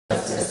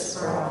justice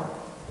for all.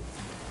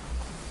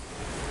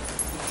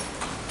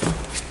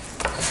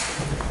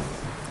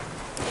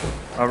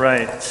 All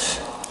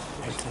right.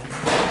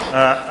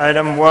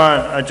 Item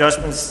 1,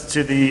 adjustments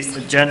to the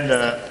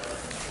agenda.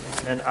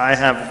 And I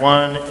have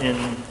one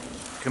in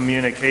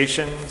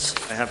communications.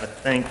 I have a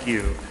thank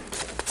you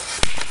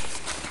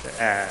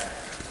to add.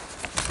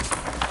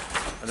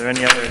 Are there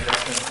any other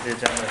adjustments to the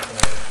agenda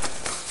tonight?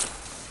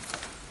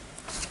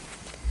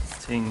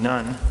 Seeing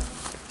none,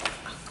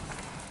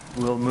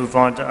 we'll move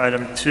on to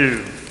item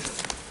 2,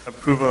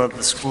 approval of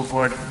the school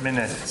board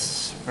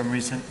minutes from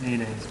recent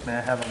meetings. May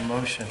I have a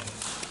motion?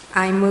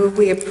 I move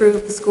we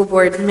approve the school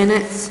board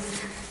minutes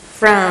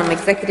from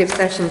executive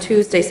session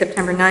Tuesday,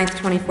 September 9th,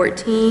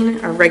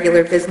 2014, our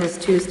regular business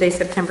Tuesday,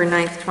 September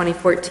 9th,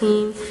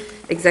 2014,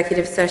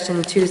 executive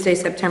session Tuesday,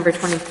 September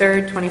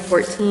 23rd,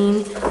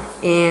 2014,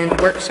 and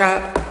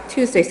workshop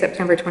Tuesday,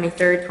 September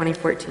 23rd,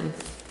 2014.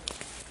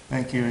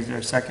 Thank you. Is there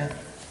a second?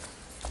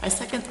 I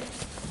second.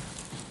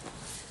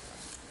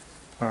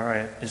 All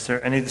right. Is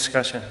there any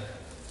discussion?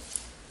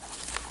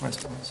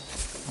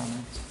 Questions?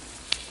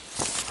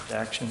 Comments?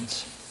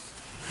 Reactions?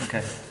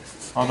 Okay.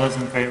 All those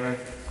in favor?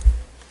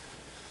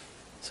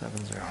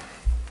 7-0.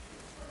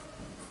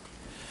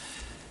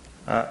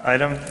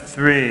 Item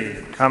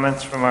 3,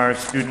 comments from our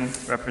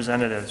student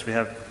representatives. We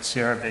have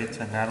Sierra Bates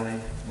and Natalie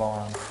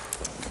Vaughn.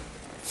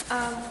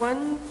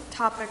 One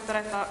topic that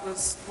I thought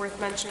was worth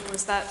mentioning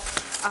was that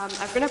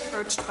I've been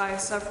approached by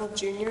several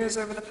juniors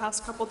over the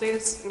past couple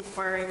days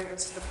inquiring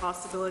as to the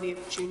possibility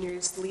of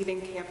juniors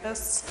leaving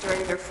campus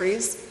during their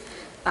freeze.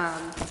 It's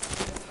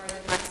hard to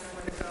find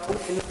somewhere to go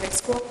in high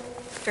school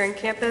during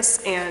campus,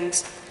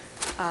 and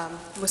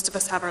most of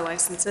us have our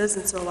licenses,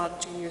 and so a lot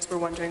of juniors were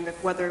wondering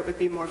whether it would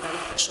be more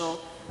beneficial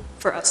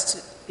for us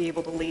to be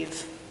able to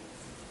leave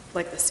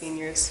like the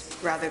seniors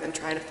rather than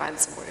trying to find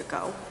somewhere to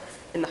go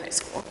in the high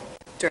school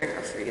during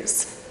our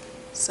freeze.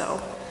 So I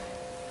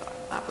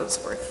thought that was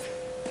worth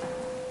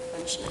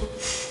mentioning.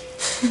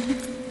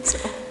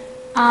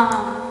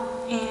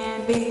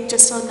 And we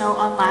just a note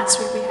on last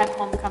week, we had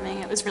homecoming.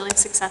 It was really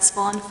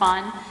successful and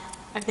fun.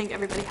 I think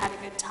everybody had a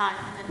good time.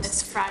 And then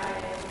this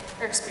Friday,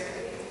 or Spirit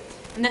Week,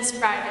 and this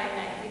Friday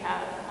night we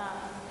have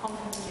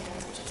homecoming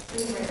dance, which is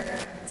pretty rare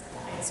at the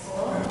high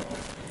school.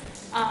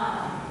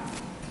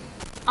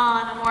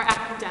 On a more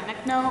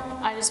academic note,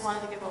 I just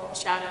wanted to give a little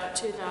shout out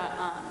to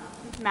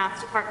the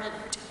math department,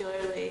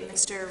 particularly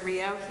Mr.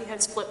 Rio. He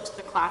has flipped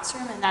the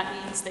classroom, and that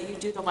means that you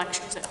do the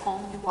lectures at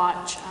home, you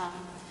watch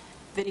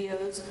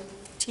videos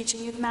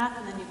teaching you the math,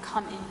 and then you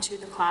come into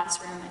the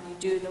classroom and you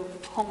do the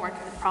homework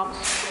and the problems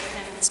with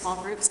him in small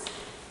groups.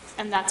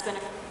 And that's been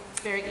a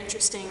very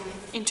interesting,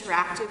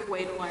 interactive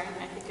way to learn.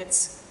 I think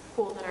it's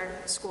cool that our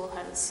school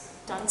has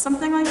done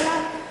something like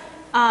that.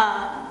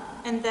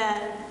 And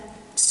then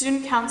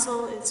Student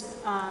Council is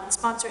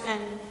sponsored,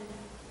 and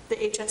the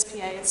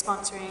HSPA is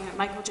sponsoring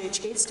Michael J.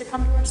 Chase to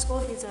come to our school.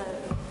 He's a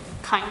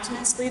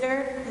kindness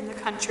leader in the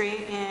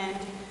country, and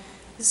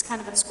this is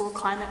kind of a school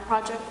climate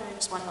project, and I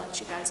just wanted to let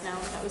you guys know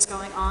that was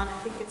going on. I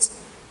think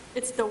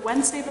it's the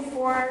Wednesday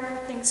before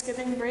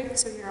Thanksgiving break,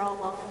 so you're all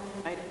welcome and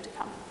invited to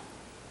come.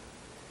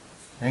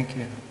 Thank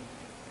you.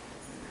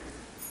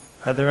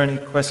 Are there any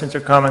questions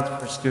or comments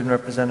for student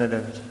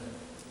representatives?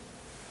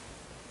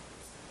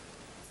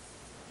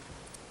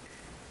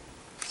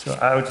 So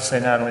I would just say,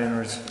 Natalie,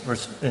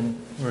 in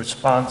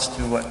response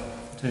to what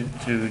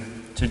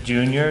to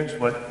juniors,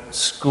 what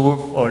school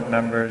board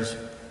members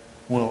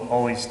will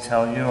always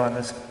tell you on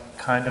this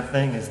kind of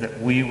thing is that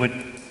we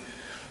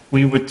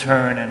would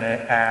turn and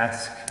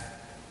ask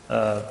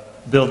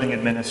building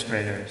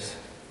administrators,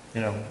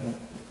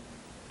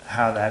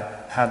 how that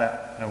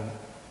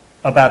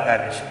about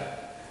that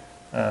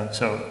issue.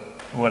 So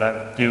what I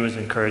would do is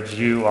encourage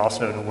you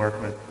also to work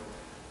with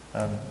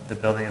the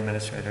building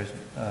administrators.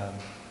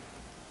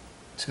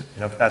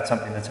 If that's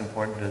something that's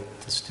important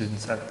to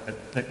students,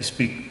 that you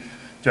speak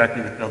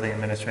directly with building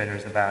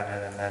administrators about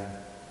it, and then,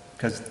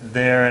 because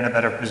they're in a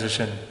better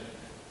position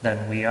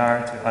than we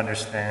are to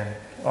understand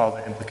all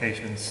the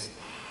implications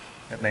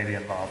that may be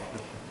involved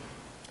with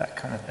that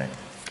kind of thing.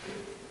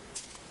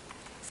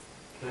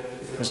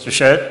 Mr.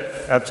 Shedd,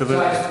 absolutely.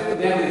 So I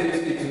did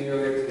speak to you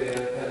earlier today.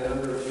 I've had a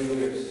number of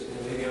juniors,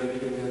 and maybe I'm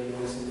giving them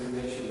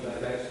misinformation, but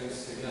I've actually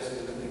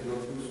suggested that they go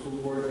through school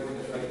board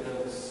because right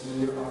now the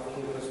senior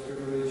off-campus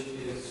privilege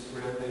is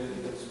grounded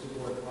in the school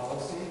board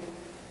policy,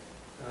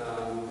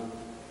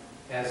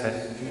 as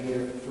is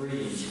junior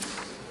freeze.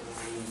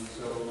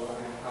 So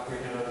I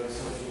operate on the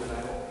assumption that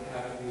I don't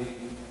have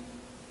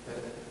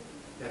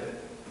that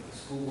the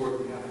school board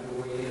would have to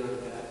weigh in on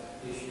that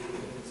issue. And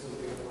it's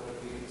something I want to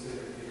be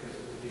considered because it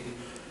would be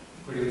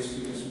putting the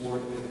students more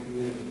in the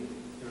community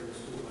during the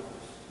school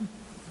hours.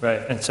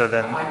 Right, and so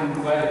then... I'm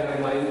glad I had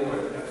my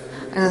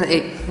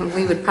input.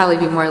 We would probably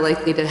be more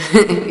likely to,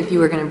 if you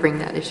were going to bring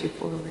that issue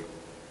forward.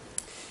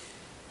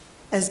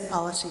 As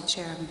policy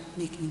chair, I'm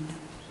making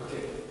note.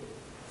 Okay.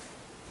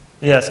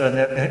 Yeah, so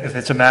if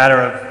it's a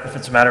matter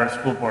of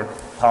school board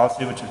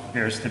policy, which it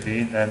appears to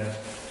be, then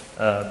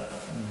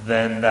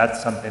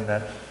that's something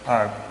that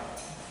our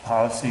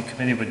policy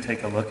committee would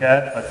take a look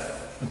at,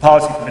 but the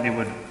policy committee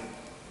would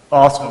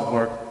also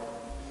work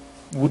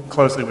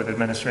closely with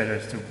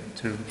administrators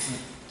to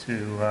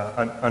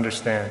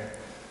understand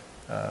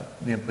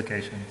the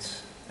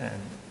implications.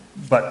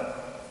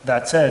 But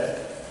that said,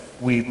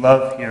 we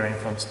love hearing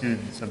from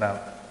students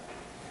about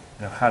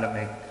how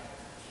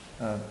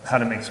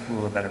to make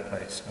school a better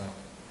place. So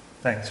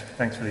thanks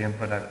for the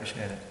input. I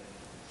appreciate it.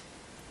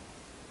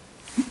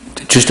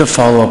 Just to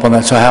follow up on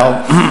that, so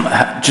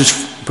how,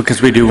 just because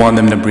we do want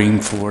them to bring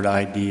forward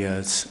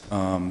ideas,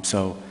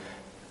 so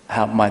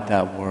how might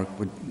that work?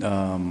 Would,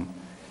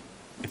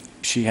 if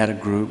she had a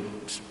group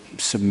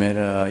submit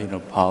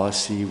a,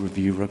 policy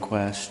review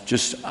request,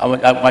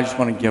 I just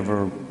want to give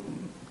her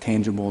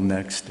tangible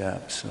next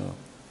steps, so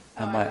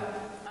how might...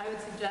 I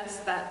would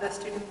suggest that the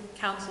student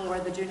council or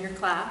the junior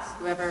class,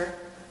 whoever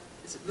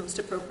is most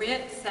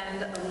appropriate,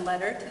 send a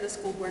letter to the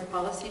school board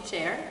policy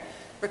chair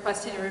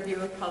requesting a review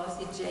of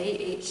policy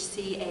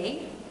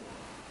JHCA,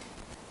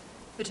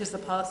 which is the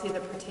policy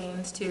that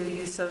pertains to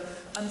use of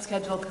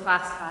unscheduled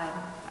class time,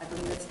 I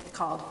believe it's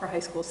called, for high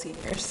school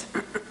seniors.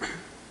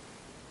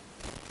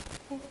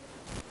 And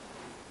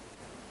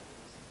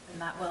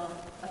that will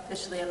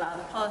officially allow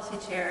the policy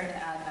chair to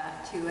add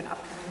that to an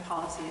upcoming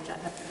policy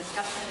agenda for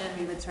discussion, and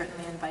we would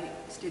certainly invite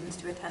students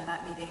to attend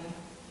that meeting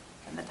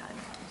when the time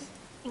comes.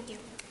 Thank you.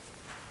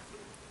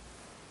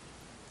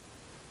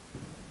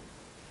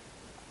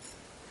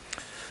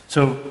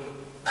 So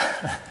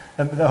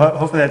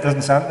hopefully that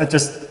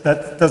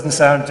doesn't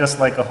sound just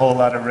like a whole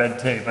lot of red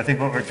tape. I think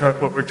what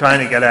we're trying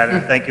to get at,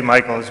 and thank you,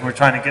 Michael, is we're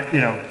trying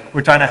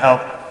to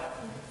help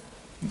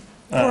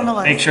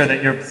make sure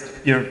that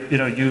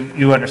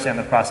you understand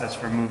the process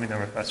for moving the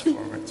request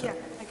forward. So. Yeah,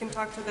 I can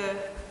talk to the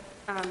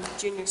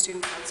junior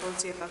student council and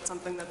see if that's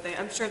something that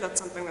I'm sure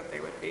that's something that they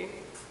would be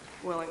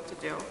willing to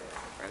do.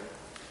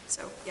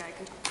 So yeah, I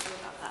can talk to them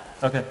about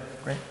that. Okay,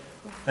 great.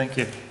 Thank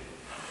you.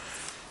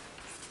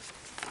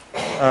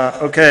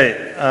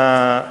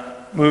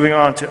 Moving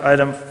on to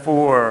item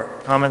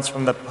 4, comments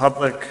from the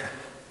public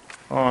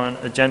on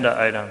agenda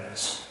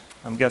items.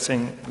 I'm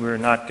guessing we're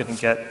not going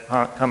to get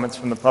comments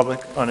from the public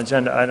on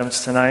agenda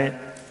items tonight.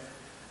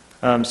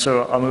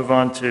 So I'll move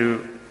on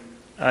to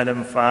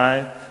item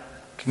 5,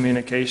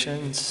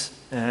 communications,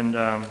 and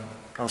I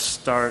want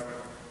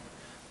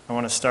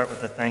to start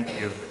with a thank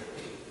you.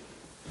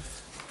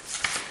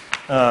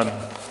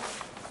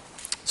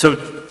 So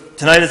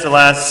tonight is the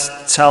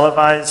last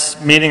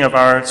televised meeting of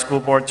our school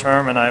board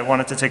term, and I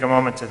wanted to take a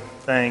moment to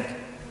thank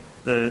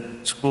the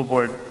school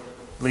board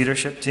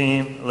leadership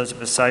team,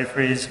 Elizabeth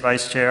Seifries,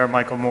 Vice Chair,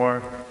 Michael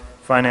Moore,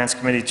 Finance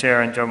Committee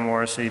Chair, and Joe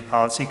Morrissey,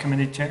 Policy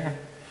Committee Chair.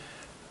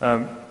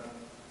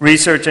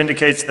 Research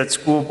indicates that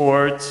school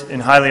boards in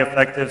highly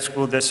effective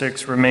school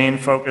districts remain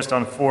focused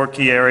on 4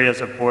 key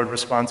areas of board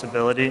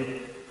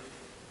responsibility: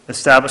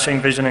 establishing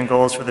vision and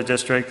goals for the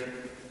district,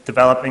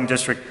 developing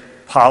district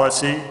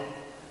policy,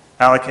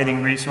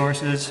 allocating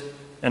resources,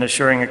 and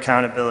assuring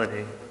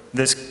accountability.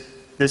 This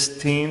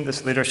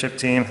leadership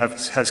team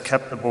has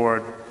kept the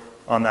board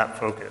on that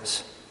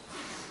focus.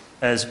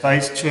 As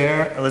Vice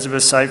Chair,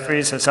 Elizabeth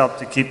Seifries has helped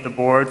to keep the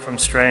board from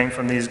straying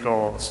from these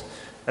goals.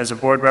 As a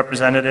board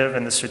representative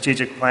in the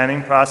strategic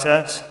planning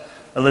process,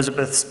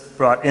 Elizabeth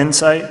brought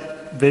insight,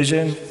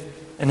 vision,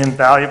 and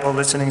invaluable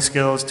listening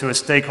skills to a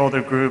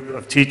stakeholder group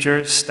of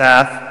teachers,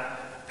 staff,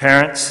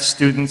 parents,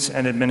 students,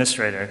 and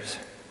administrators.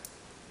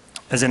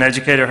 As an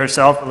educator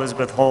herself,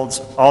 Elizabeth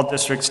holds all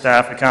district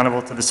staff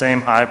accountable to the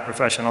same high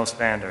professional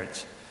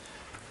standards.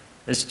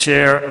 As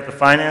chair of the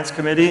Finance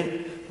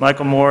Committee,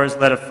 Michael Moore has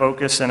led a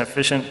focused and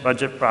efficient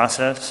budget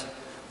process,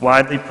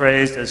 widely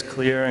praised as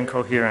clear and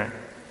coherent.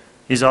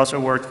 He's also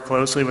worked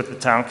closely with the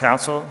town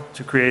council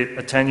to create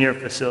a 10-year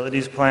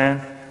facilities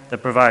plan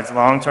that provides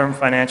long-term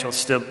financial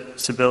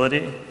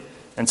stability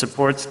and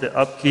supports the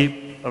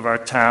upkeep of our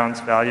town's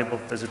valuable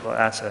physical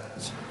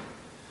assets.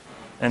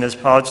 And as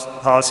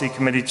Policy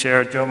Committee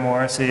Chair, Joe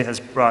Morrissey has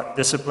brought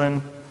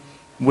discipline,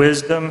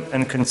 wisdom,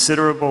 and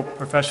considerable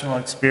professional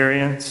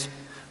experience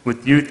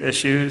with youth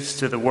issues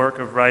to the work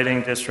of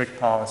writing district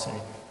policy.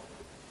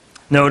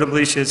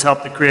 Notably, she has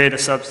helped to create a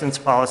substance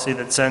policy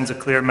that sends a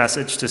clear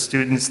message to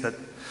students that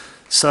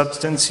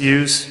substance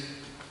use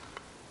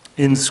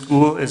in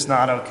school is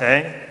not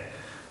okay,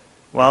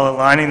 while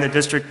aligning the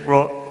district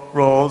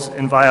roles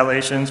and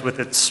violations with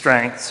its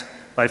strengths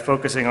by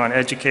focusing on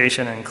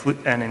education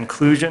and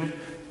inclusion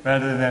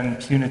rather than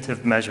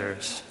punitive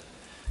measures.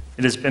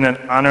 It has been an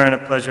honor and a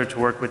pleasure to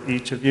work with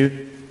each of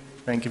you.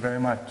 Thank you very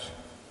much.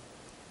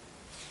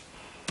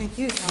 Thank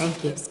you.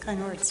 Thank you. Those kind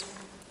words.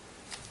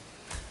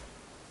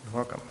 You're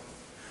welcome.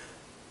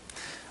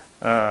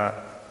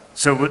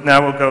 So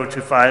now we'll go to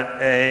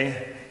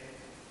 5A,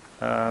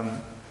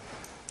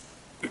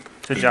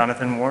 to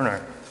Jonathan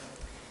Warner.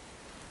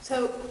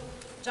 So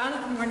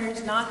Jonathan Warner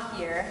is not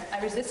here. I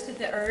resisted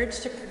the urge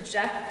to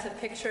project a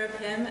picture of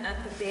him at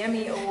the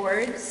BAMI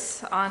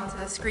Awards onto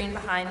the screen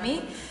behind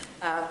me,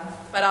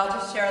 but I'll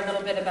just share a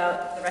little bit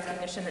about the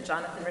recognition that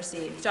Jonathan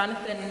received.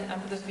 Jonathan,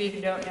 for those of you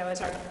who don't know,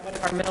 is one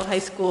of our middle high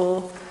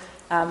school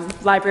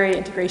library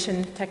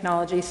integration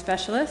technology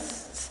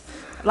specialists,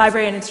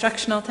 library and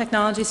instructional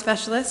technology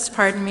specialists,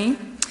 pardon me.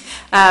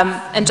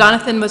 And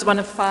Jonathan was one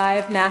of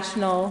 5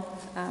 national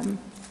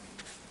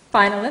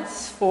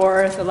finalists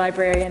for the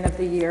Librarian of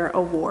the Year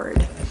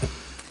award.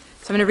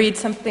 So I'm going to read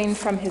something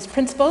from his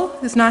principal,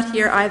 who's not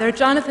here either.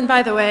 Jonathan,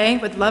 by the way,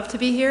 would love to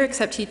be here,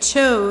 except he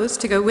chose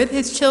to go with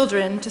his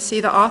children to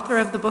see the author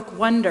of the book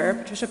Wonder,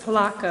 Patricia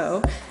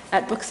Polacco,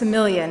 at Books A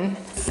Million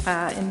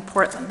in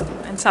Portland,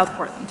 in South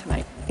Portland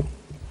tonight.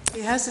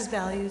 He has his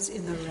values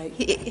in the right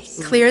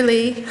place.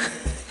 Clearly,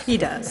 he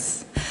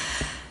does.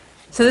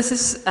 So this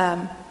is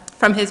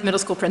from his middle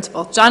school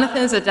principal. Jonathan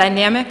is a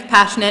dynamic,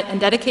 passionate, and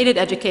dedicated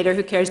educator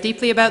who cares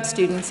deeply about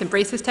students,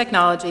 embraces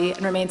technology,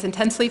 and remains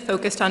intensely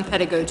focused on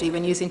pedagogy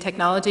when using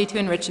technology to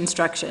enrich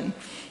instruction.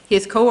 He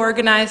is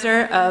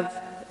co-organizer of,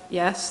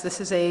 yes,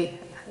 this is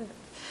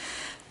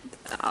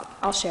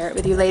I'll share it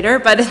with you later,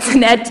 but it's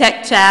an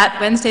EdTech chat,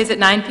 Wednesdays at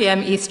 9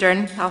 p.m.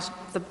 Eastern.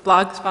 The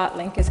Blogspot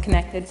link is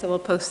connected, so we'll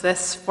post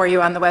this for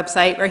you on the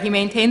website, where he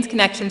maintains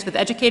connections with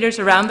educators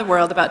around the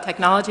world about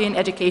technology and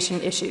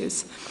education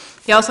issues.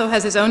 He also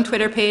has his own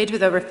Twitter page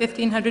with over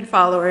 1,500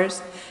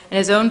 followers and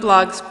his own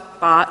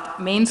blogspot,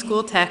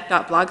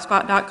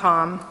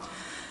 mainschooltech.blogspot.com,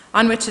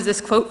 on which is this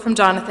quote from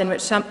Jonathan,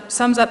 which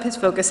sums up his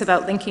focus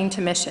about linking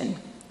to mission.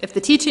 If the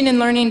teaching and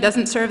learning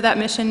doesn't serve that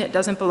mission, it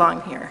doesn't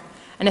belong here.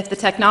 And if the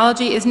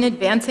technology isn't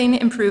advancing,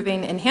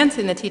 improving,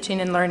 enhancing the teaching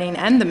and learning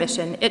and the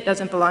mission, it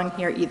doesn't belong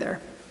here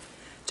either.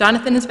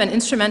 Jonathan has been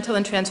instrumental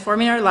in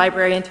transforming our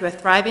library into a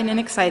thriving and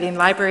exciting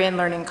library and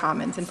learning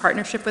commons in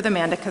partnership with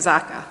Amanda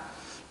Kazaka.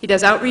 He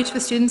does outreach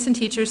with students and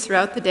teachers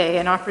throughout the day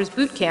and offers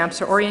boot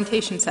camps or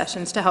orientation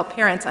sessions to help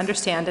parents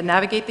understand and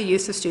navigate the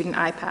use of student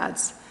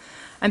iPads.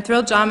 I'm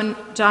thrilled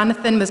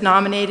Jonathan was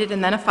nominated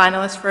and then a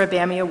finalist for a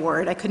BAMI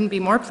Award. I couldn't be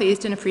more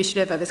pleased and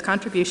appreciative of his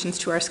contributions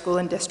to our school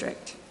and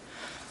district.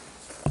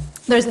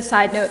 There's a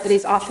side note that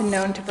he's often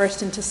known to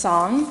burst into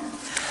song,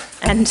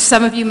 and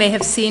some of you may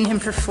have seen him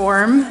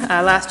perform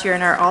last year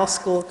in our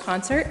all-school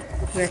concert,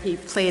 where he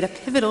played a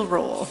pivotal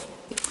role.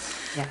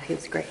 Yeah, he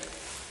was great.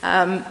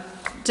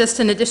 Just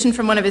an addition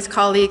from one of his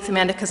colleagues,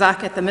 Amanda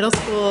Kazaka at the middle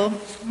school,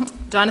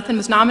 Jonathan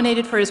was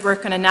nominated for his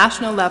work on a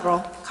national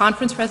level,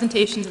 conference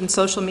presentations, and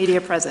social media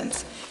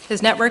presence.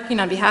 His networking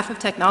on behalf of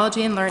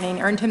technology and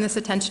learning earned him this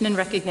attention and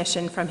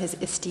recognition from his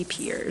ISTE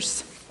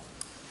peers.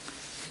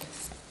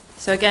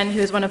 So again, he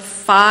was one of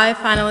 5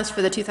 finalists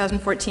for the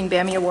 2014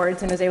 BAMI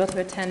Awards and was able to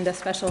attend a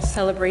special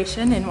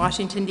celebration in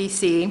Washington,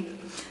 D.C.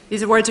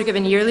 These awards are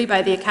given yearly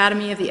by the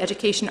Academy of the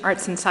Education,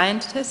 Arts, and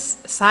Sciences.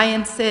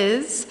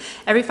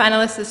 Every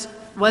finalist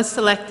was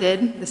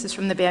selected, this is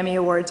from the BAMI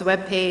Awards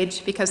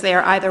webpage, because they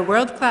are either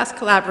world-class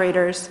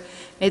collaborators,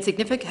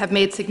 have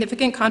made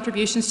significant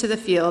contributions to the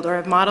field, or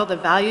have modeled the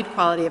valued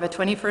quality of a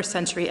 21st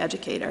century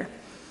educator.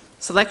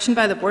 Selection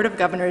by the Board of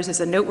Governors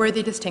is a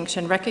noteworthy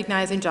distinction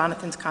recognizing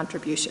Jonathan's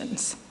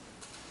contributions.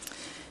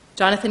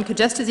 Jonathan could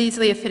just as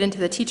easily have fit into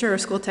the teacher or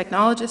school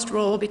technologist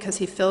role because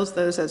he fills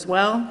those as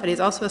well, but he's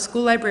also a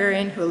school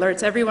librarian who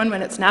alerts everyone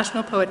when it's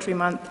National Poetry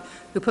Month,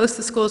 who posts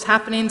the school's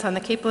happenings on the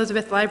Cape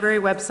Elizabeth Library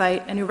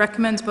website, and who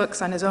recommends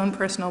books on his own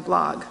personal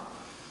blog.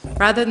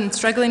 Rather than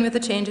struggling with the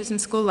changes in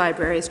school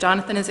libraries,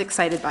 Jonathan is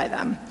excited by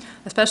them,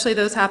 especially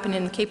those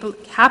happening in Cape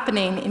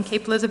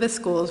Elizabeth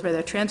schools where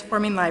they're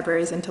transforming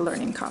libraries into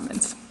learning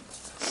commons.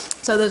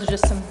 So those are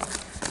just some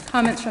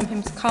comments from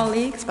his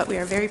colleagues, but we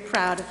are very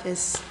proud of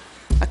his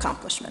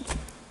accomplishment.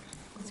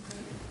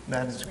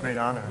 That is a great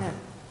honor.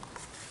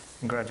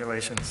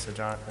 Congratulations to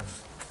Jonathan.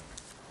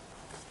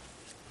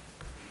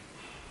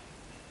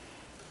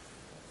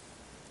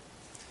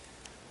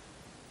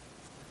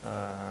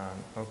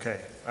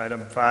 Okay,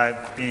 item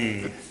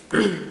 5B,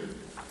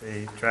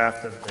 the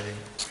draft of the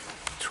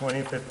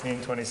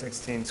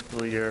 2015-2016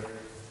 school year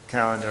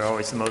calendar,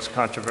 always the most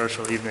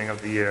controversial evening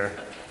of the year.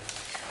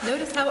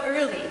 Notice how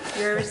early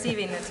you're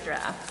receiving this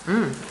draft.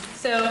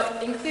 So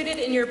included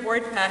in your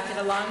board packet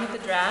along with the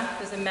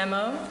draft is a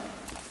memo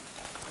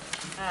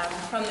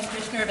from the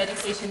Commissioner of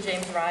Education,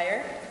 James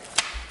Ryer.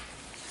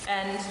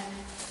 And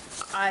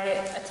I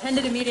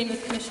attended a meeting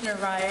with Commissioner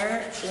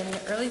Ryer in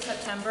early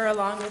September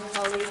along with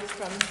colleagues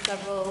from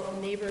several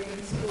neighboring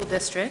school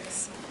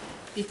districts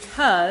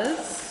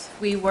because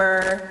we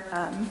were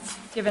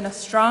given a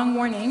strong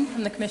warning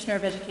from the Commissioner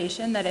of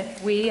Education that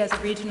if we as a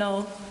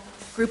regional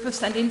group of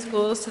sending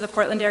schools to the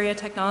Portland Area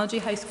Technology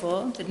High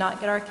School did not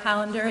get our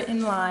calendar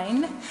in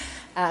line,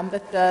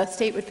 that the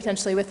state would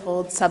potentially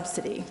withhold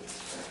subsidy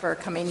for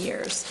coming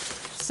years.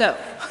 So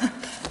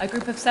a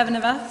group of 7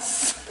 of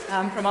us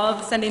from all of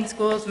the sending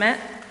schools met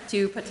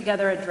to put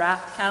together a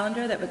draft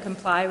calendar that would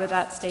comply with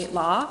that state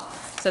law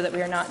so that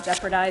we are not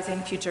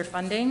jeopardizing future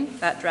funding.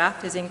 That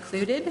draft is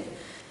included.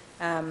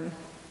 I'm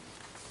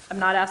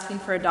not asking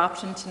for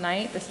adoption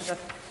tonight. This is a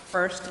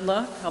first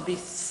look. I'll be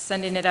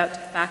sending it out to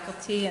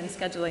faculty and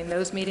scheduling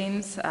those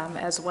meetings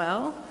as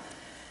well.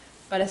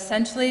 But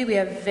essentially, we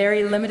have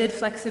very limited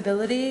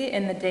flexibility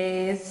in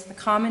the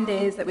common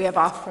days that we have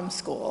off from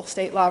school.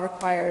 State law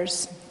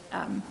requires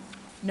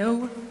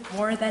no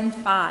more than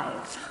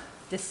 5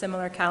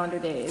 dissimilar calendar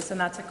days, and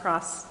that's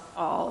across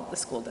all the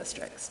school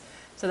districts.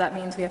 So that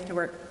means we have to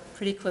work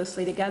pretty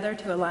closely together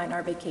to align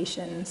our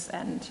vacations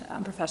and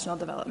professional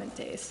development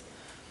days.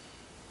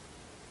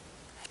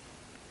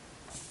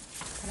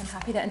 And I'm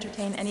happy to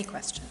entertain any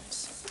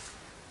questions.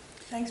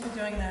 Thanks for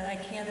doing that. I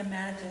can't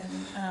imagine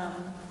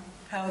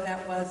how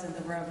that was in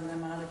the room, the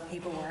amount of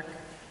paperwork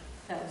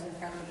that was in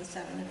front of the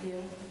seven of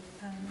you.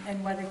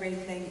 And what a great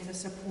thing to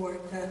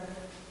support, to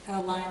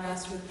align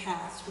us with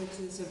PASS, which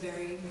is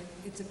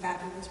it's a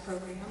fabulous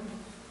program.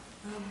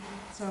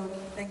 So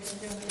thanks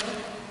for doing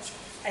it.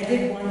 I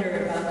did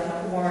wonder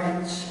about the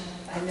orange.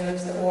 I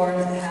noticed the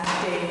orange and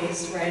half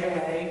days right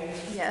away.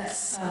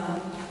 Yes.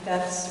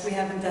 We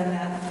haven't done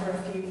that for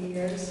a few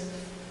years.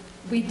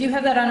 We do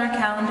have that on our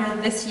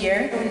calendar this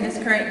year, in this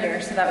current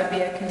year, so that would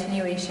be a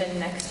continuation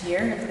next year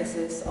if this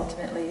is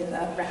ultimately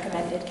the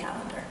recommended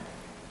calendar.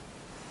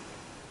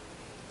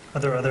 Are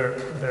there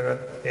other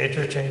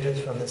major changes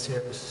from this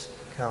year's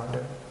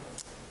calendar?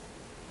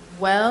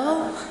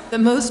 Well, the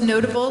most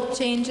notable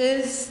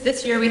changes,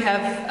 this year we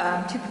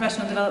have 2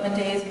 professional development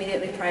days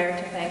immediately prior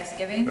to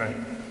Thanksgiving. Right.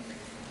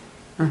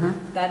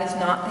 That is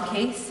not the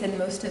case in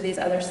most of these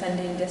other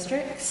sending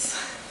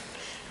districts.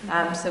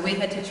 So we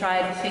had to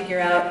try to figure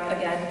out,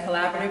 again,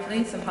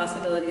 collaboratively, some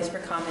possibilities for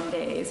common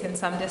days. In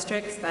some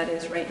districts, that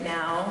is right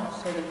now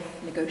sort of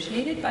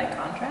negotiated by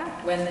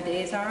contract when the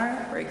days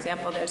are. For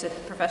example, there's a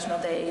professional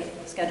day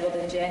scheduled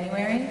in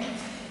January.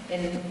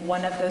 In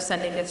one of those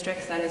sending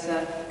districts, that is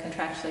a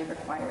contractually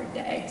required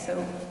day.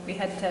 So we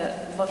had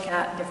to look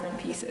at different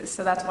pieces.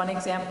 So that's one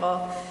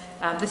example.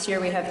 This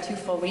year we have 2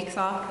 full weeks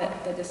off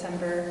at the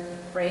December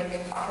break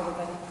because of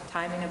the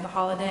timing of the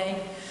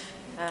holiday.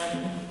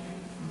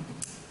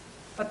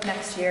 But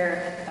next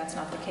year, that's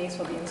not the case.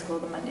 We'll be in school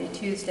the Monday,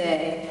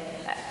 Tuesday.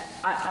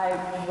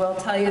 I will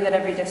tell you that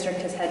every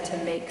district has had to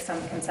make some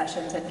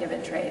concessions and give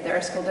and trade. There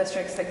are school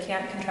districts that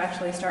can't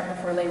contractually start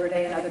before Labor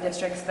Day and other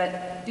districts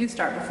that do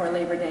start before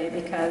Labor Day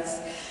because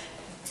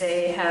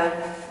they have,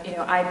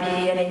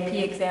 IB and AP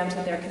exams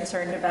that they're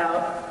concerned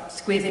about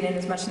squeezing in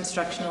as much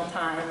instructional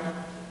time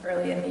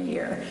early in the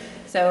year.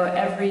 So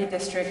every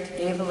district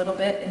gave a little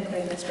bit in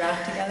putting this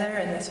draft together,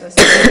 and this was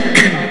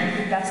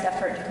our best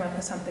effort to come up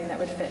with something that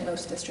would fit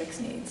most districts'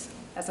 needs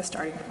as a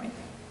starting point.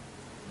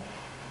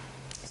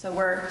 So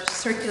we're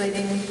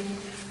circulating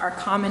our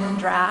common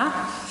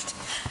draft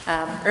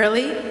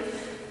early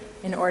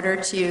in order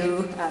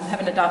to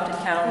have an adopted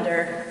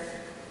calendar,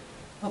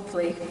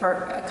 hopefully for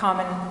a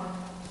common,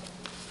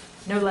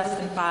 no less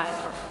than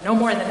 5, or no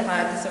more than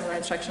 5 December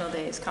instructional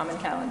days, common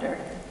calendar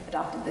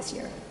adopted this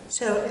year.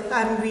 So if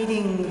I'm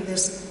reading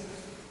this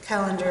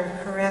calendar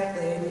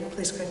correctly, and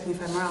please correct me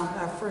if I'm wrong,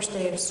 our first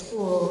day of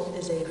school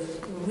is a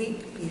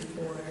week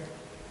before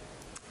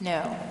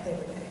No.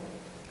 Labor Day,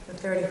 the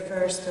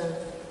 31st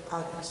of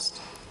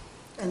August.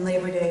 And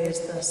Labor Day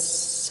is the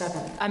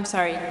 7th. I'm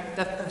sorry,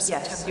 yes,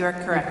 September. you are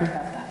correct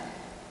about that.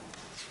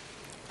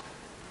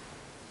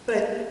 But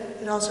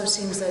it also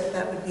seems that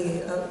that would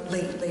be a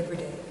late Labor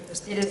Day.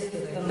 It is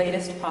the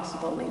latest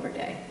possible Labor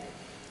Day.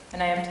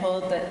 And I am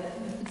told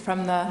that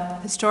from the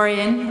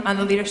historian on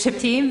the leadership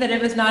team that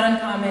it was not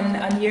uncommon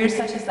on years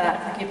such as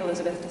that for Cape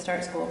Elizabeth to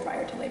start school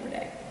prior to Labor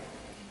Day.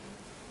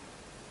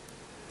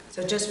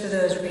 So just for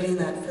those reading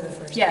that for the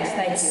first Yes, time,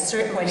 thank it's you for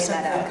certainly pointing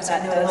that something, out. because I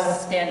That know a lot does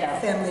of stand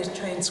out. families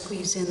try and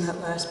squeeze in that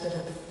last bit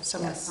of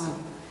summer Yes.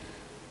 fun.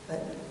 But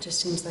it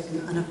just seems like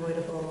an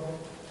unavoidable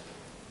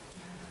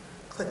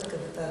click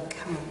of the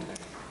calendar.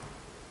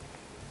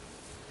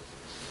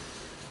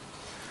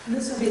 And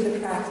this will be the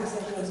practice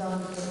that goes on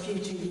for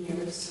future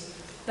years.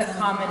 The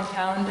common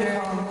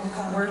calendar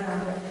Common work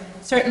calendar.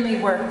 certainly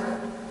work,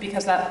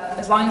 because that,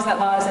 as long as that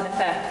law is in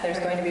effect, there's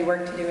going to be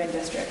work to do in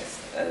districts.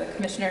 The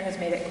commissioner has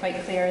made it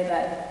quite clear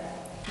that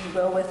he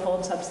will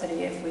withhold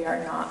subsidy if we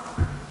are not.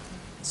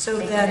 So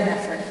Making an then,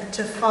 effort.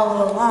 to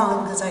follow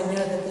along, because I know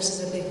that this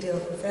is a big deal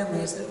for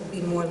families, it would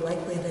be more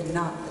likely than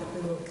not that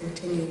we will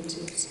continue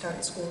to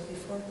start school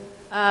before.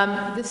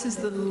 This is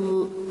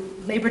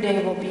Labor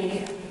Day will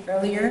be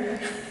earlier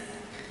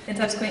in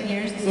subsequent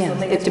years. This is Yeah, the it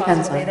latest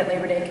depends possible day on- that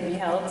Labor Day can be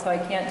held, so I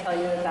can't tell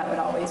you that that would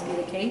always be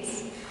the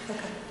case. Okay,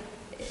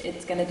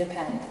 It's going to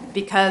depend.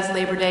 Because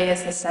Labor Day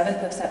is the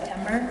 7th of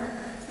September,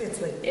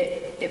 it's late.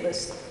 it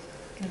was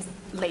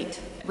late,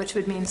 which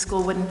would mean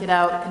school wouldn't get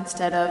out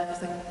instead of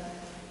the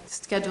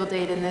scheduled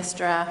date in this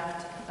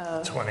draft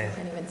of... 20th. I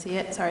didn't even see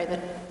it, sorry,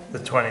 The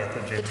 20th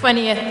of the June.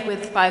 20th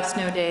with 5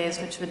 snow days,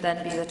 which would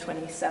then be the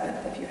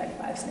 27th if you had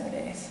 5 snow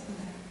days.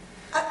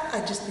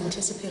 I just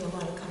anticipate a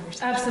lot of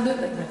conversation.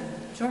 Absolutely,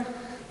 sure.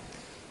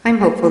 I'm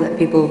hopeful that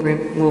people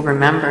will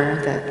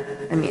remember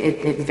that, I mean,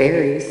 it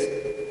varies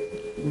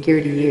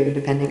year to year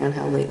depending on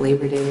how late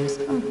Labor Day is.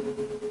 I'm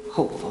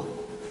hopeful.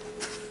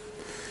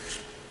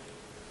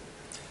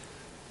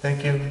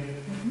 Thank you.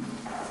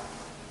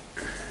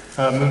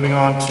 Moving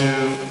on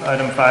to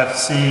item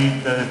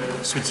 5C,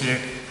 the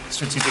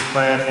strategic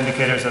plan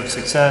indicators of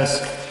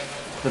success.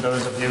 For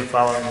those of you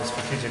following the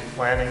strategic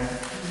planning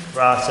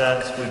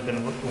process, we've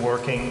been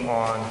working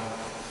on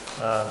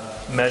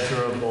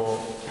measurable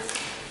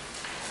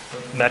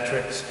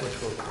metrics,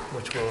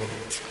 which we'll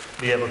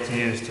be able to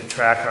use to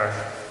track our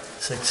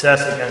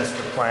success against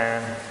the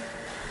plan.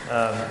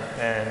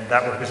 And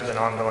that work has been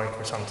ongoing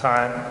for some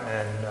time,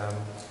 and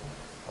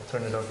I'll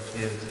turn it over to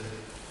you.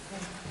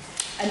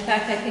 In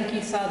fact, I think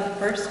you saw the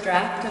first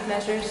draft of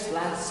measures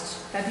last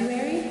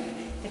February,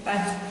 if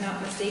I'm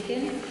not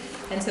mistaken.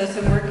 And so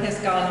some work has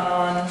gone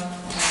on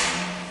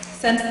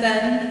since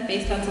then,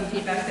 based on some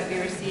feedback that we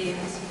received,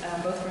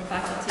 both from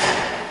faculty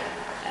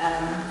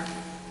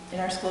in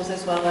our schools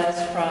as well as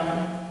from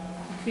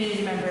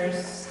community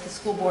members, the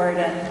school board,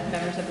 and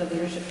members of the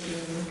leadership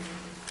team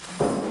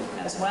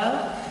as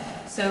well.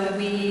 So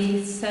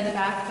we sent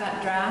back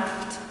that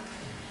draft,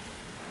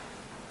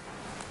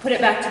 put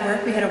it back to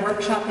work. We had a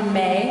workshop in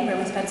May where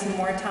we spent some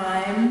more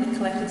time,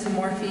 collected some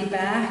more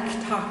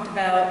feedback, talked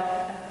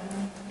about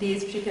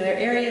these particular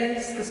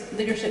areas. The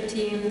leadership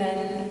team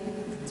then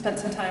spent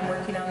some time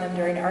working on them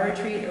during our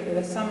retreat over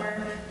the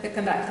summer, took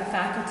them back to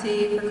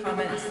faculty for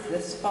comments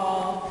this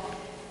fall,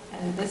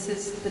 and this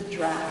is the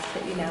draft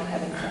that you now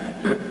have in front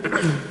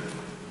of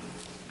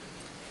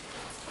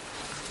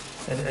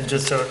you. And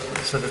just so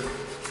that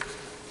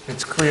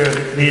it's clear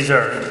that these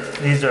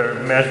are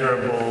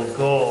measurable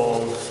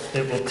goals.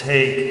 It will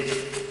take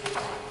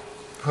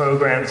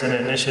programs and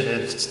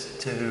initiatives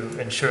to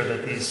ensure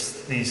that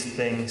these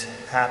things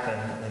happen.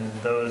 And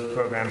those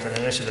programs and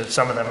initiatives,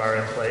 some of them are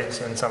in place,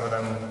 and some of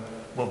them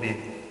will be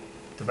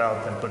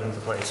developed and put into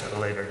place at a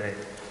later date.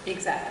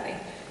 Exactly.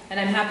 And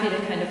I'm happy to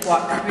kind of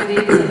walk through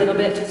these a little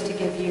bit just to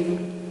give you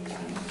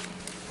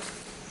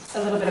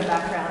a little bit of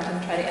background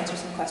and try to answer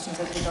some questions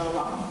as we go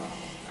along.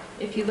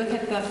 If you look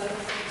at the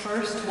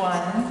first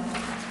one,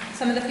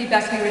 some of the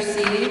feedback we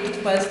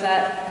received was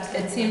that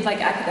it seemed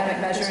like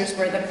academic measures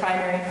were the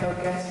primary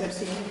focus, which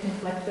seemed to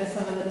conflict with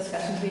some of the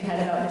discussions we had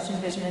about mission,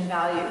 vision, and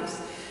values.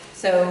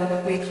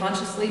 So we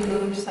consciously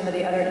moved some of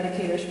the other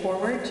indicators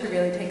forward to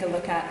really take a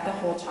look at the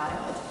whole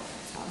child,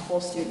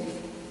 whole student.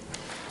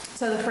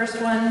 So the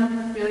first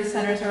one really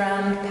centers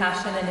around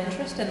passion and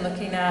interest and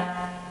looking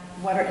at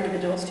what are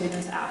individual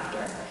students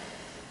after.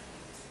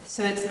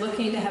 So it's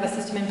looking to have a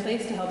system in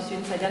place to help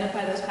students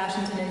identify those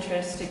passions and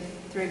interests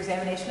through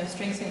examination of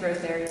strengths and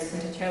growth areas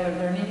and to tailor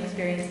learning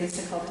experiences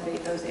to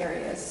cultivate those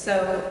areas.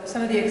 So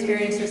some of the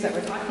experiences that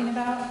we're talking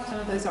about, some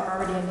of those are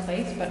already in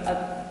place,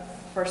 but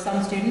for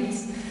some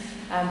students.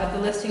 But the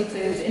list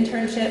includes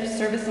internships,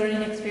 service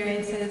learning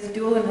experiences,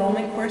 dual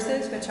enrollment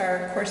courses, which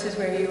are courses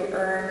where you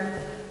earn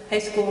high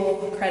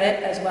school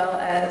credit as well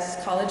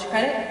as college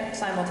credit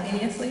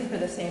simultaneously for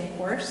the same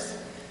course.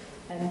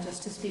 And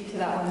just to speak to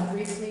that one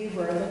briefly,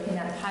 we're looking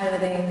at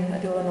piloting a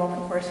dual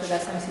enrollment course with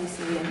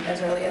SMCC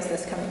as early as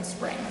this coming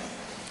spring.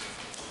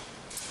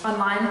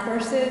 Online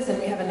courses, and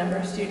we have a number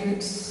of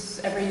students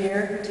every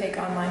year who take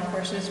online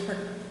courses for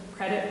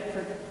credit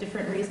for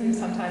different reasons.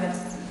 Sometimes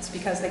it's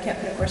because they can't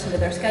put a course into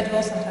their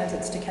schedule. Sometimes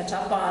it's to catch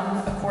up on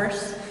a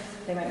course.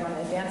 They might want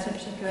to advance in a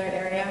particular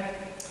area.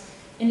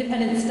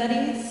 Independent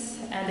studies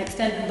and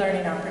extended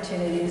learning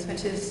opportunities,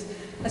 which is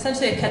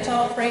essentially a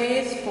catch-all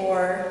phrase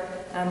for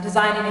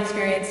designing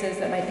experiences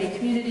that might be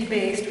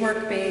community-based,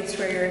 work-based,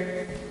 where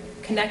you're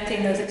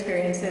connecting those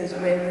experiences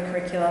with the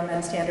curriculum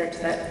and standards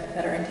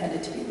that are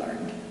intended to be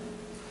learned.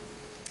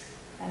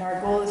 And our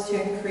goal is to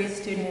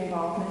increase student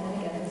involvement,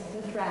 and again,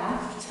 this is a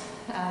draft,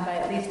 by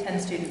at least 10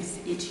 students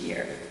each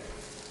year.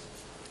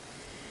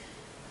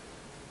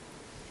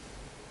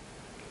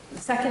 The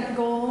second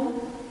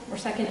goal, or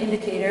second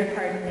indicator,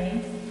 pardon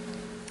me,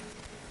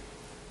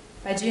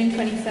 by June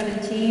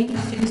 2017,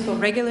 students will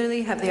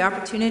regularly have the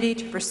opportunity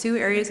to pursue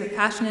areas of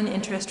passion and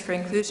interest for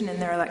inclusion in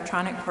their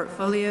electronic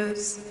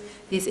portfolios.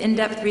 These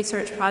in-depth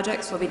research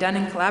projects will be done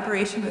in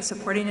collaboration with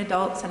supporting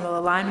adults and will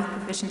align with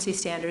proficiency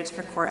standards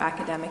for core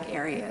academic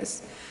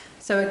areas.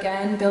 So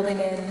again, building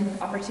in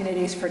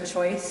opportunities for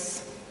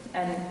choice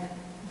and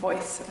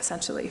voice,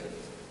 essentially.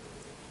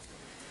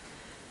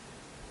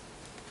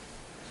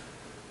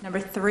 Number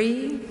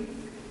 3,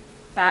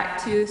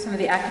 back to some of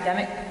the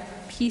academic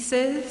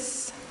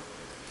pieces.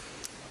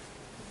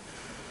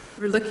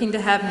 We're looking to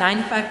have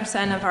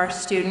 95% of our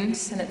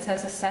students, and it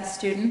says assess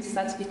students.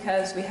 That's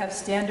because we have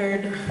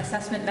standard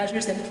assessment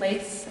measures in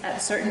place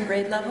at certain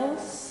grade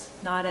levels,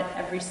 not at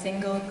every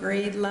single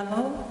grade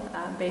level,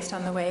 based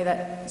on the way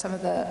that some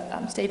of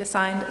the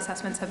state-assigned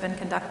assessments have been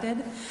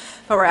conducted.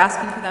 But we're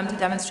asking for them to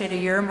demonstrate a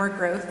year or more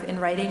growth in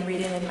writing,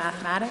 reading, and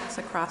mathematics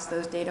across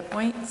those data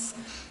points.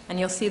 And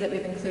you'll see that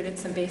we've included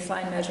some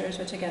baseline measures,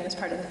 which again is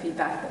part of the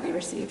feedback that we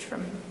received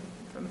from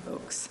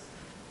folks.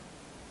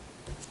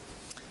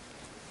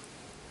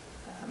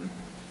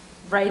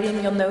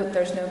 Writing, you'll note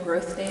there's no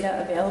growth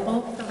data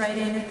available for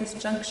writing at this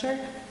juncture.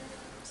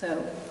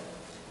 So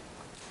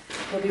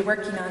we'll be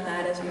working on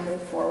that as we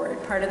move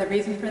forward. Part of the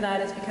reason for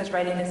that is because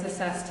writing is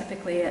assessed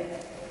typically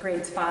at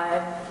grades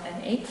 5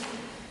 and 8,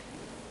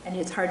 and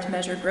it's hard to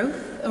measure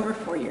growth over a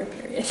 4-year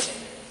period.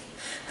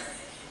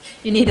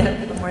 You need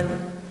a more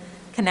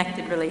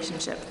connected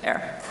relationship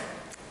there.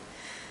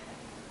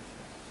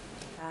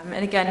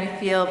 And again, we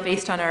feel,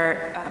 based on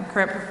our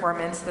current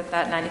performance, that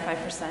that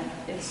 95%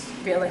 is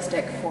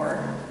realistic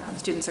for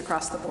students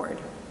across the board.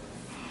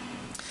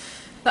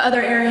 The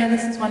other area, and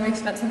this is one we've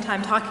spent some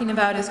time talking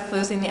about, is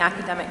closing the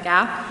academic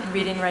gap in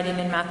reading, writing,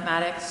 and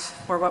mathematics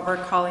for what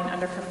we're calling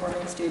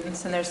underperforming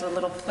students. And there's a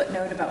little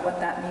footnote about what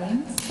that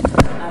means.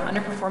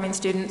 Underperforming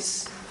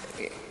students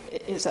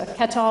is a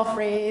catch-all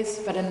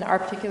phrase, but in our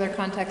particular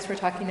context, we're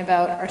talking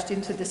about our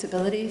students with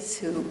disabilities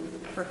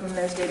for whom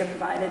there's data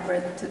provided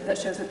that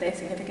shows that they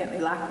significantly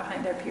lag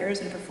behind their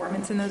peers in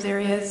performance in those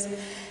areas,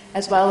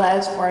 as well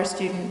as for our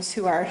students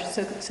who are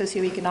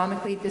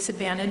socioeconomically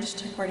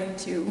disadvantaged according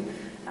to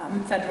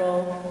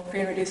federal free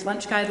and reduced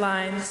lunch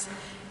guidelines.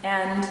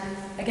 And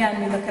again,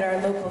 we look at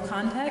our local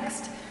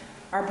context.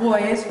 Our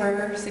boys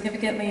were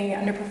significantly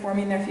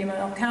underperforming their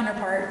female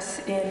counterparts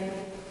in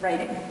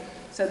writing.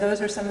 So those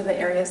are some of the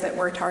areas that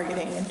we're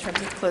targeting in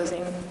terms of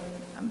closing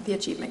the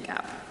achievement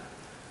gap.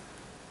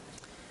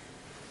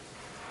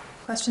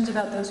 Questions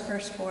about those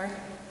first four?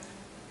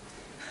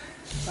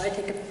 Shall I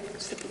take a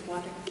sip of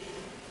water?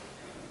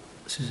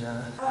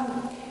 Susanna?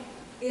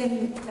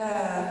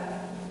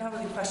 Not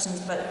really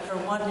questions, but for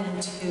 1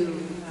 and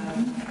 2,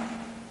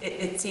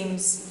 it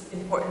seems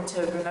important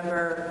to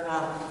remember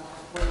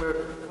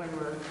when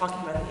we're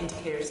talking about the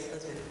indicators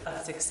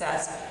of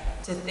success,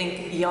 to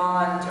think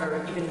beyond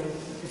or even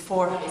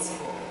before high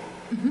school.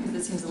 Because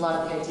it seems a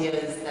lot of the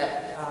ideas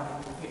that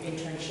your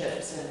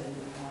internships and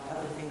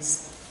other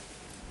things,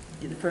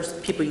 the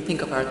first people you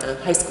think of are the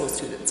high school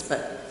students,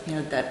 but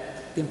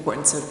that the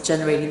importance of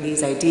generating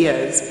these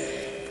ideas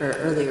for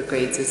earlier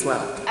grades as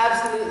well.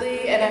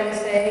 Absolutely, and I would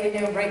say,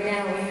 right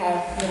now we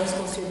have middle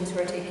school students who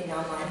are taking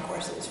online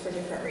courses for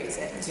different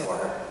reasons,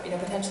 or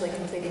potentially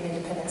completing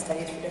independent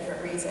studies for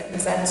different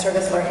reasons, and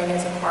service learning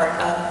is a part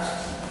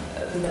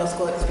of the middle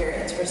school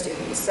experience for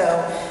students. So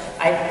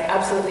I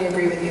absolutely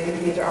agree with you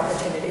that these are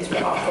opportunities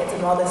for all kids,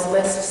 and while this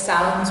list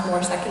sounds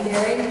more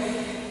secondary,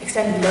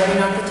 extended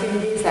learning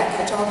opportunities, that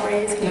catch-all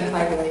phrase, can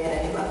apply really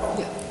at any level.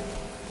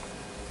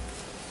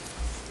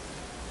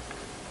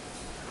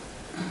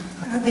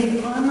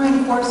 The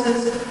online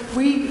courses,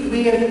 we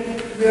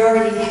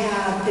already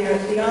have,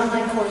 the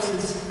online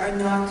courses are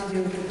not to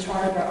do with the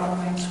charter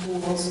online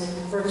schools,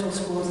 virtual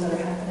schools that are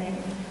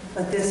happening.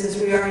 But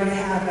we already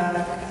have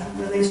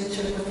a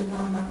relationship with an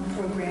online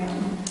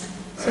program.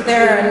 So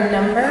there are a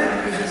number,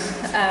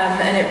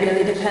 and it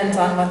really depends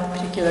on what the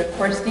particular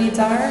course needs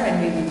are,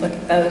 and we look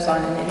at those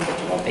on an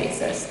individual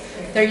basis.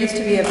 There used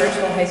to be a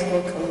virtual high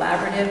school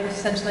collaborative,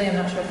 essentially, I'm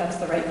not sure if that's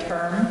the right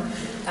term,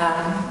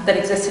 that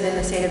existed in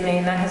the state of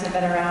Maine. That hasn't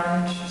been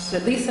around,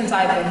 at least since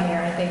I've been here.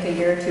 I think a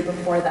year or two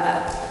before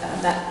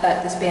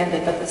that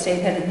disbanded, but the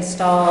state had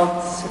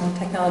installed some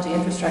technology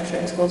infrastructure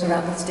in schools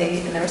around the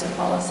state, and there was a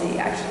policy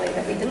actually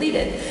that we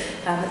deleted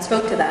that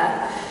spoke to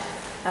that.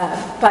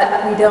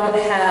 But we don't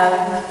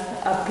have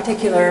a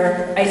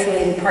particular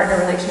isolated partner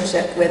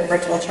relationship with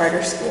virtual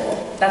charter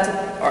school. That's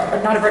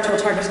or not a virtual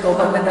charter school,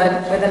 but with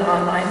an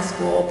online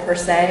school per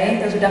se.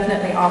 Those are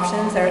definitely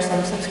options. There are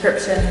some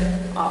subscription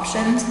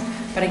options,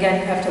 but again,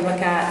 you have to look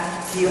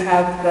at, do you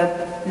have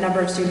the number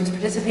of students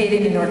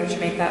participating in order to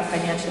make that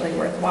financially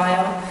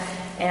worthwhile,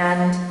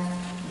 and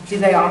do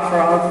they offer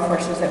all of the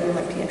courses that we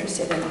might be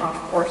interested in,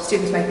 or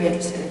students might be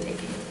interested in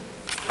taking?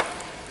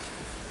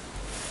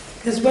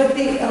 Because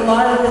a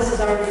lot of this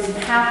has already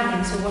been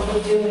happening, so what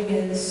we're doing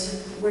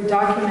is we're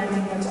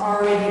documenting what's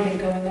already been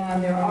going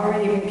on. There have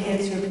already been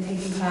kids who have been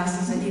taking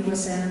classes at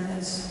USM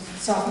as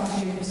sophomores,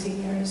 juniors,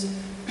 seniors.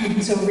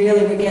 So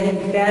really we're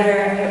getting better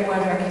at what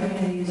our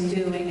community is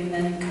doing, and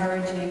then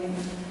encouraging,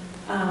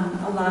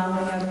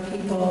 allowing other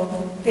people,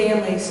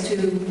 families to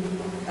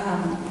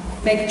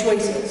make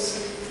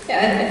choices.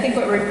 Yeah, and I think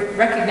what we're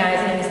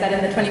recognizing is that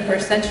in the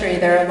 21st century,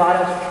 there are a lot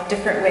of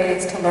different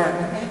ways to learn,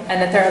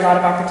 and that there are a lot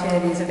of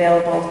opportunities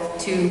available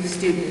to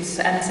students,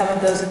 and some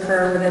of those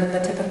occur within the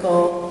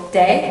typical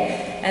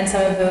day, and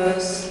some of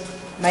those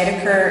might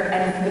occur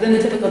within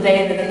the typical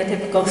day and within the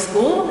typical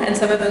school, and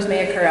some of those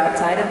may occur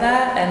outside of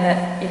that, and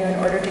that, in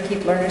order to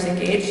keep learners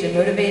engaged and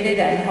motivated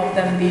and help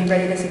them be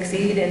ready to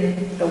succeed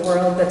in the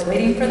world that's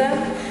waiting for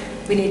them,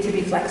 we need to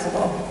be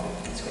flexible.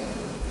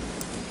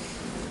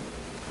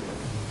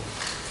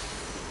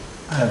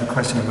 I have a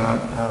question about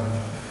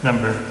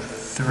number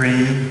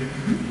 3.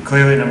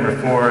 Clearly, number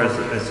 4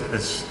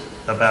 is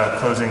about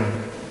closing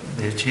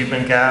the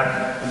achievement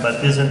gap,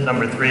 but isn't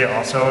number 3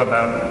 also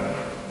about,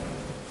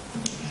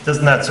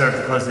 doesn't that serve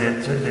to close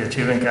the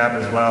achievement gap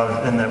as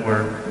well, in that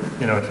we're,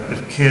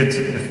 if kids,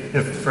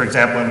 if for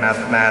example in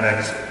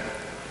mathematics,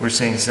 we're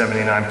seeing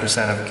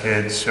 79% of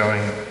kids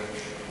showing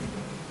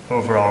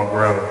overall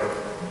growth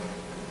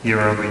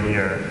year over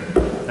year.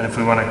 And if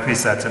we want to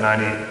increase that to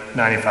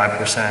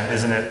 95%,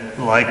 isn't it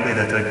likely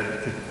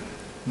that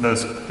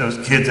those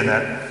kids in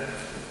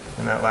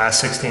that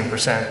last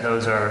 16%,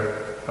 those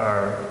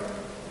are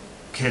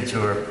kids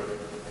who are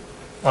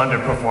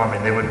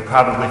underperforming? They would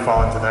probably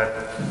fall into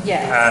that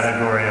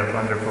category of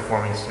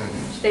underperforming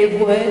students. They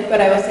would,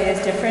 but I will say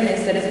is different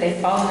is that if they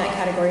fall in that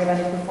category of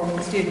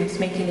underperforming students,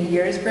 making a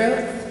year's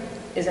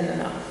growth isn't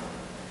enough.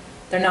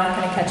 they're not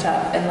going to catch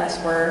up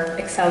unless we're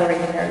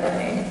accelerating their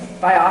learning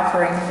by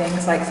offering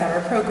things like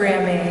summer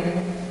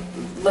programming,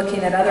 looking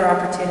at other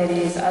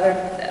opportunities, other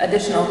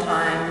additional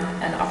time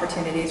and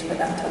opportunities for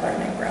them to learn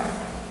and grow.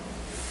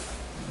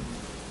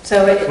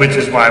 So Which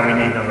is why we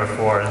need number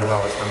 4 as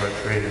well as number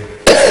 3 in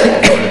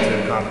order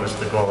to accomplish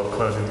the goal of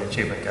closing the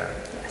achievement gap.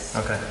 Yes.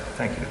 Okay,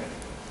 thank you.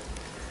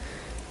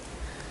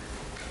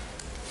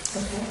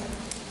 Okay,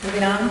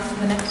 moving on to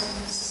the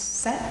next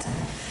set.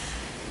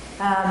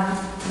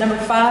 Number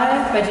 5,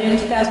 by June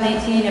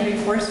 2018,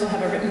 every course will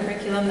have a written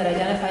curriculum that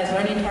identifies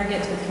learning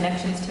targets with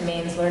connections to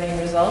Maine's learning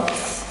results.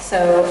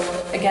 So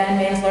again,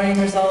 Maine's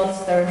learning results,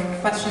 there are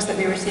questions that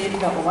we received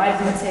about, well, why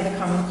doesn't it say the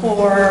Common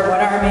Core?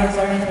 What are Maine's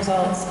learning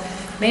results?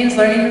 Maine's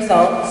learning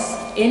results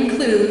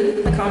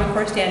include the Common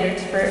Core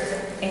standards for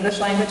English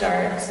language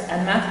arts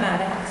and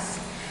mathematics,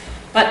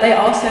 but they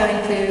also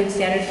include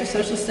standards for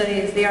social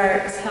studies, the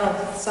arts,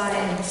 health,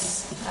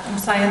 science.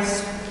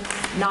 Science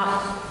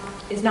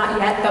is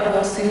not yet, but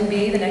will soon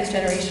be the next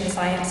generation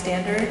science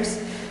standards.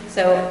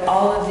 So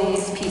all of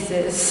these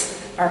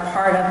pieces are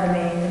part of the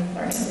Maine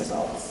learning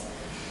results.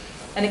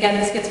 And again,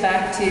 this gets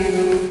back to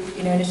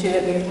an issue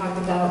that we've talked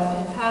about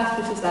in the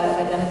past, which is that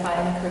of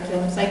identifying a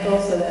curriculum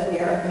cycle so that we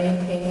are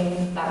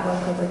maintaining that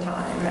work over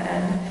time.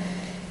 And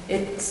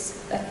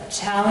it's a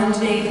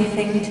challenging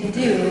thing to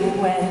do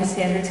when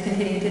standards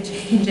continue to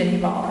change and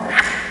evolve.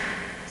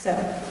 So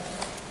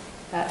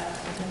that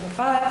is number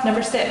 5.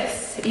 Number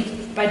 6,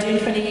 by June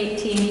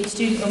 2018, each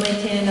student will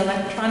maintain an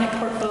electronic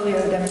portfolio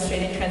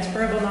demonstrating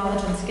transferable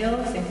knowledge and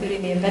skills,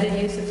 including the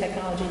embedded use of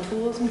technology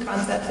tools and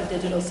concepts of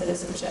digital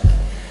citizenship.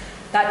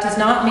 That does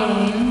not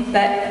mean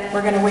that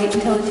we're going to wait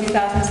until the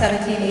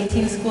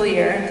 2017-18 school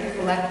year to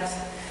collect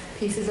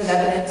pieces of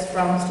evidence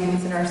from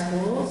students in our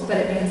schools, but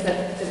it means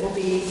that it will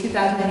be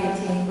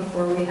 2018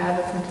 before we have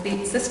a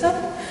complete system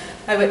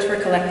by which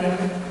we're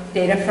collecting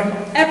data from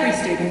every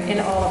student in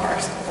all of our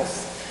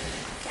schools.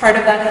 Part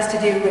of that has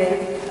to do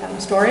with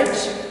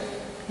storage.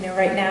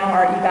 Right now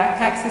our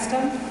e-backpack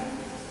system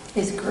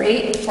is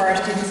great for our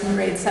students in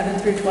grades 7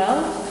 through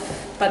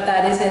 12, but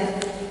that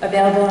isn't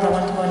available on a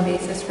one-to-one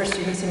basis for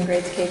students in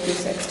grades K through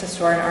 6 to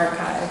store and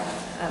archive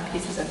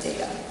pieces of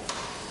data.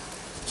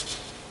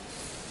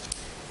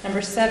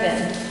 Number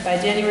 7,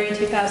 by January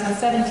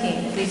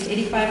 2017, at least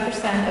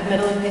 85% of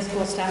middle and high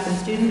school staff and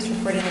students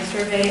reported in a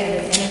survey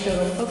and in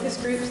anecdotal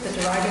focus groups that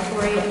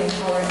derogatory and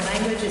intolerant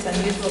language is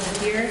unusual to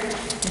hear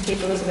in Cape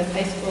Elizabeth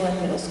High School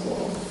and middle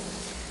school.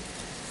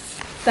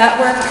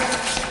 That work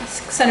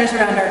centers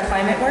around our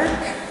climate work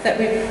that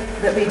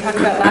we talked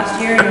about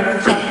last year in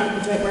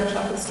the joint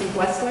workshop with Steve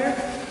Wessler.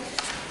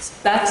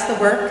 That's the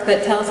work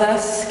that tells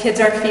us kids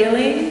are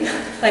feeling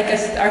like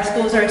our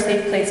schools are a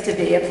safe place to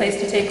be, a place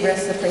to take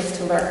risks, a place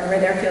to learn, where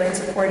they're feeling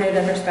supported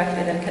and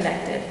respected and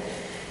connected.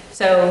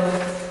 So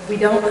we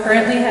don't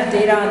currently have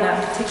data on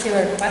that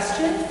particular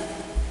question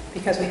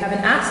because we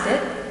haven't asked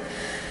it,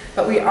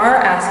 but we are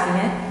asking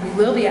it.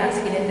 We will be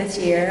asking it this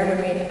year when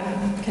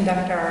we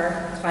conduct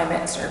our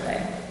climate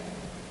survey.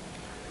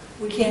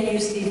 We can't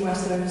use Steve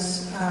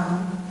Wessler's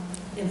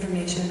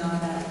information on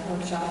that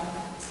workshop.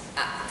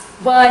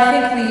 Well,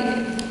 I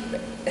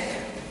think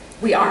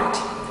we aren't,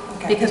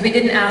 Okay. because we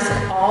didn't ask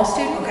all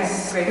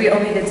students. Okay, great. We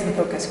only did some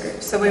focus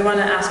groups. So we want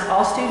to ask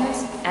all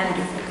students and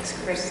do focus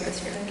groups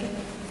this year. Thank you.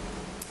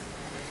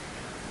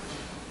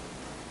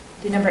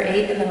 Do number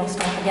 8, and then I'll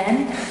stop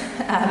again.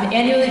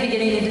 Annually,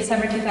 beginning in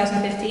December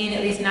 2015,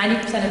 at least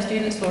 90% of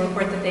students will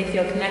report that they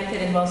feel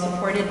connected and well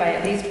supported by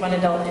at least one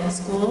adult in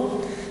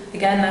school.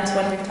 Again, that's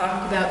one we've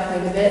talked about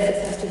quite a bit.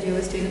 It has to do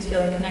with students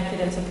feeling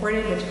connected and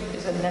supported, which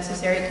is a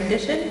necessary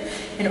condition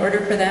in order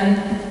for them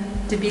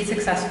to be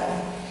successful.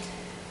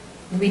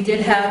 We did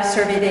have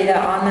survey data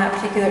on that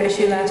particular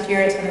issue last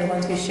year. It's one of the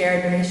ones we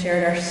shared when we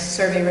shared our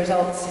survey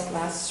results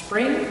last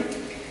spring.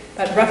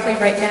 But roughly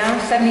right now,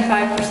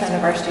 75%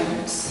 of our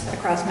students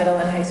across middle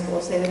and high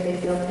school say that they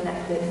feel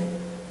connected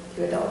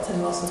to adults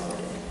and well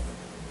supported.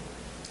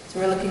 So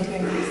we're looking to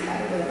increase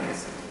that over the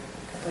next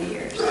couple of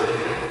years.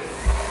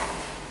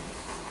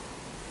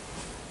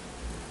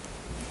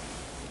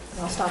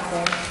 I'll stop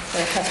there.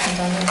 There are questions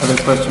on this.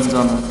 Other questions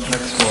on the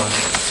next one?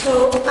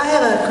 So I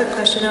have a quick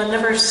question on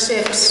number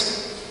 6.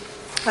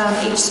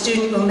 Each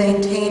student will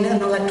maintain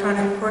an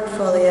electronic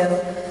portfolio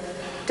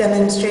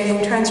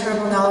demonstrating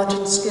transferable knowledge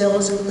and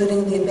skills,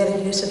 including the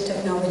embedded use of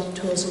technology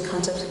tools and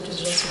concepts of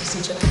digital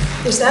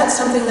citizenship. Is that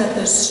something that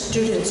the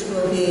students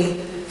will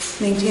be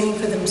maintaining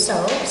for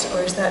themselves,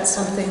 or is that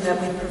something that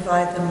we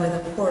provide them with a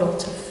portal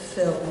to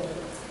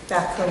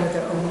backfill with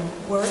their own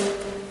work?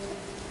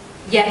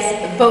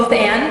 Yes, both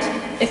and,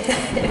 if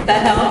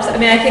that helps. I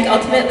mean, I think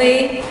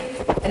ultimately,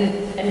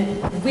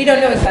 and we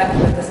don't know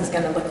exactly what this is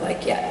going to look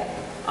like yet,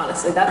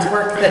 honestly. That's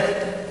work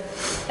that,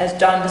 as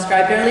John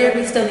described earlier,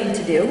 we still need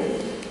to do.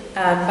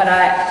 But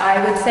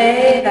I would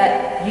say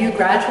that you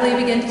gradually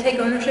begin to take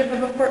ownership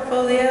of a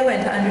portfolio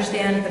and to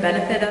understand the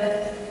benefit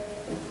of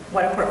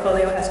what a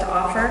portfolio has to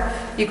offer.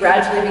 You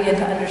gradually begin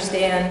to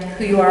understand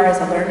who you are as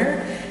a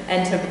learner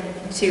and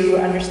to to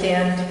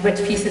understand which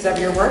pieces of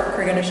your work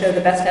are going to show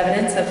the best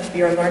evidence of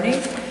your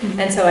learning.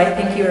 And so I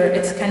think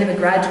it's kind of a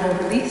gradual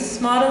release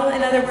model,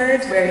 in other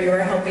words, where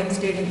you're helping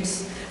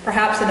students,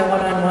 perhaps in a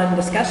one-on-one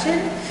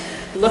discussion,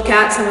 look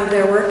at some of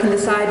their work and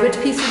decide which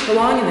pieces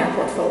belong in their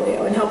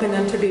portfolio, and helping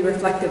them to be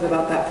reflective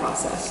about that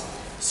process.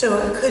 So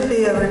it could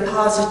be a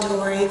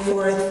repository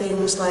for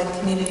things like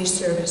community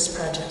service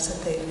projects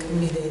that they've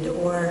completed,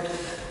 or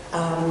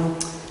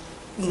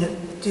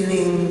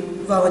doing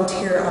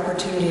volunteer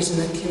opportunities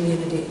in the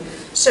community.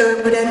 So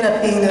it would end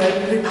up being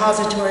a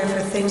repository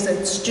for things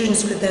that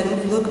students could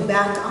then look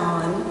back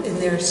on in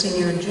their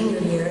senior and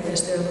junior year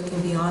as they're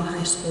looking beyond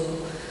high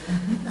school,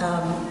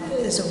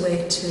 as a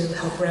way to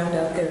help round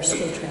out their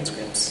school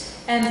transcripts.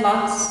 And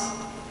lots.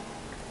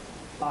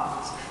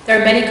 There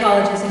are many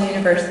colleges and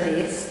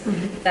universities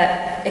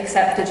that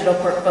accept digital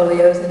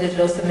portfolios and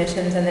digital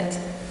submissions, and that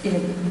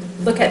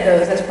look at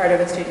those as part of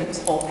a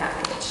student's whole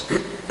package.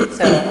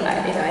 So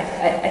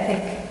I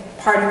think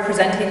part of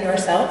presenting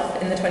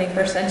yourself in the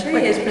 21st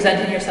century is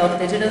presenting yourself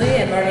digitally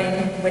and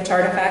learning which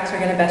artifacts are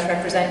going to best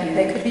represent you.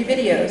 They could be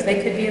videos,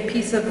 they could be a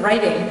piece of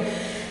writing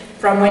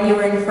from when you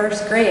were in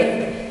first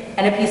grade,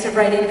 and a piece of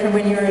writing from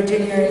when you were a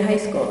junior in high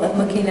school, and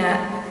looking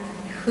at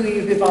who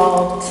you've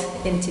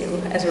evolved into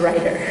as a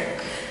writer.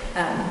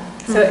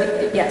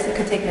 Yes, it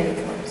could take many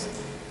forms.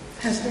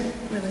 Has been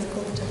really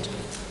cool to touch.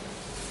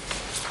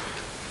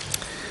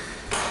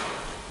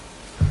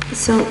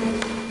 So,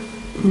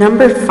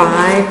 number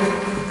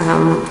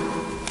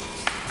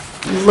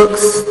 5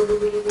 looks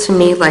to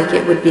me like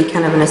it would be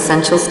kind of an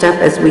essential step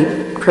as we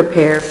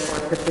prepare for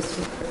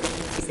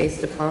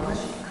proficiency-based diploma.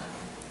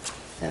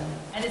 So.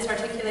 And it's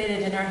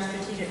articulated in our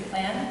strategic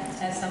plan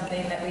as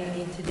something that we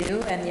need to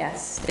do, and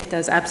yes, it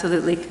does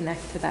absolutely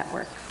connect to that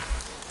work.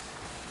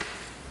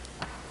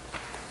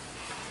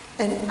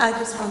 And I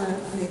just want to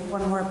make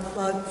one more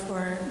plug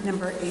for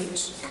number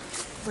 8,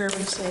 where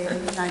we say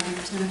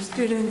 90% of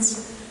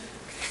students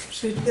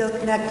should feel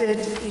connected.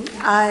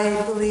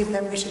 I believe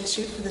that we should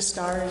shoot for the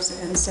stars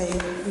and say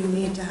we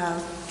need to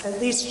have,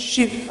 at least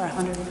shoot for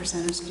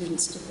 100% of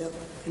students to feel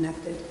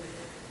connected.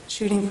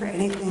 Shooting for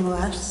anything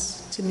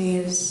less, to me,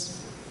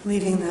 is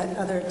leaving that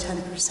other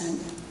 10%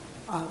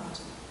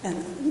 out.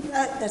 And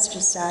that's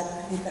just sad.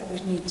 I think that we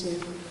need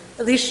to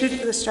at least shoot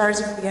for the stars.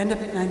 If we end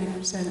up at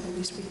 90%, at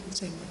least we can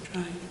say we're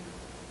trying.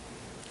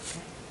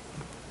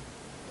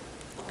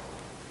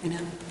 I know,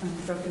 I'm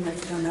a broken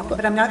record on that one,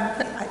 but I'm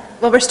not.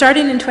 Well, we're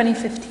starting in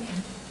 2015.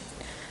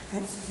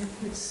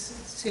 It's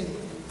soon.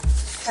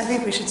 I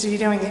think we should be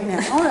doing it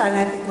now, and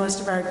I think most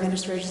of our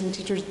administrators and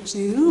teachers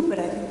do, but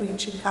I think we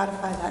should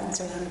codify that and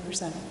say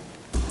 100%.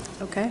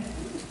 Okay.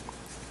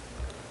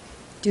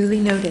 Duly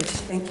noted.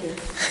 Thank you.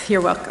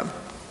 You're welcome.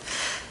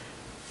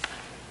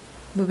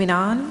 Moving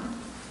on.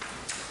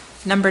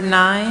 Number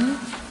 9.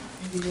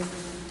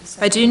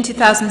 By June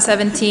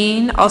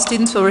 2017, all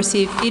students will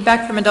receive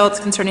feedback from adults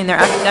concerning their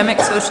academic,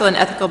 social, and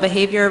ethical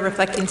behavior,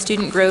 reflecting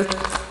student growth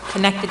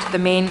connected to the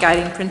main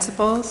guiding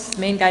principles.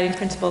 Main guiding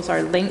principles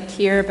are linked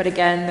here, but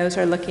again, those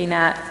are looking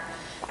at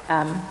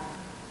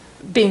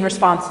being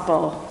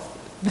responsible,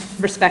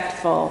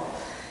 respectful,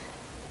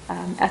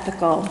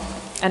 ethical,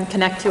 and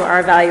connect to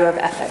our value of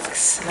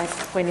ethics. And I'm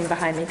pointing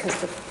behind me because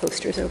the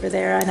poster's over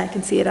there, and I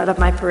can see it out of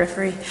my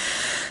periphery.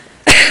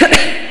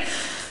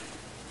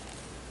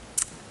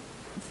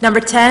 Number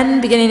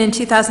 10, beginning in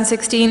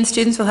 2016,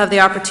 students will have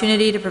the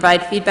opportunity to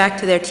provide feedback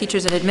to their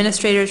teachers and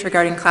administrators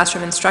regarding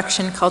classroom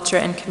instruction, culture,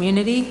 and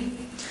community.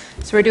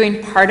 So we're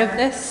doing part of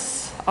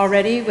this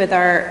already with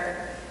our,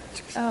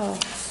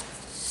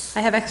 I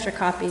have extra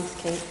copies,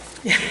 Kate.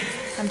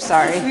 I'm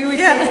sorry. We would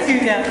just do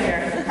that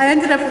here. I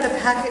ended up with a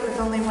packet with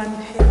only 1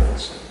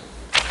 page.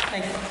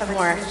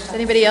 More. Does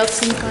anybody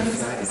else need one?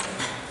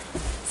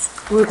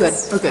 We're good.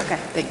 We're good. Okay,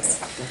 thanks.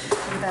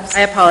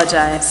 I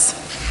apologize.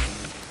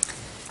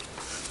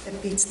 It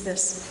beats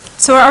this.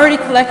 So we're already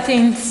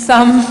collecting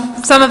some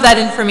of that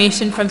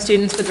information from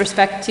students with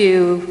respect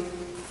to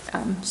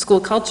school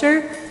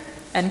culture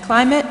and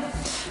climate,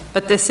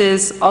 but this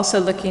is also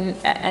looking,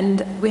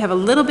 and we have a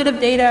little bit of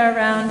data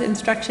around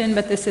instruction,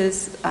 but this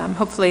is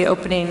hopefully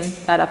opening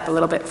that up a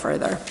little bit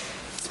further.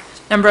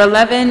 Number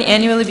 11,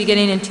 annually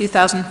beginning in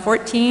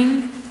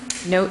 2014,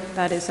 note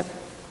that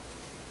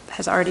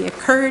has already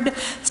occurred.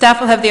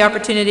 Staff will have the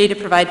opportunity to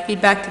provide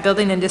feedback to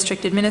building and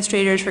district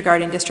administrators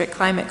regarding district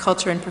climate,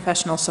 culture, and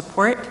professional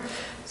support.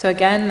 So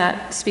again,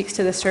 that speaks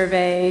to the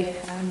survey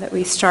that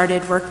we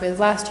started work with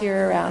last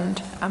year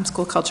around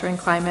school culture and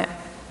climate.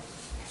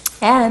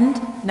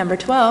 And number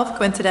 12,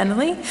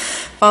 coincidentally,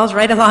 falls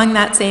right along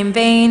that same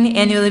vein.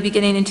 Annually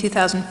beginning in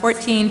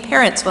 2014,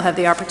 parents will have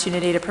the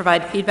opportunity to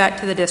provide feedback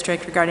to the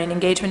district regarding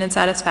engagement and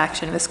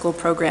satisfaction with school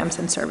programs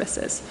and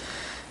services.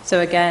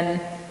 So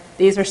again,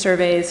 these are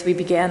surveys we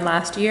began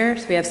last year,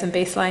 so we have some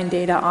baseline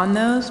data on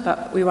those,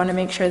 but we want to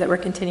make sure that we're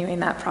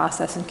continuing that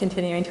process and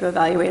continuing to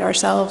evaluate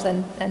ourselves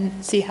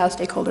and see how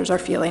stakeholders are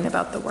feeling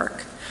about the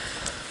work.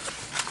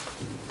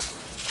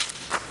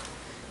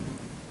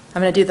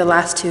 I'm going to do the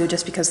last two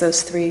just because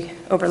those 3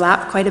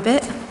 overlap quite a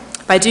bit.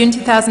 By June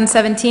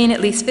 2017,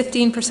 at least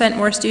 15%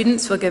 more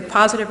students will give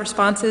positive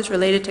responses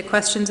related to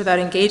questions about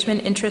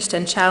engagement, interest,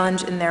 and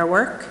challenge in their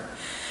work.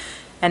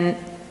 And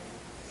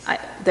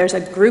there's a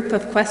group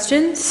of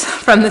questions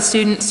from the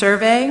student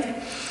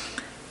survey,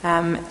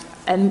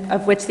 and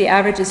of which the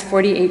average is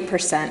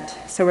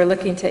 48%. So we're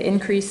looking to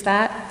increase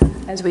that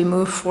as we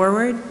move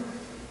forward.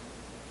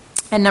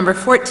 And number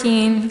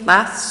 14,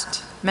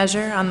 last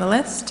measure on the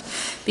list,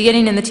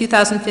 beginning in the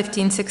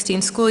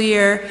 2015-16 school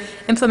year,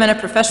 implement a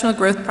professional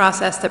growth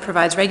process that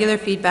provides regular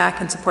feedback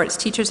and supports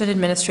teachers and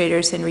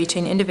administrators in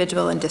reaching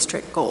individual and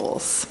district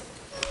goals.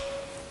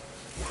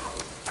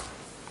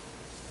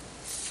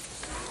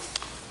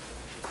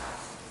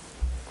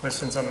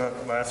 Questions on the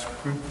last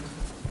group?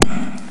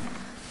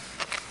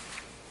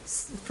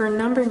 For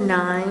number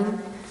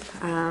 9,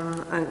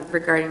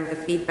 regarding the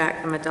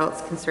feedback from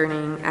adults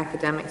concerning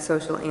academic,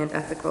 social, and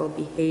ethical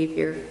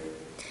behavior,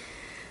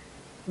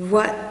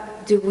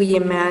 what do we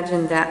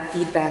imagine that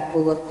feedback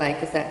will look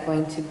like? Is that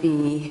going to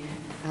be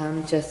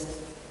just,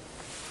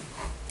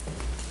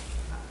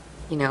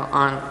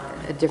 on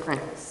a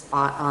different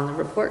spot on the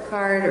report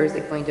card, or is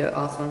it going to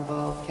also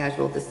involve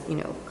casual,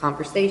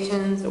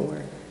 conversations,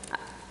 or?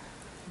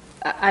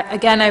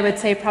 Again, I would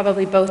say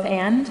probably both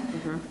and.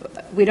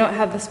 We don't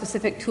have the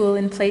specific tool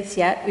in place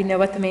yet. We know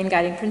what the main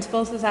guiding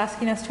principles is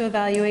asking us to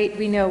evaluate.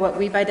 We know what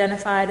we've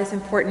identified as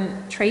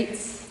important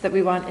traits that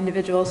we want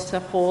individuals to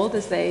hold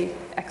as they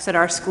exit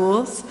our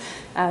schools.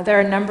 There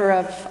are a number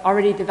of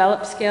already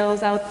developed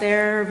skills out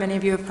there. Many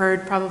of you have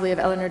heard probably of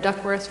Eleanor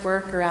Duckworth's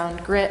work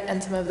around grit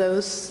and some of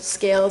those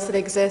scales that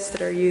exist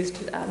that are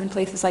used in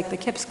places like the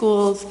KIPP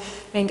schools.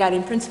 Main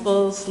guiding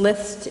principles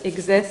list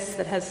exists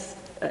that has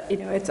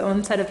its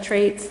own set of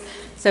traits.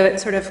 So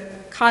it's sort of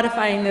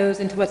codifying those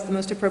into what's the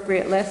most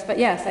appropriate list. But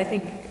yes, I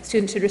think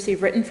students should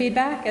receive written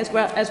feedback as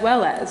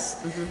well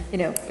as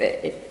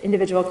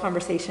individual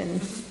conversation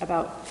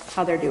about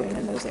how they're doing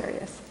in those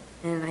areas.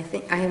 And I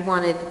think I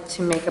wanted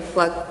to make a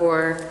plug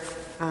for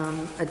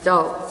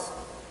adults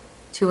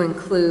to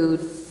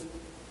include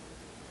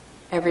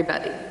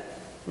everybody,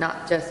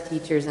 not just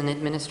teachers and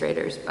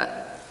administrators,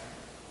 but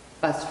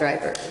bus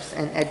drivers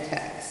and ed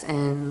techs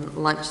and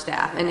lunch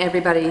staff and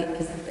everybody,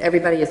 because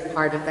everybody is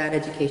part of that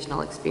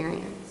educational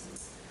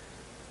experience.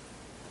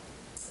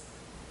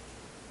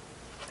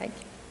 Thank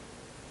you.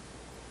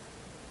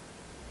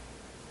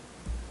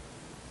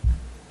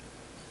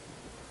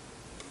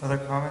 Other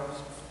comments?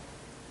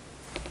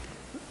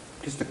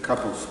 Just a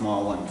couple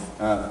small ones.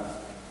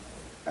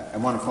 I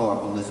want to follow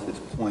up on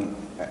Elizabeth's point.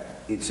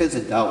 It says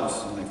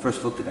adults. When I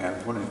first looked at that, I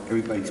was wondering if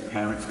everybody's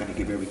parents going to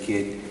give every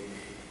kid.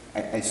 I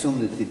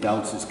assume that the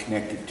adults is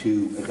connected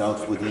to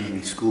adults within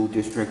the school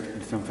district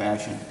in some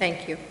fashion.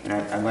 Thank you. And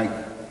I like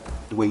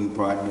the way you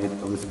broadened it,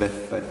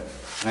 Elizabeth, but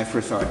when I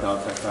first saw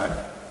adults, I thought,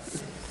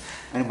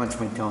 I didn't want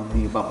someone telling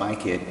me about my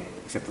kid,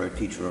 except for a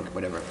teacher or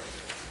whatever,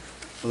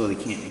 although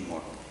they can't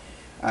anymore.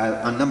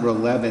 On number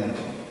 11,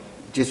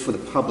 just for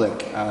the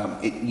public,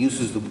 it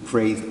uses the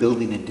phrase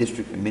building and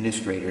district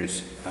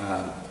administrators.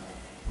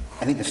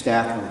 I think the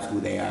staff knows who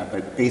they are,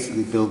 but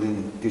basically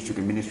building district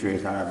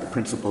administrators are the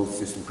principals,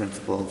 assistant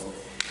principals,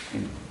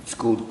 and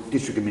school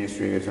district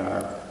administrators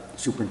are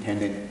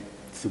superintendent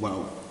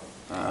throughout.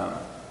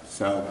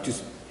 So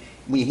just,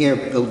 when you hear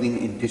building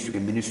and district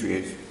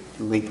administrators,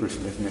 the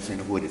layperson doesn't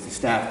necessarily know who it is, the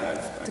staff does.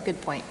 That's a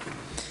good point.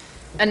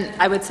 And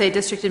I would say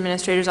district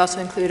administrators also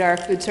include our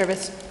food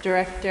service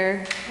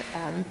director,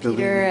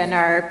 Peter, and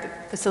our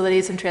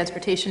facilities and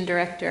transportation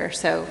director,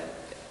 so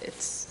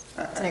it's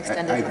an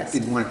extended I list.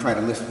 didn't want to try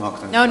to list them all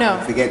because I'm No. going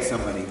to forget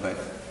somebody, but...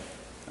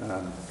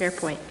 Fair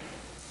point.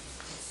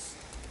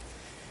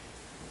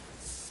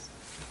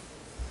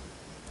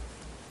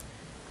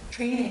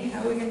 Training,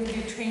 how are we going to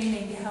do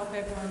training to help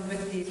everyone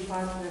with these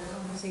positive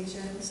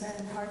conversations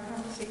and hard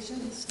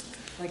conversations?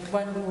 Like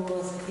one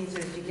rule is the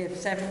teachers, you give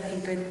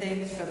 17 good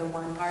things for the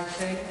one hard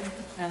thing.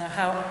 I don't know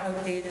how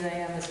outdated I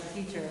am as a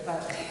teacher,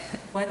 but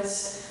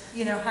what's,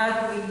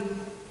 how do we...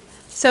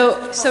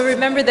 So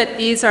remember that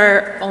these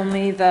are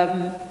only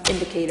the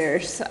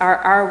indicators.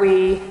 Are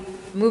we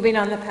moving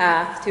on the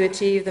path to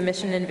achieve the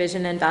mission and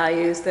vision and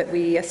values that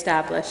we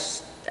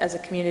established as a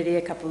community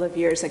a couple of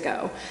years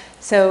ago?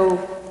 So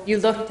you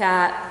looked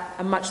at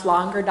a much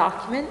longer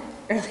document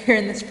earlier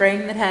in the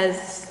spring that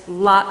has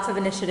lots of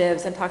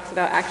initiatives and talks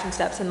about action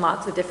steps in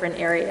lots of different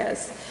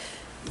areas.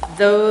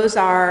 Those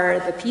are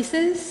the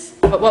pieces,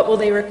 but what will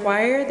they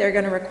require? They're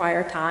going to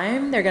require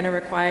time. They're going to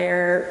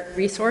require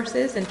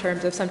resources in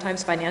terms of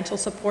sometimes financial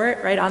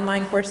support, right?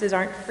 Online courses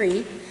aren't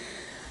free.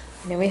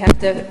 We have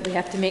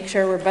to make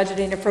sure we're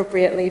budgeting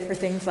appropriately for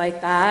things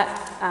like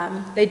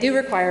that. They do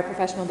require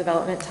professional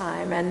development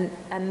time,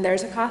 and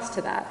there's a cost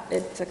to that.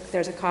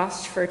 There's a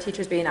cost for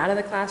teachers being out of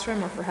the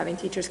classroom or for having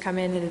teachers come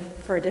in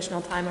for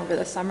additional time over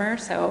the summer.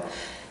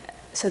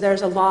 So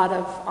there's a lot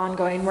of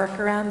ongoing work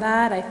around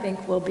that. I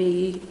think we'll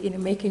be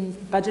making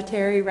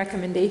budgetary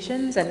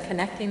recommendations and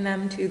connecting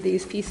them to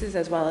these pieces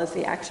as well as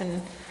the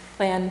action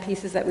plan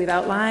pieces that we've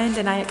outlined,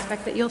 and I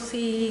expect that you'll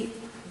see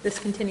this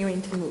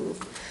continuing to move.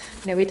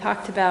 We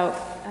talked about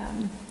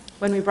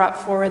when we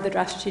brought forward the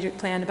draft strategic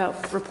plan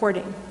about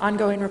reporting,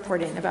 ongoing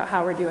reporting about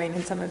how we're doing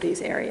in some of these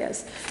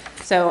areas.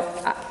 So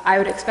I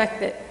would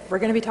expect that we're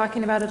going to be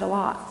talking about it a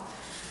lot.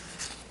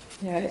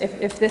 You know,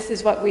 if this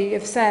is what we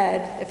have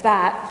said, if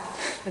that,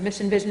 the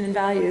mission, vision, and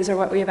values are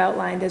what we have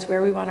outlined as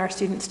where we want our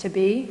students to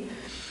be,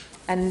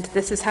 and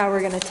this is how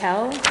we're going to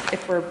tell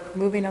if we're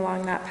moving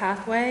along that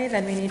pathway,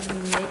 then we need to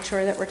make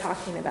sure that we're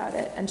talking about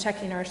it and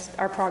checking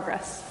our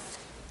progress.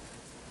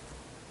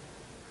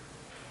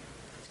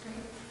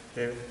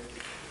 David?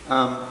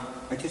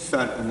 I just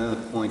thought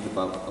another point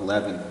about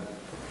 11,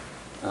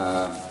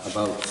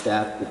 about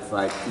staff that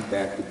provide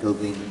feedback to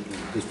building and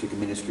district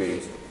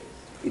administrators.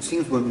 It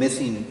seems we're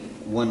missing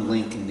one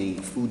link in the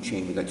food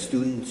chain. We've got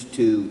students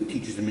to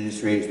teachers,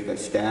 administrators, we've got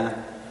staff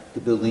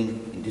to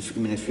building and district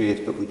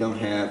administrators, but we don't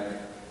have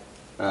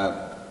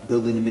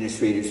building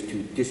administrators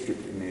to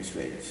district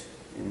administrators.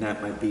 And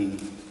that might be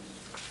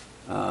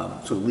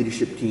sort of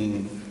leadership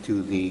team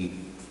to the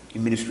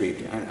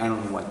administrator. I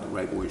don't know what the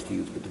right words to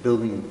use, but the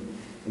building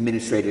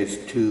administrators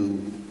to,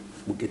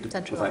 we'll get to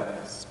Central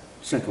office.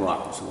 Central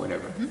office or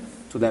whatever.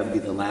 So that would be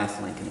the last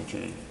link in the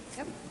chain.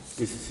 Yep.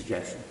 Just a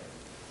suggestion.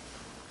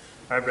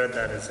 I read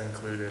that as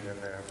included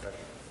in there, but.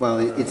 Well,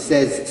 it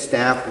says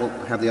staff will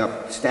have the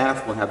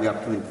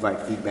opportunity to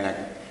provide feedback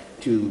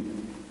to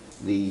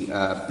the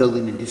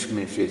building and district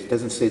administrators. It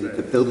doesn't say that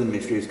the building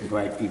administrators can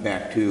provide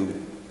feedback to the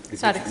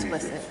It's not district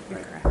explicit, administrators. you're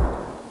Right. correct.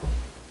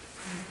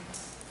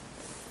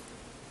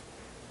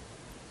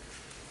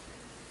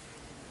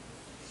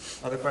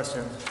 Other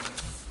questions?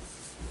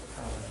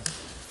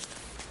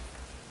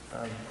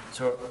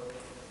 So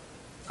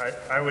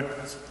I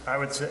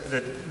would say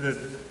that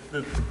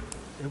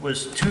it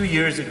was 2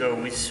 years ago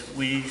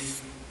we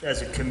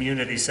as a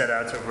community set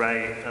out to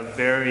write a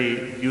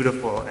very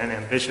beautiful and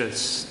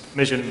ambitious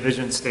mission and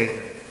vision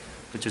statement,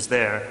 which is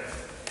there.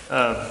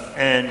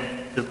 And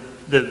the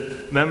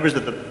members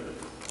of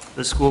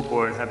the school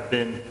board have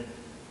been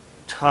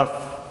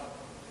tough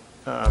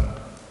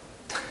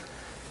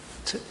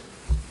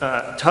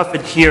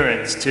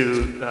adherence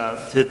to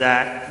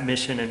that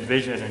mission and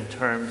vision in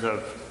terms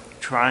of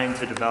trying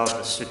to develop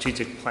a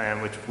strategic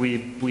plan, which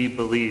we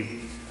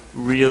believe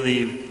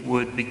really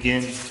would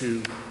begin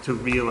to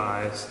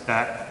realize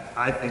that,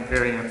 I think,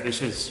 very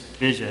ambitious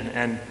vision.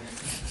 And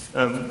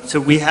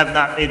so we have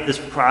not made this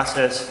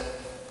process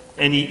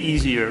any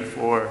easier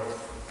for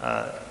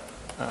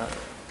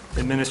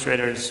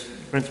administrators.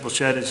 Principal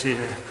Shedd is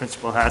here,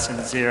 Principal Hassan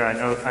is here.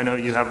 I know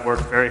you have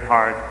worked very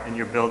hard in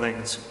your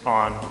buildings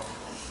on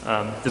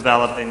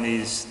developing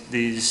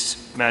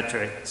these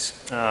metrics,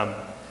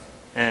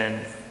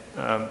 and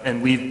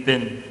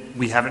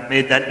we haven't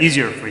made that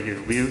easier for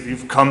you.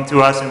 You've come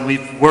to us and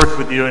we've worked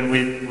with you, and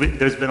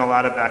there's been a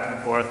lot of back and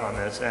forth on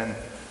this, and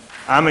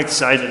I'm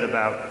excited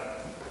about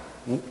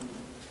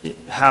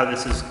how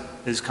this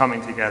is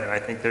coming together. I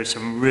think there's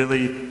some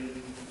really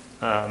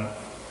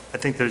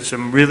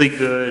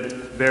good,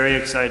 very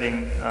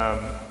exciting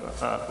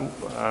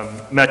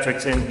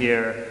metrics in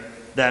here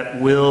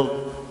that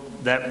will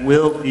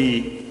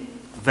be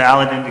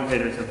valid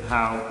indicators of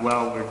how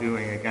well we're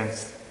doing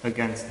against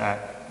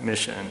that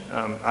mission.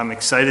 I'm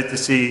excited to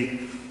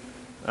see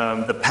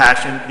the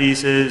passion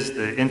pieces,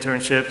 the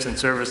internships and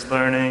service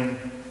learning,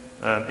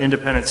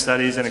 independent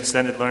studies and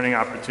extended learning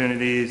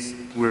opportunities.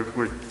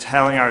 We're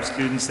telling our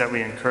students that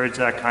we encourage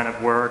that kind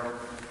of work,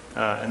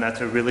 and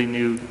that's a really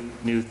new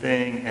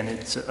thing, and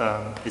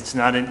it's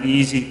not an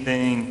easy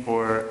thing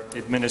for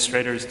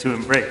administrators to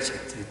embrace.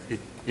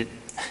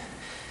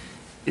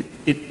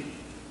 It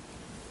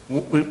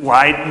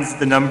widens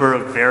the number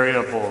of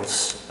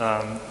variables,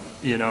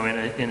 in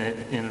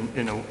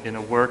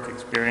a work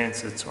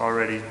experience that's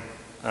already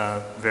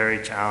very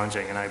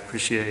challenging, and I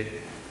appreciate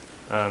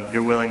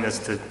your willingness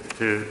to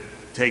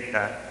take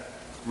that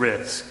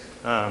risk.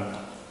 One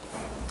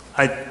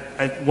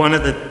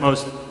of the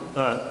most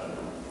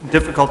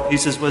difficult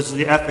pieces was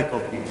the ethical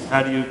piece.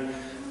 How do you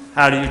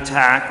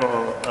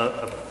tackle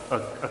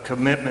a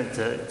commitment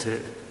to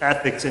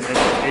ethics in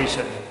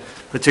education,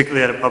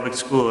 particularly at a public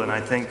school? And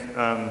I think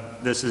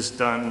this is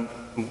done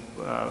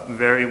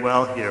very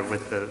well here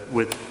with the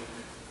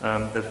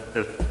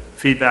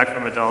feedback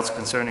from adults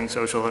concerning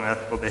social and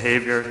ethical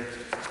behavior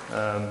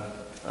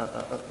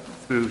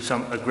through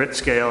a grit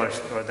scale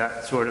or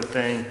that sort of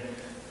thing,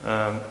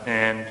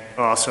 and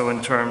also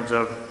in terms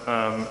of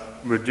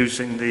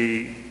reducing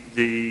the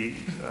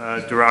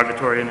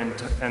derogatory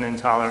and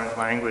intolerant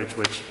language,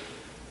 which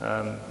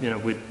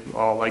we'd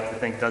all like to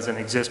think doesn't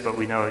exist, but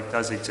we know it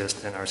does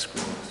exist in our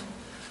schools.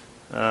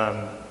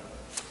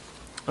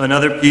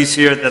 Another piece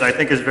here that I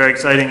think is very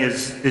exciting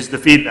is the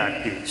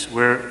feedback piece.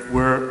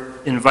 We're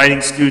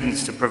inviting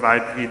students to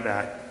provide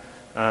feedback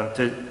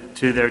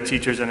to their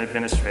teachers and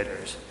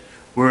administrators.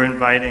 We're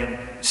inviting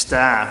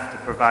staff to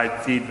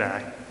provide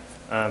feedback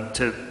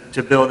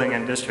to building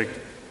and district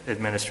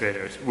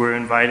administrators. We're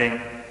inviting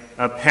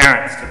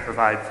parents to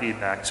provide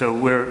feedback. So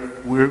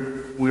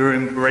we're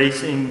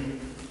embracing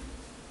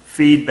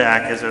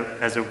feedback as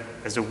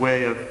a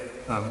way of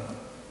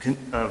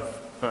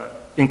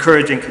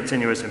encouraging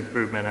continuous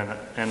improvement,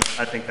 and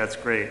I think that's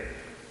great.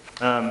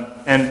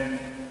 And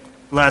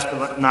last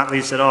but not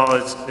least at all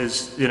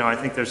is I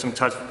think there's some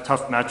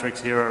tough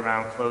metrics here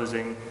around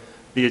closing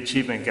the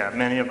achievement gap.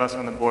 Many of us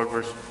on the board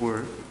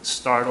were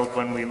startled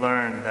when we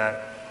learned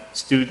that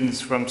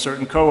students from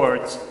certain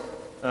cohorts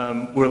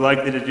were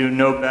likely to do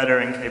no better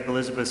in Cape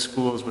Elizabeth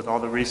schools with all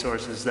the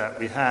resources that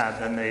we have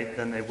than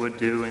they would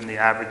do in the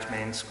average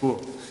Maine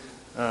school.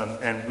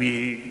 And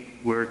we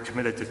were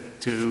committed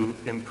to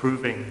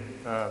improving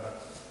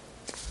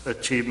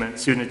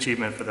student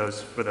achievement for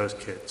those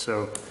kids.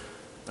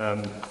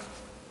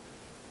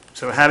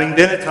 So having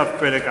been a tough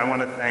critic, I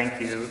want to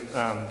thank you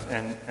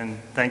and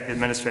thank the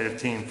administrative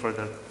team for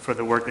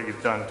the work that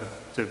you've done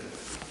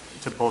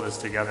to pull this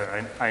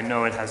together. I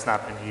know it has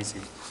not been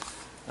easy,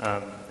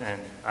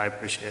 and I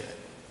appreciate it.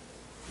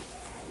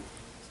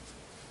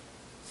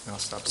 I'll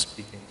stop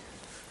speaking.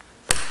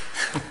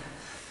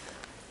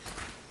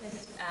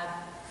 Just add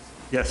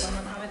Yes. one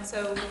more comment.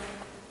 So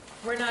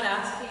we're not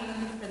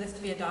asking for this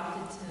to be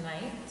adopted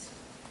tonight.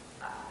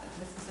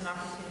 This is an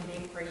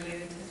opportunity for you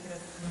to sort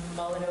of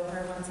mull it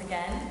over once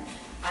again.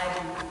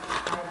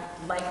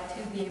 I'd like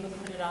to be able to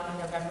put it on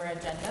the November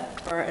agenda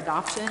for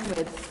adoption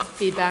with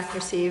feedback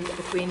received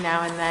between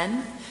now and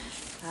then.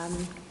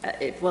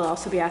 It will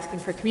also be asking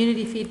for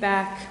community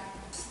feedback.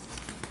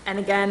 And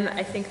again,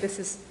 I think this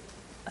is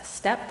a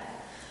step.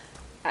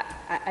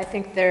 I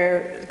think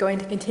there's going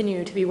to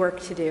continue to be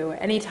work to do.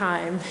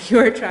 Anytime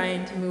you're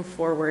trying to move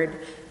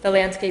forward, the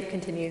landscape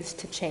continues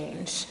to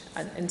change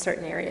in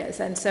certain areas.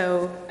 And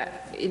so,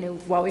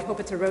 while we hope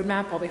it's a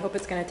roadmap, while we hope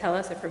it's going to tell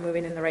us if we're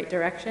moving in the right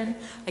direction,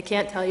 I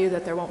can't tell you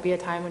that there won't be a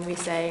time when we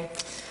say,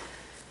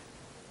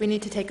 we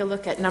need to take a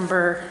look at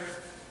number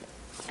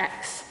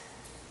X,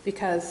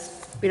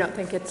 because we don't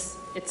think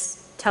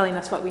it's telling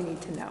us what we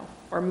need to know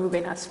or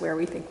moving us where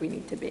we think we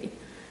need to be.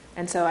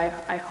 And so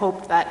I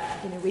hope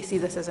that we see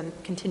this as a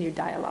continued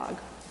dialogue,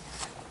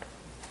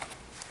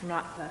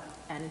 not the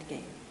end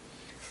game.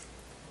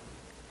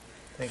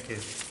 Thank you.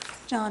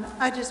 John,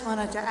 I just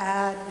wanted to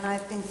add, when I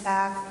think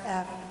back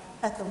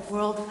at the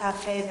World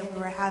Cafe that we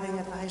were having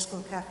at the high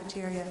school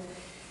cafeteria,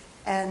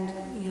 and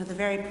the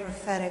very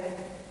prophetic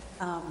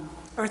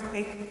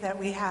earthquake that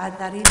we had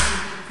that evening,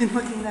 and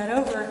looking that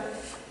over,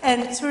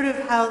 and sort of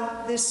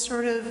how this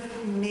sort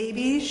of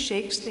maybe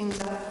shakes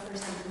things up for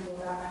some people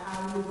about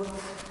how we look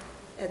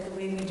at the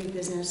way we do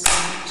business,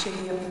 and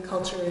shaking up the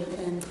culture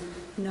and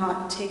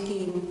not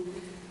taking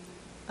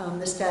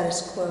the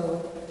status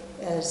quo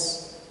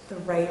as the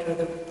right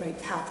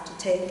path to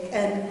take.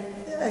 And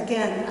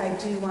again, I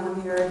do want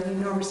to mirror the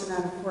enormous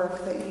amount of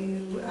work that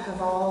you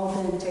have all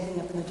been taking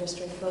up in the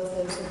district, both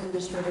as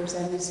administrators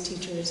and as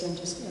teachers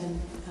and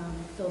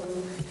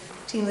building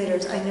team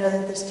leaders. I know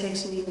that this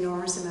takes an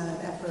enormous amount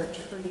of effort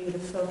for you to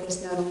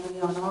focus not only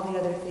on all the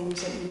other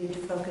things that you need to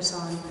focus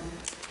on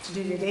to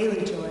do your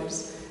daily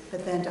chores,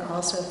 but then to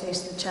also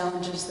face the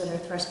challenges that are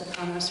thrust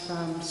upon us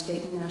from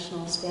state and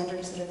national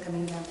standards that are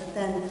coming down, but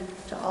then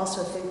to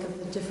also think of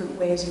the different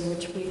ways in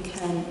which we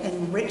can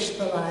enrich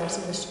the lives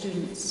of the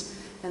students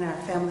and our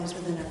families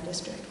within our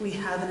district. We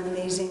have an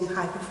amazing,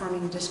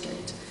 high-performing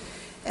district,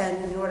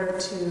 and in order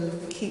to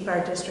keep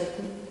our district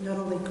not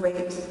only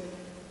great,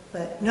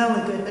 but not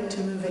only good, but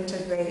to move it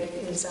to great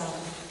is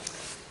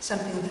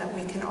something that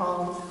we can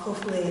all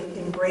hopefully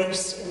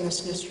embrace in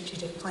this new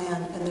strategic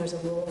plan, and there's a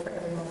role for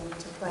everyone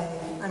to play.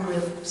 And I'm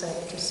really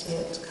excited to see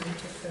it come to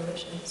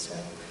fruition. So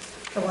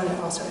I wanted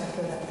to also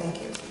echo that.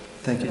 Thank you.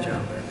 Thank you,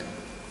 John.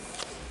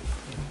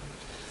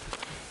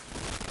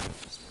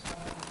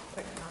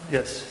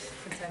 Yes.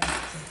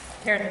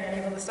 Apparently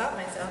unable to stop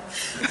myself.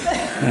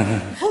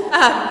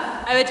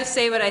 I would just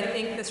say what I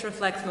think this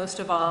reflects most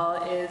of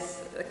all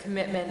is the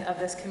commitment of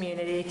this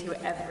community to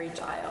every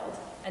child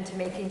and to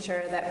making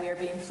sure that we are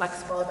being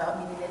flexible about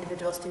meeting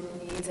individual student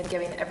needs and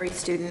giving every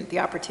student the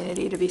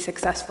opportunity to be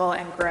successful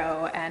and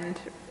grow and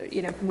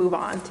move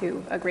on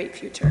to a great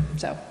future.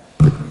 So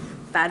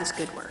that is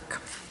good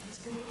work.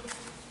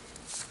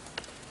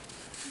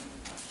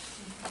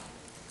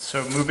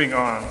 So moving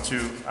on to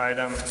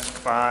item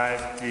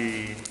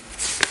 5D,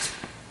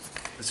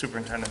 the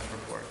superintendent's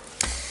report.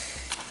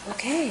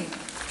 Okay.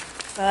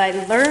 Well, I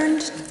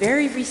learned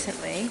very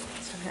recently,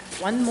 so I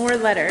have one more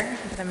letter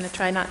that I'm going to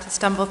try not to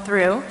stumble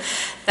through,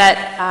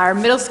 that our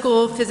middle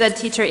school phys ed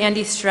teacher,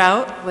 Andy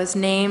Strout, was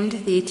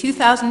named the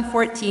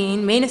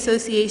 2014 Maine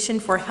Association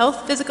for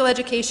Health, Physical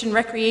Education,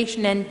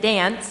 Recreation, and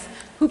Dance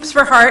Hoops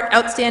for Heart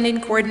Outstanding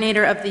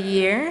Coordinator of the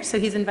Year. So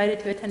he's invited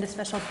to attend a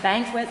special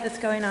banquet that's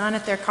going on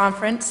at their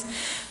conference.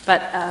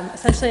 But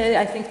essentially,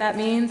 I think that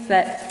means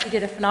that he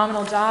did a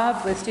phenomenal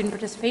job with student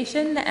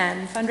participation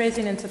and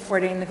fundraising and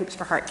supporting the Hoops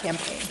for Heart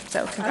campaign.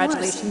 So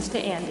congratulations to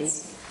Andy.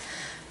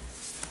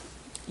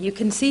 You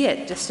can see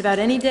it just about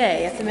any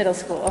day at the middle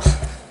school.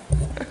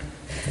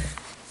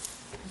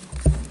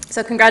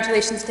 So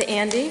congratulations to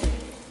Andy.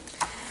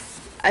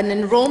 An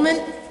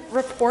enrollment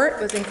report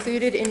was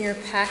included in your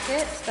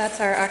packet. That's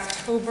our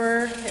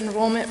October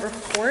enrollment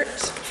report.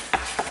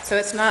 So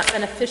it's not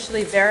been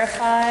officially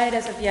verified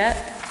as of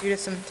yet, due to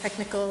some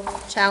technical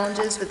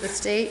challenges with the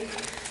state.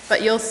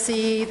 But you'll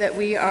see that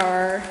we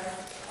are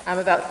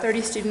about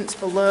 30 students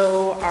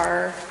below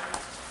our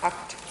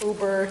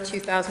October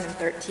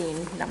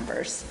 2013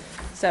 numbers.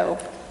 So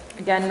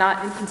again,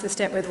 not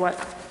inconsistent with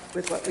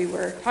what we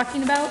were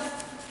talking about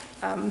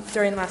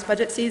during last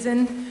budget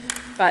season,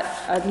 but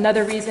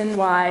another reason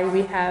why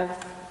we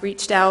have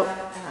reached out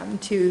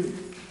to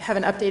have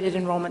an updated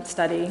enrollment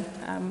study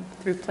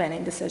through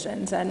planning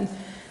decisions. And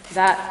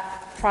that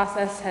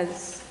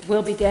process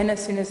will begin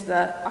as soon as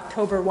the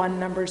October 1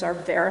 numbers are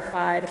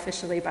verified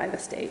officially by the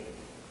state.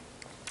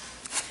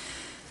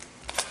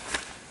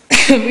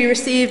 We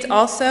received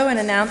also an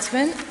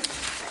announcement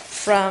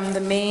from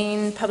the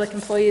Maine Public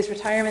Employees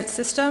Retirement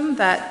System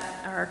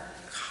that our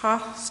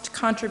cost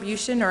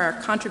contribution, or our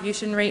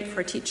contribution rate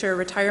for teacher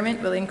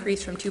retirement, will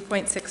increase from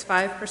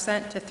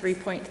 2.65% to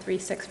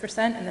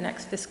 3.36% in the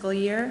next fiscal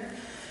year.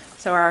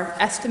 So our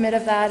estimate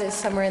of that is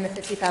somewhere in the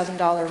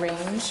 $50,000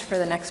 range for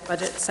the next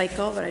budget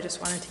cycle, but I just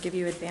wanted to give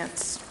you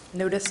advance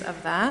notice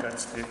of that.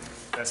 That's the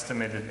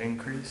estimated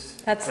increase?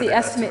 That's Or the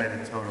estimate.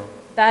 Estimated total?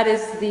 That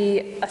is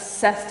the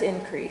assessed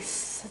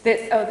increase.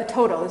 The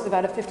total is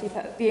about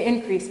the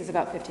increase is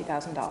about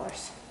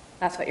 $50,000.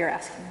 That's what you're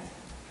asking.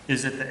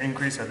 Is it the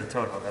increase or the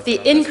total? That's The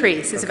what I'm asking.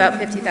 increase is Okay. about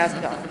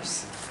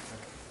 $50,000.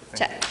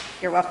 Check.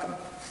 You're welcome.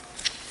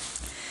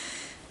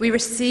 We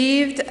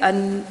received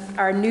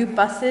our new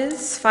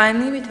buses.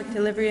 Finally, we took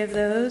delivery of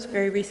those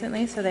very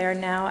recently, so they are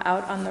now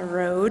out on the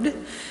road.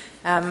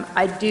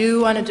 I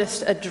do want to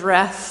just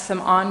address some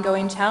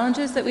ongoing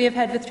challenges that we have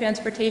had with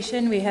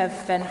transportation. We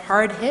have been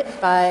hard hit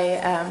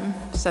by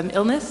some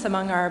illness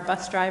among our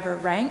bus driver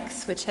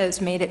ranks, which has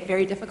made it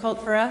very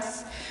difficult for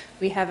us.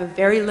 We have a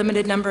very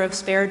limited number of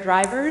spare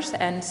drivers,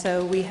 and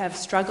so we have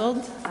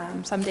struggled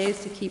some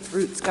days to keep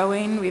routes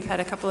going. We've had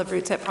a couple of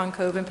routes at Pond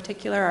Cove in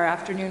particular, our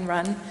afternoon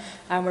run,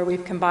 where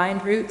we've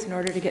combined routes in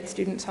order to get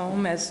students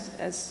home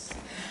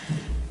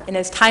in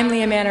as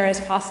timely a manner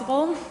as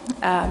possible.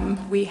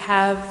 We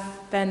have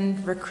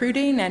been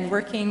recruiting and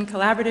working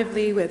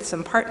collaboratively with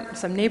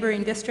some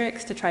neighboring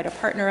districts to try to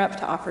partner up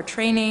to offer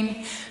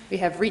training. We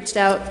have reached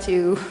out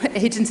to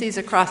agencies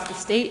across the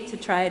state to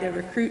try to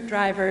recruit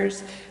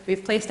drivers.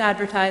 We've placed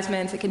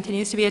advertisements. It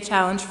continues to be a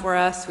challenge for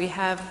us. We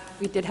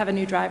did have a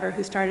new driver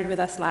who started with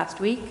us last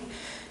week.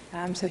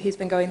 So he's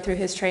been going through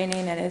his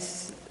training and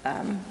is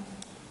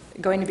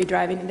going to be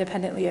driving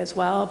independently as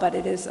well, but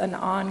it is an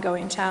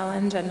ongoing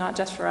challenge, and not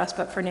just for us,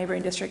 but for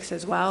neighboring districts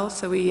as well.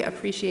 So we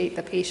appreciate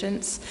the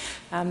patience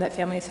that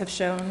families have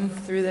shown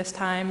through this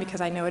time, because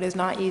I know it is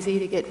not easy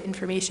to get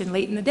information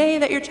late in the day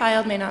that your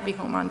child may not be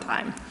home on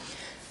time.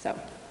 So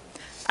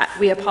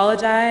we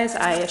apologize.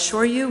 I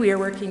assure you we are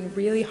working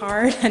really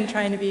hard and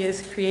trying to be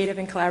as creative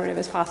and collaborative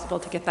as possible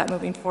to get that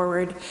moving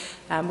forward.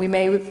 We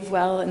may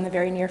well, in the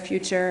very near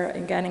future,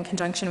 again in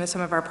conjunction with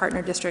some of our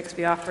partner districts,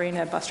 be offering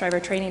a bus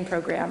driver training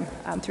program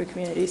through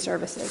community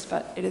services,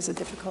 but it is a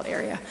difficult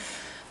area.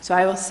 So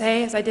I will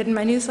say, as I did in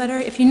my newsletter,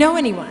 if you know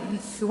anyone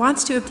who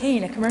wants to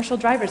obtain a commercial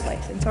driver's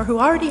license or who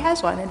already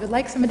has one and would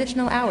like some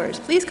additional hours,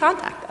 please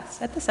contact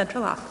us at the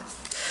central office.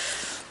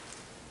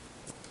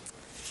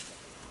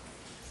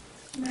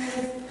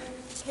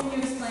 Meredith, can you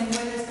explain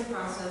what is the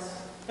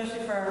process,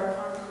 especially for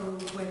our crew,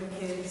 when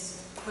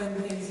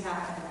things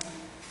happen?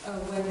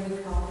 When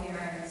we call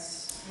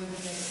parents,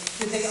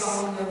 do they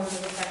all know to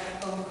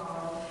expect a phone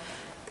call?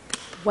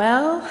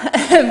 Well,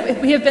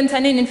 we have been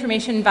sending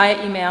information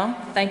via email.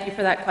 Thank you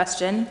for that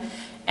question.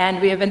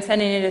 And we have been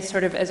sending it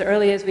as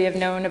early as we have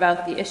known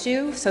about the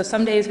issue. So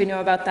some days we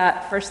know about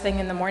that first thing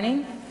in the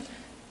morning.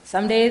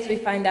 Some days we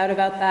find out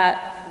about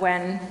that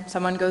when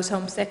someone goes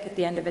home sick at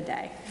the end of a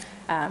day.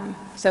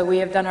 So we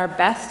have done our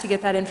best to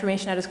get that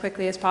information out as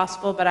quickly as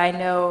possible, but I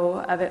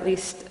know of at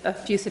least a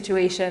few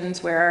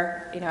situations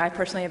where, I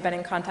personally have been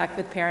in contact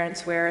with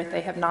parents where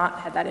they have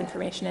not had that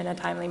information in a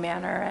timely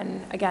manner,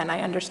 and again,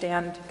 I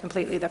understand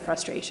completely the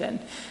frustration.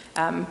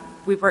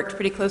 We've worked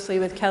pretty closely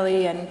with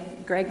Kelly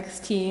and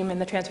Greg's team in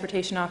the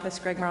transportation office.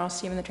 Greg Morrell's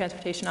team in the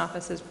transportation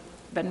office has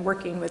been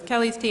working with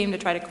Kelly's team to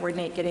try to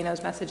coordinate getting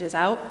those messages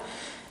out,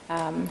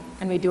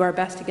 and we do our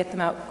best to get them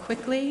out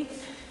quickly,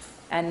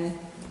 and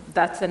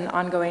that's an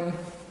ongoing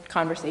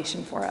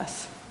conversation for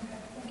us.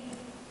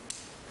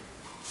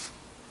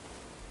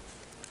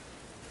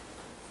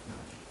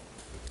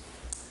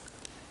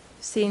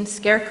 Seeing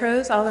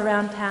scarecrows all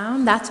around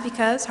town. That's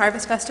because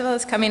Harvest Festival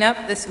is coming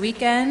up this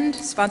weekend,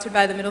 sponsored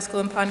by the Middle School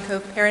and Pond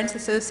Cove Parents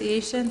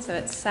Association. So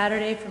it's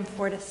Saturday from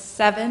 4 to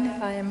 7,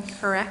 if I am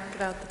correct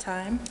about the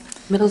time.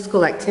 Middle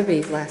school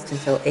activities last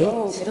until 8.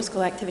 Oh, middle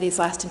school activities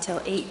last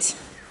until 8.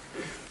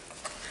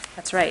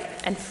 That's right.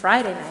 And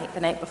Friday night,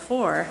 the night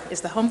before, is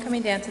the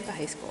homecoming dance at the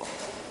high school.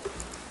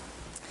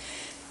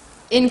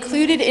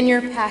 Included in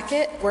your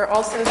packet were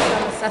also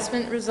some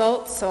assessment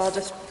results, so I'll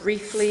just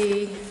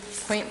briefly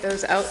point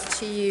those out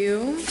to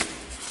you.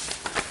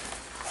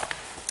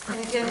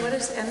 And again, what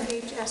is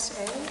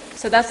MHSA?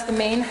 So that's the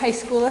Maine high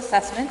school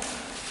assessment.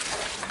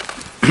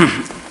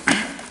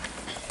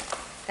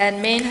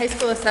 And Maine high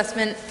school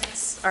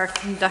assessments are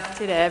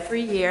conducted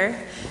every year.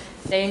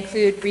 They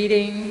include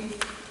reading,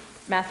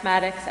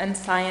 mathematics, and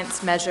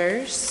science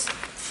measures,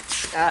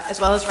 as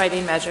well as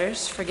writing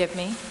measures, forgive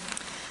me.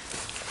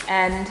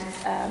 And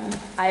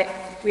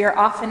we are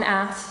often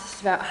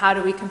asked about how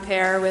do we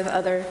compare with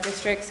other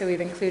districts, so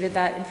we've included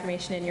that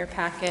information in your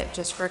packet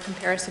just for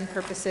comparison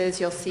purposes.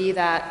 You'll see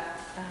that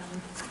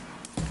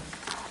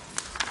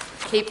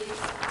Cape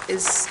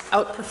is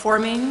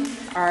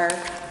outperforming our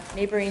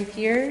neighboring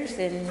peers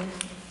in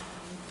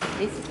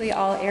basically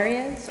all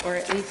areas, or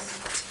at least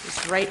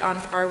is right on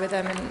par with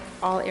them in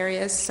all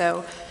areas.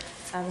 So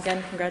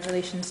again,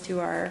 congratulations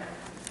to our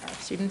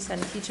students and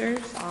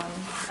teachers on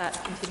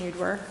that continued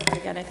work. But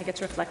again, I think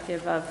it's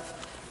reflective of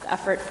the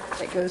effort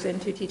that goes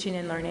into teaching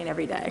and learning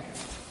every day.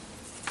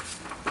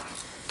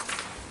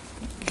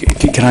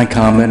 Can I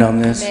comment on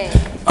this? May.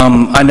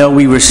 I know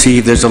we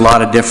receive, there's a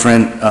lot of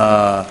different,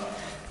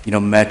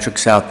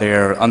 metrics out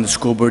there. On the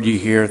school board, you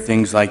hear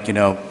things like,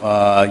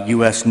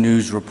 U.S.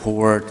 News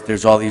Report,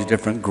 there's all these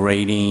different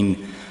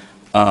grading,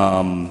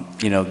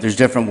 there's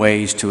different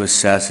ways to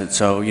assess it.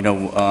 So,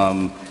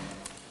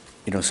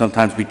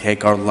 sometimes we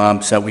take our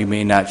lumps that we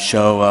may not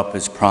show up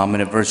as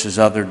prominent versus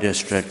other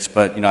districts,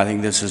 but, I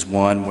think this is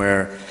one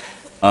where,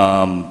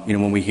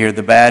 when we hear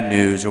the bad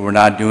news or we're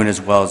not doing as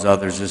well as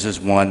others, this is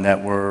one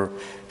that we're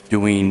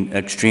doing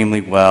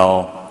extremely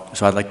well.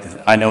 So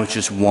I know it's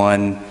just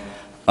one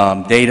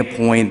data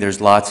point,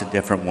 there's lots of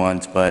different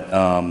ones, but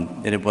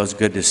it was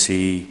good to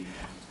see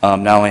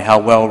not only how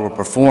well we're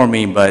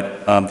performing,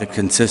 but the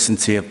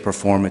consistency of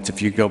performance.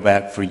 If you go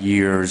back for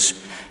years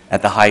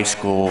at the high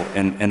school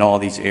and all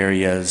these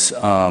areas,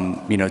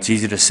 it's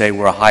easy to say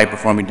we're a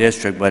high-performing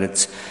district, but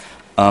it's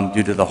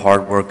due to the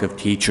hard work of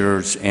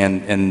teachers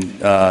and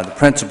the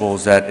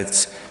principals that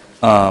it's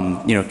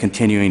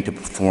continuing to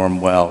perform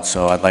well.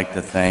 So I'd like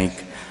to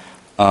thank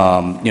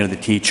the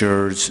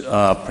teachers,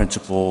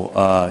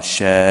 Principal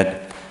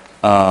Shed,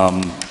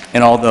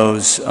 and all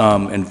those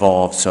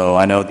involved. So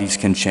I know these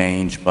can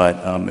change, but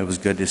it was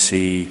good to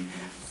see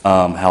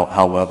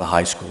how well the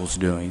high school is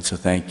doing. So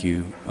thank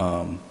you,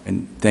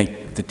 and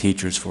thank the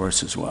teachers for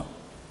us as well.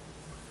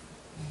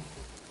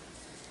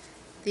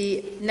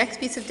 The next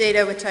piece of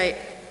data, which I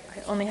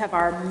only have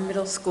our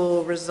middle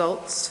school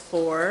results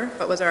for,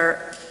 but was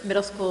our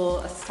middle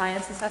school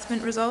science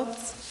assessment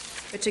results,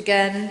 which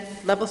again,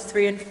 levels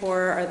 3 and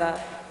 4 are the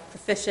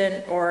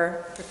proficient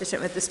or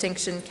proficient with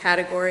distinction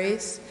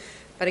categories.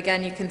 But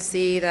again, you can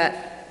see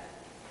that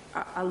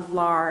a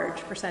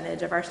large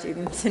percentage of our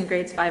students in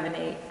grades 5 and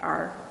 8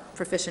 are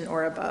proficient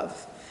or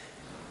above.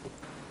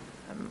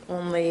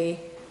 Only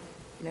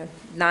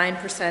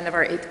 9% of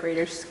our 8th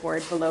graders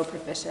scored below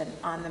proficient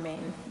on the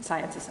main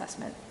science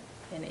assessment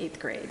in 8th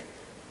grade,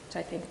 which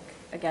I think,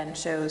 again,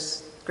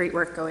 shows great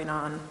work going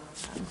on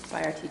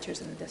by our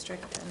teachers in the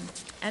district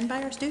and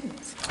by our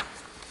students.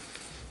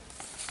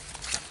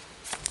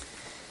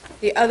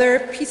 The other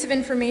piece of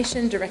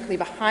information directly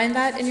behind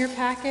that in your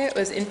packet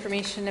was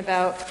information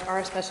about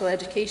our special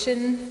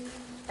education,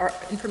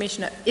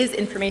 information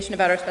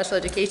about our special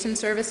education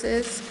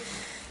services.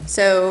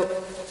 So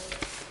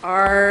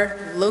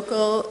our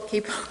local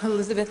Cape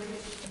Elizabeth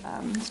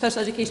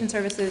special education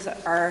services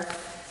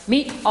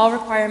meet all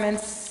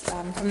requirements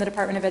from the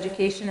Department of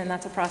Education, and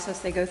that's a process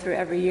they go through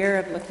every year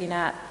of looking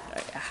at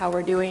how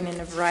we're doing in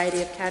a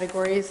variety of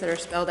categories that are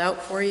spelled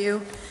out for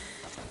you.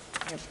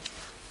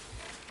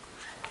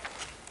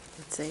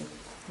 Let's see,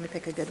 let me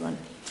pick a good one.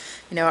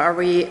 Are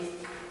we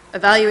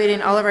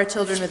evaluating all of our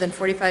children within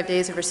 45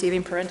 days of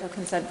receiving parental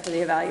consent for the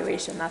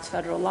evaluation? That's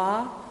federal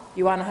law.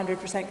 You want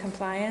 100%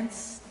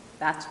 compliance?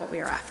 That's what we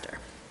are after.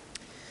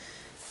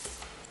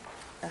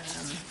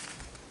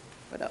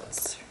 What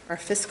else? Our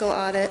fiscal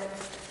audit,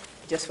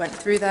 we just went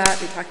through that.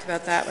 We talked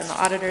about that when the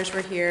auditors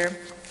were here.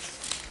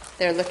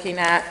 They're looking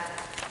at,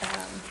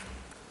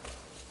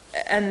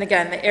 and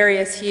again, the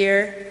areas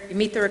here, you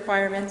meet the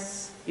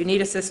requirements, you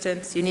need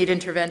assistance, you need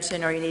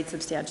intervention, or you need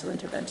substantial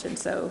intervention.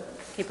 So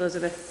Cape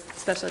Elizabeth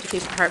Special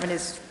Education Department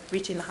is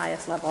reaching the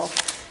highest level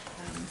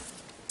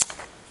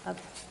of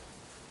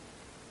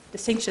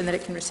distinction that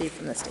it can receive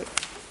from the state.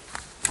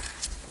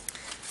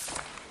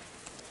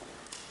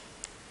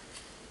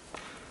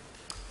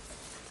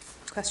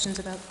 Questions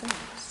about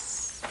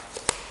those?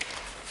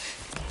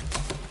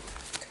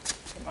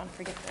 Didn't want to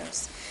forget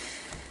those.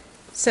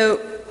 So,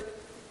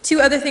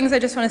 two other things I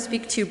just want to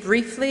speak to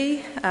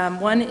briefly.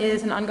 One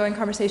is an ongoing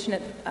conversation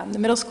at the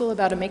middle school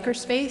about a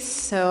makerspace.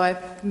 So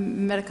I've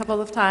met a couple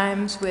of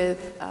times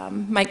with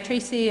Mike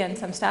Tracy and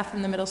some staff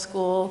from the middle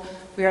school.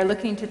 We are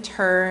looking to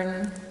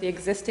turn the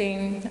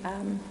existing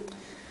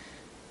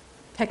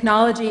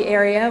technology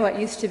area, what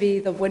used to be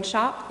the wood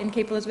shop in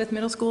Cape Elizabeth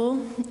Middle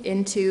School,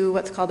 into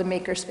what's called a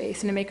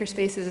makerspace. And a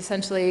makerspace is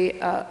essentially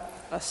a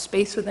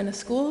space within a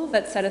school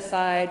that's set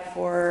aside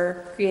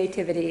for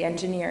creativity,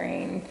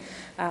 engineering,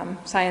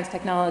 science,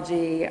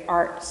 technology,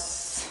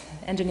 arts,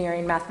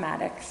 engineering,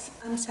 mathematics.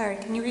 I'm sorry,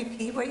 can you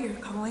repeat what you're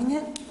calling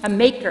it? A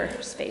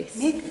makerspace.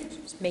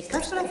 Makerspace. Makerspace.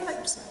 That's what I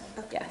thought you said.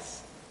 Okay.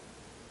 Yes.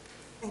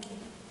 Thank you.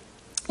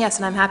 Yes,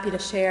 and I'm happy to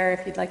share,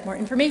 if you'd like more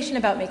information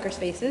about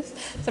makerspaces,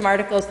 some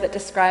articles that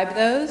describe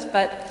those,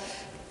 but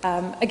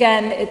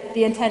again,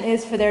 the intent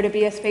is for there to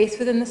be a space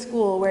within the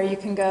school where you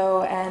can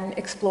go and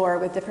explore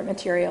with different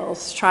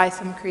materials, try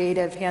some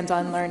creative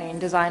hands-on learning,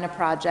 design a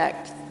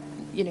project,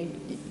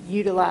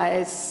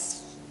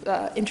 utilize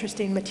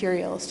interesting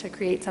materials to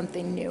create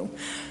something new.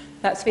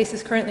 That space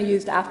is currently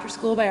used after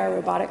school by our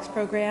robotics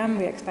program.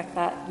 We expect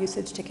that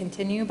usage to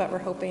continue, but we're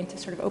hoping to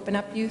sort of open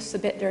up use a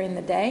bit during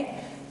the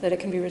day so that it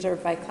can be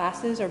reserved by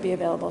classes or be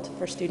available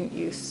for student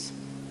use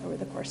over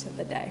the course of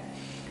the day.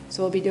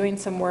 So we'll be doing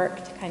some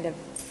work to kind of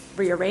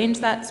rearrange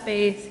that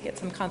space, get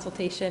some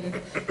consultation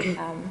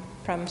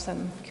from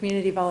some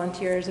community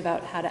volunteers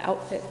about how to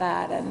outfit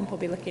that, and we'll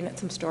be looking at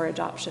some storage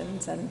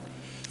options and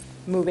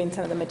moving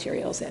some of the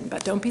materials in.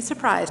 But don't be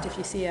surprised if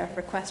you see a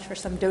request for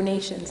some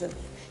donations of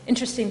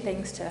interesting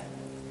things to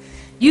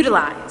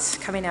utilize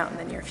coming out in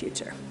the near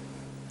future.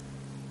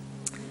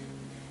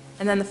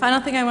 And then the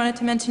final thing I wanted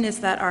to mention is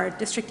that our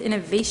district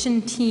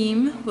innovation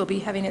team will be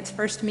having its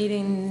first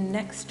meeting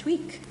next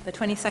week, the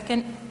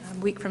 22nd,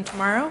 week from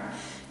tomorrow.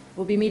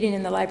 We'll be meeting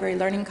in the Library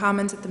Learning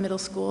Commons at the middle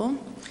school.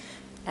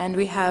 And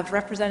we have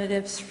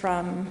representatives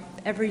from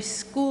every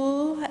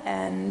school,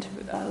 and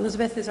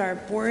Elizabeth is our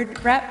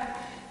board rep,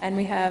 and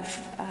we have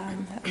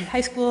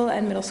high school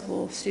and middle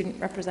school student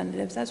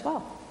representatives as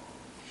well.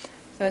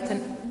 So it's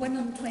when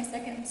on the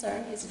 22nd,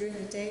 sorry, is it during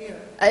the day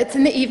or? It's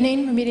in the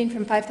evening. We're meeting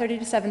from 5:30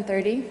 to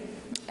 7:30.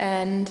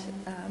 And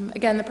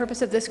again, the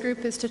purpose of this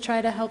group is to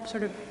try to help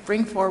sort of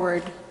bring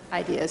forward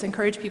ideas,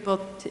 encourage people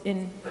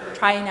in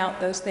trying out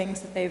those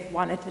things that they've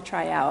wanted to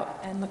try out,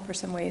 and look for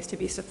some ways to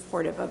be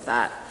supportive of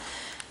that.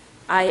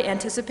 I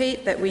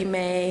anticipate that we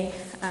may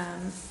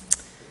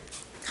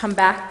come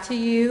back to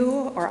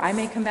you, or I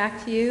may come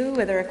back to you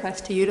with a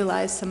request to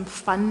utilize some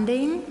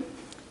funding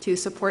to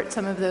support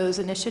some of those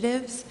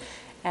initiatives.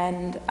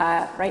 And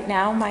right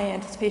now, my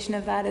anticipation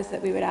of that is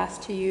that we would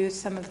ask to use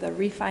some of the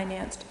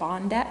refinanced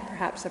bond debt,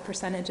 perhaps a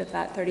percentage of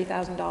that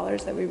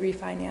 $30,000 that we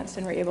refinanced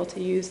and were able to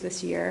use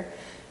this year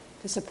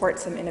to support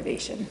some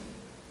innovation.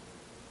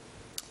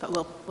 But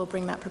we'll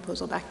bring that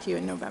proposal back to you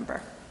in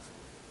November.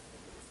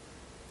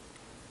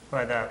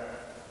 By that,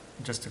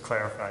 just to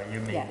clarify,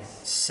 you mean Yes.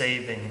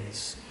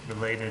 savings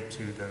related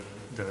to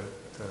the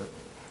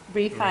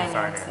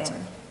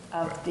Refinancing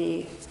of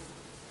the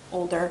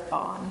older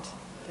bond.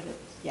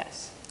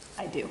 Yes,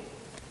 I do.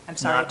 I'm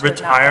sorry. Not to have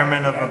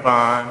retirement of there. a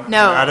bond,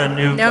 No. not a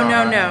new No,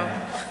 bond.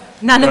 no.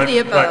 None of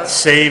the But above.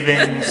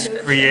 savings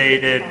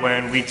created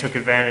when we took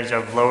advantage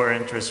of lower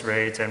interest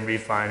rates and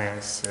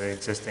refinanced the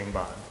existing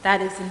bond.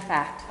 That is in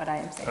fact what I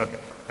am saying. Okay,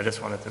 I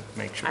just wanted to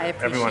make sure I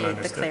everyone appreciate the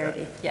understood that.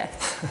 clarity, yes.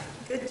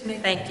 Good to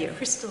make Thank you.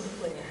 crystal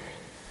clear.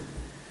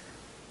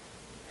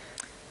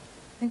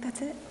 I think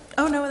that's it.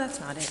 Oh, no,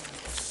 that's not it.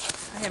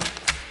 I am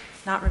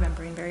not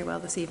remembering very well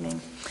this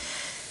evening.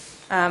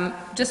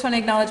 Just want to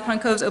acknowledge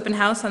Pond Cove's open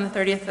house on the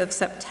 30th of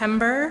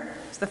September.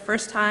 It's the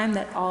first time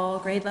that all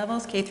grade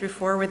levels, K through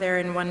 4, were there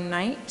in one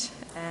night.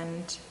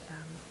 And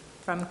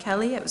from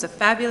Kelly, it was a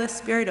fabulous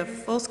spirit of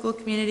full school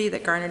community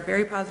that garnered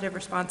very positive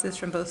responses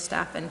from both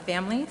staff and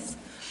families.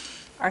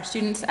 Our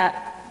students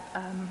at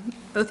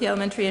both the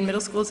elementary and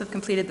middle schools have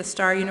completed the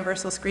STAR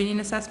Universal Screening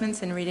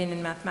Assessments in reading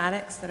and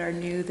mathematics that are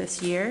new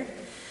this year.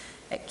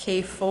 At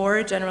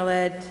K4, general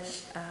ed,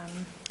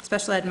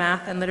 special ed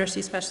math, and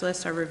literacy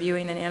specialists are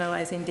reviewing and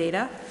analyzing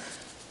data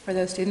for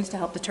those students to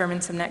help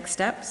determine some next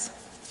steps.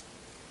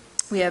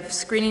 We have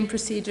screening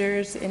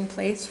procedures in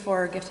place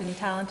for gifted and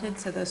talented,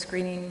 so those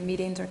screening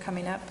meetings are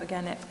coming up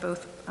again at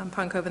both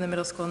Pond Cove and the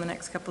middle school in the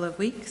next couple of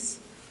weeks.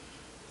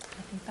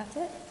 I think that's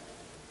it.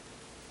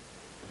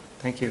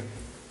 Thank you.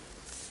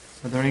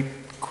 Are there any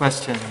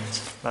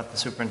questions about the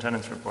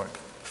superintendent's report?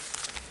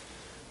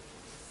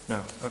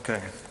 No,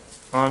 okay.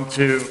 On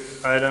to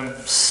item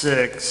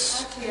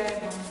 6. Actually, I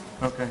have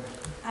one. Okay.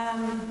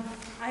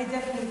 I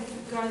definitely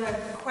got a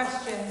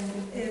question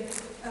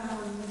if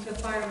the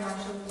fire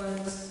marshal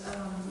was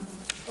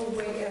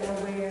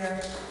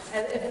aware,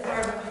 if the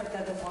fire marshal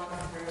did a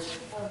walkthrough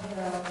of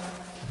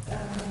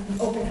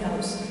the open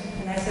house.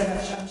 And I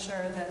said, I'm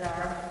sure that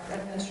our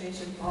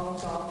administration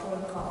follows all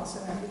protocols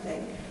and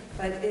everything.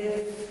 But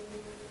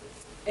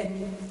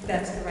and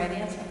that's the right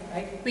answer,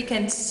 right? We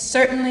can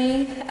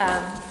certainly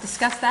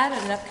discuss that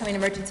at an upcoming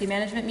emergency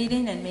management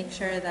meeting and make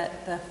sure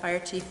that the fire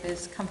chief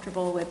is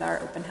comfortable with our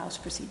open house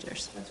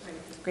procedures. That's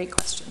great. Great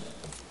question.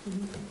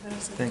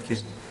 Thank you.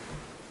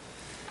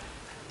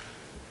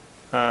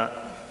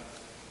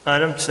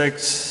 Item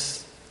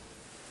 6,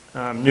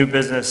 new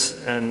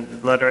business, and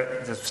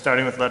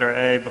starting with letter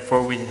A.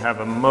 Before we have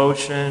a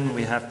motion,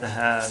 we have to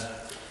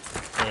have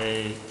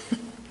a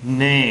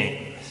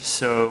name.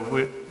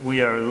 So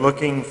we are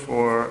looking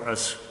for a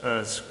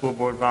school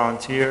board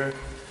volunteer.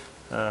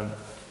 I'll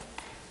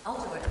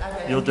do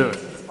it. You'll do it.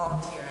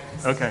 Volunteer.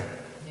 Okay.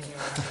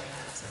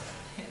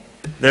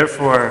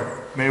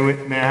 Therefore, may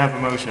I have a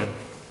motion?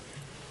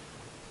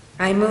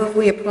 I move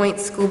we appoint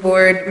school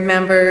board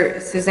member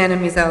Susanna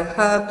Mizell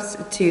Hubbs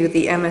to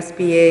the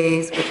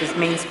MSBA's, which is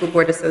Maine School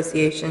Board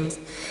Association's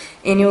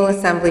Annual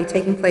Assembly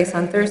taking place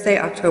on Thursday,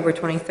 October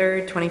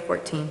 23rd,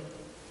 2014.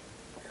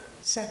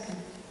 Second.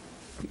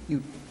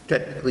 You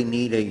technically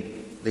need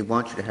they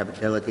want you to have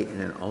a delegate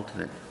and an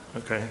alternate.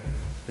 Okay.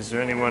 Is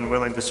there anyone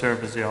willing to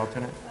serve as the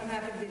alternate? I'm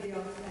happy to be the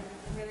alternate.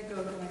 I'm going to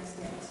go the next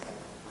day.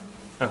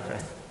 Okay.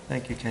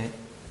 Thank you, Kate.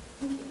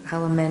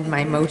 I'll amend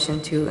my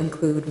motion to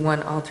include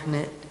one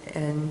alternate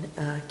and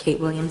Kate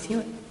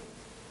Williams-Hewitt.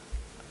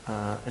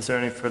 Is there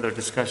any further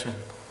discussion?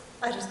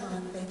 I just want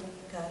to thank you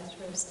guys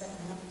for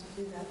stepping up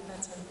to do that.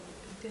 That's a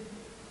big deal.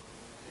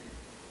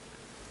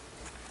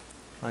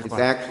 It's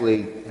Likewise.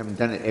 actually, having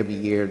done it every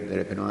year that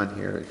I've been on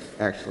here,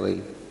 it's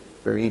actually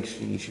very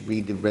interesting. You should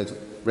read the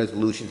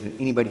resolutions, and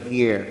anybody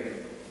here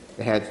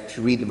that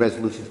should read the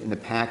resolutions in the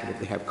packet if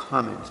they have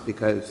comments,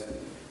 because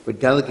we're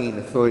delegating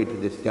authority to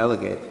this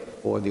delegate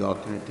or the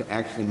alternate to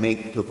actually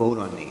to vote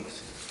on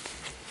these.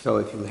 So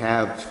if you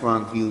have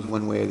strong views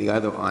one way or the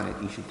other on it,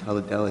 you should tell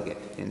the delegate.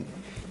 And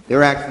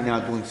they're actually now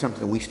doing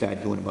something we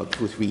started doing about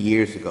 2 or 3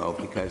 years ago,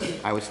 because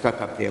I was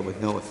stuck up there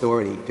with no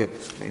authority.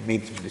 I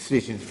made some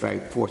decisions, but I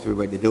forced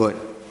everybody to do it.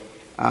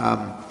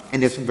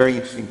 And there's some very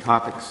interesting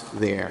topics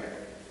there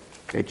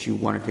that you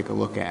want to take a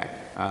look at.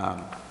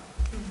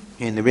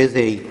 And there is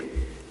a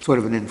sort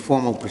of an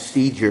informal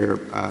procedure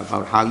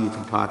about how you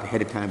can talk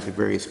ahead of time to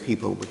various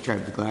people, which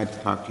I'd be glad to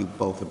talk to you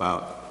both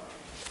about.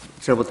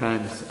 Several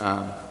times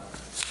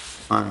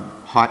on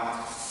hot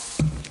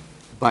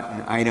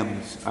button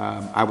items,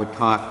 I would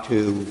talk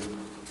to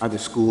other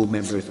school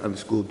members, other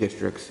school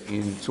districts,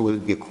 and so it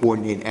would be a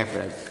coordinated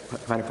effort.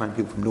 I'd try to find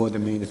people from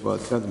northern Maine as well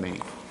as southern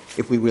Maine,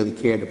 if we really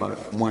cared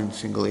about one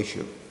single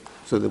issue,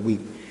 so that it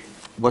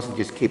wasn't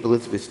just Cape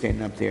Elizabeth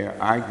standing up there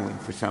arguing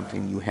for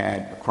something. You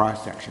had a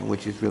cross-section,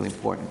 which is really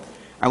important.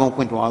 I won't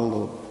go into all the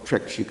little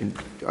tricks you can,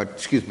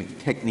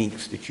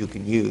 techniques that you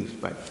can use,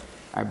 but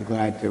I'd be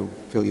glad to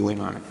fill you in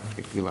on it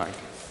if you like.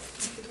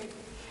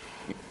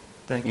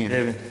 Thank you,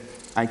 David.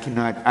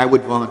 I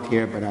would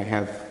volunteer, but I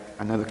have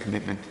another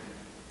commitment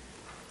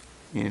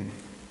in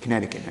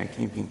Connecticut. I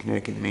can't be in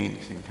Connecticut and Maine at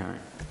the same time.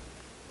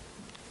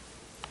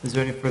 Is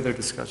there any further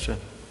discussion?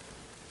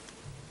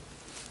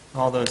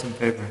 All those in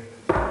favor?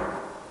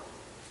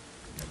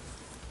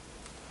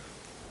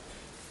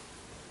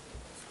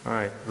 All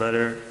right,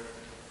 letter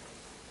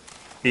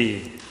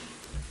B.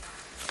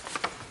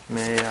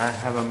 May I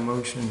have a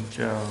motion,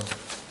 Joe?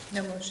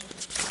 No motion.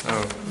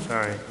 Oh,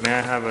 sorry. May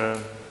I have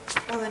a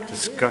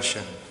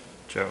discussion,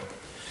 Joe?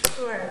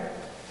 Sure.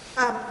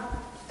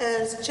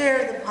 As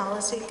chair of the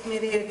policy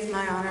committee, it's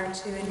my honor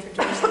to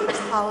introduce these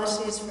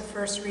policies for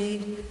first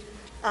read.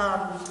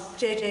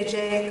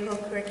 JJJ,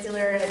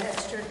 co-curricular and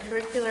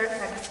extracurricular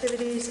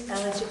activities,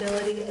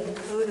 eligibility and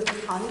code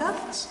of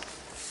conduct.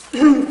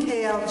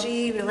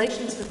 KLG,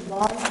 relations with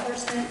law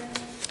enforcement,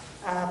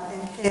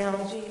 and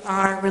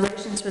KLGR,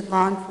 relations with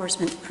law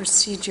enforcement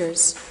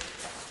procedures.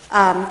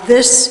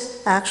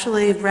 This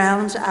actually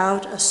rounds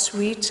out a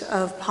suite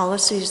of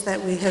policies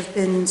that we have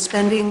been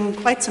spending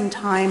quite some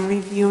time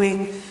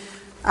reviewing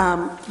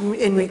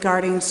in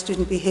regarding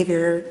student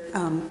behavior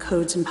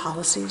codes and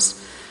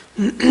policies.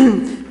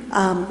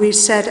 We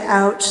set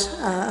out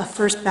a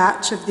first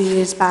batch of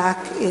these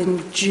back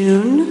in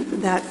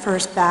June. That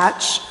first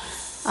batch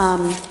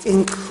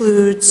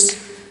includes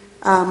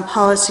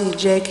policy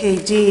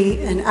JKD,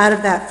 and out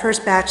of that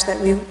first batch that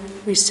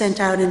we sent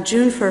out in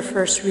June for a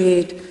first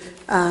read,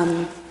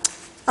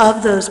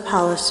 of those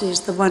policies,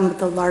 the one with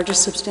the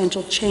largest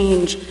substantial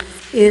change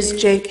is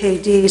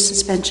JKD,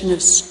 suspension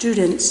of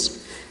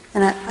students.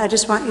 And I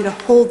just want you to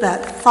hold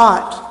that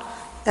thought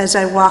as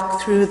I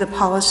walk through the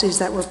policies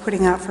that we're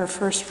putting out for a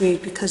first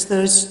read, because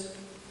those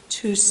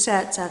two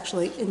sets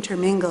actually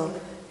intermingle,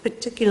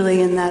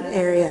 particularly in that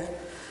area.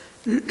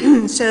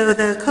 So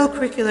the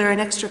co-curricular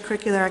and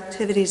extracurricular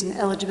activities and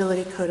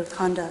eligibility code of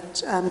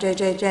conduct,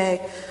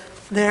 JJJ,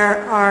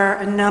 there are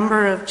a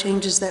number of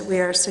changes that we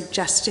are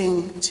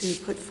suggesting to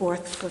put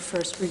forth for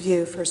first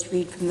review, first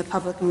read from the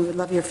public, and we would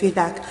love your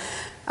feedback.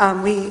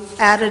 We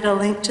added a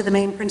link to the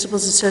Maine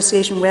Principals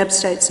Association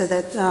website so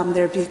that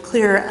there'd be a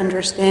clearer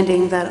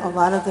understanding that a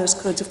lot of those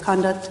codes of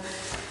conduct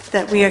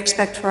that we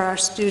expect for our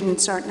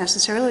students aren't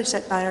necessarily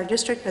set by our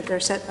district, but they're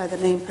set by the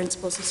Maine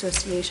Principals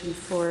Association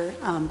for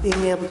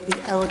being able to be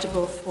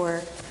eligible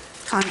for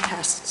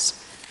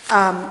contests.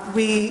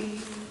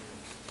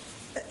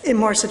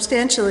 More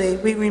substantially,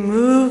 we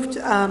removed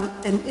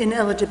an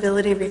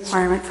ineligibility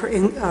requirement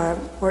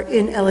or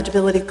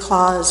ineligibility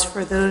clause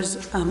for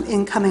those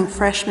incoming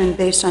freshmen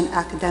based on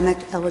academic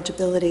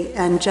eligibility.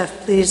 And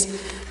Jeff,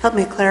 please help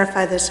me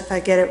clarify this if I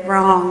get it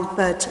wrong,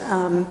 but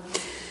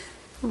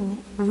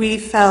we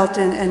felt,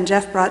 and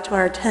Jeff brought to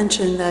our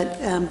attention,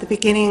 that the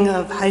beginning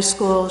of high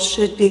school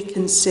should be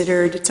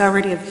considered, it's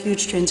already a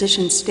huge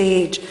transition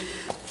stage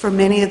for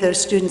many of those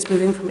students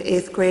moving from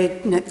 8th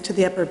grade next to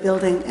the upper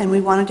building, and we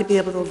wanted to be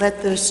able to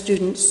let those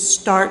students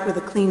start with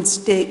a clean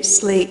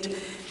slate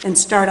and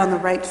start on the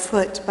right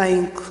foot by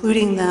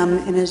including them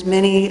in as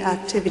many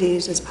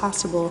activities as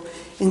possible,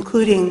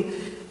 including,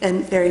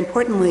 and very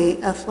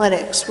importantly,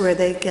 athletics, where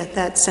they get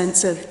that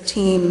sense of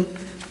team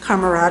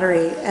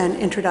camaraderie and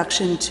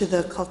introduction to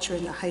the culture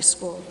in the high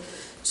school.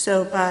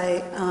 So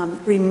by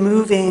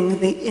removing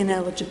the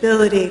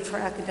ineligibility for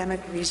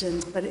academic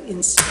reasons, but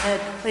instead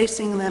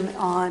placing them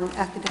on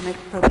academic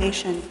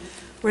probation,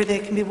 where they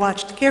can be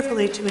watched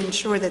carefully to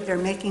ensure that they're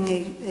making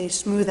a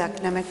smooth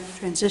academic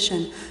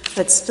transition,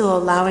 but still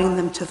allowing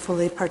them to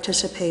fully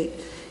participate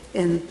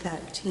in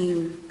that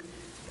team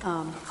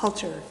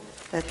culture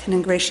that can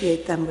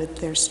ingratiate them with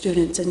their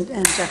students. And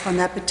Jeff, on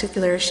that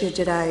particular issue,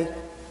 did I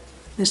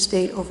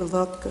misstate,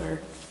 overlook,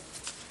 or?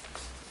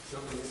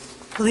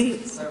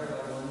 Please.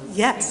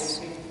 Yes.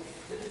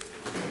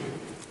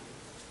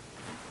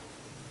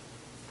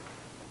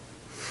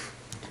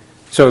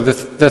 So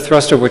the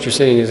thrust of what you're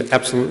saying is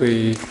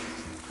absolutely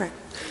correct.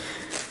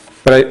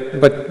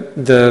 But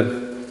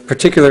the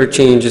particular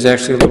change is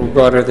actually a little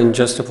broader than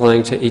just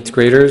applying to 8th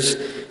graders.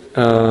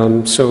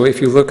 So if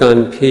you look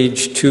on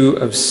page 2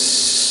 of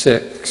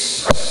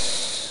 6,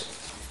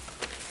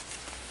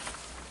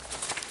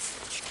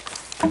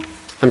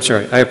 I'm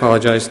sorry, I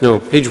apologize. No,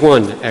 page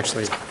 1,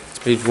 actually. It's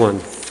page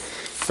 1.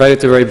 Right at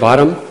the very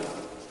bottom,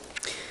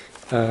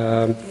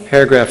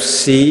 paragraph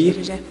C.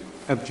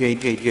 Of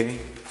JJJ?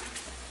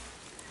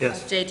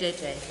 Yes.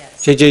 JJJ,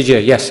 yes.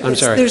 JJJ, yes, I'm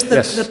sorry. There's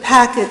Yes. the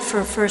packet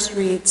for first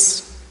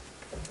reads.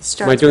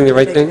 Am I doing the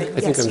right thing? I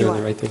Yes, think I'm you doing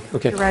the are. right thing.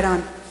 Okay. You're right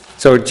on.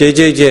 So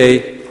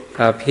JJJ,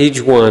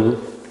 page 1.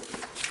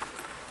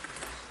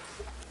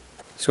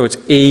 So it's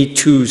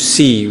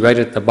A2C right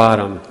at the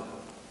bottom.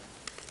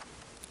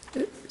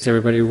 Is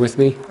everybody with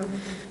me?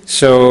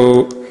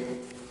 So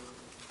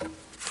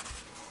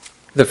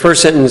the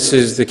first sentence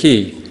is the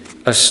key.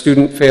 A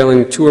student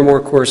failing 2 or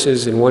more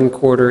courses in 1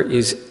 quarter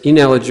is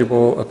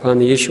ineligible upon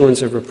the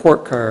issuance of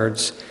report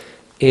cards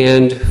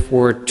and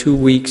for 2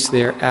 weeks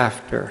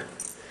thereafter.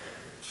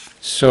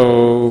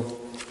 So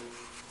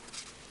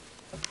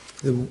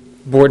the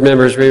board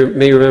members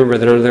may remember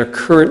that under their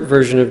current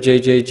version of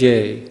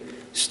JJJ,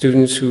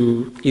 students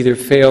who either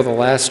fail the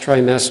last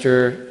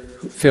trimester,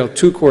 fail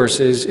 2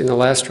 courses in the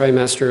last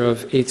trimester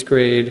of 8th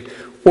grade,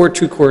 or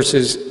 2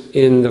 courses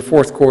in the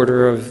 4th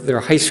quarter of their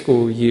high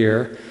school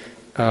year,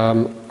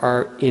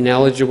 are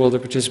ineligible to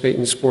participate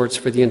in sports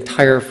for the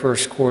entire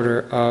first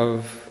quarter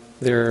of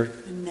their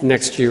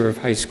next year of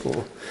high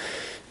school.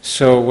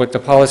 So what the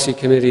policy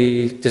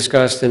committee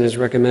discussed and is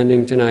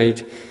recommending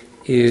tonight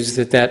is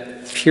that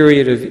that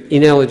period of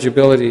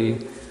ineligibility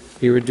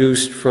be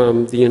reduced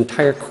from the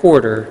entire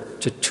quarter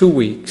to 2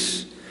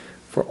 weeks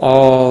for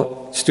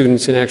all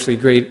students in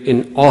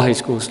in all high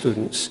school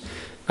students.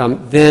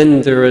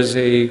 Then there is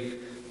a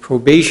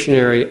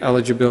probationary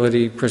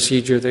eligibility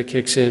procedure that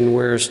kicks in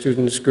where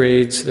students'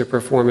 grades, their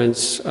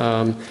performance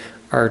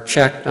are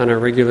checked on a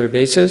regular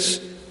basis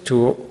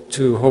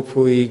to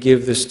hopefully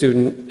give the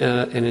student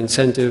an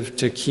incentive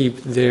to keep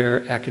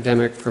their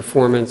academic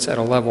performance at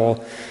a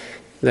level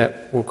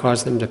that will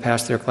cause them to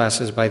pass their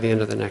classes by the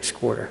end of the next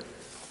quarter.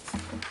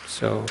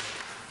 So.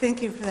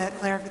 Thank you for that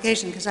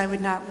clarification, because I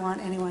would not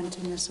want anyone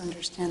to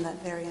misunderstand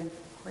that very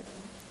important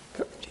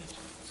change.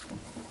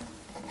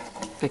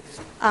 Thanks.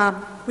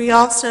 We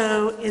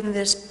also, in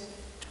this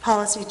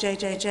policy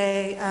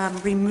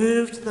JJJ,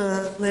 removed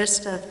the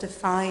list of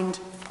defined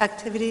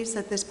activities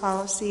that this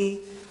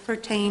policy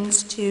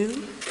pertains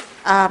to.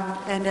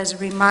 And as a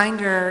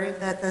reminder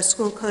that the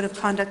school code of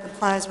conduct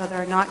applies whether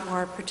or not you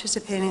are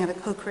participating in a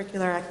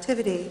co-curricular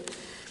activity.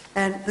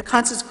 And the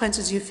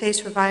consequences you face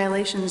for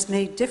violations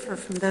may differ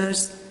from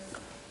those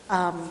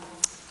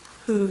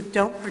who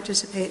don't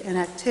participate in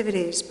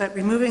activities, but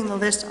removing the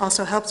list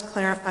also helps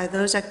clarify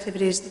those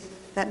activities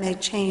that may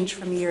change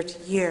from year to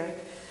year.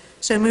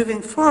 So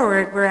moving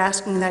forward, we're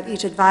asking that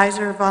each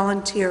advisor,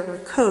 volunteer, or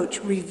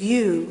coach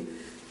review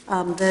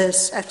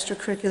this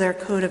extracurricular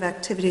code of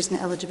activities and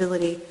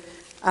eligibility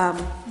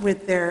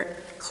with their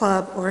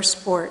club or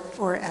sport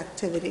or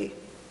activity.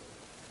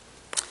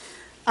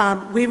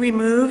 We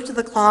removed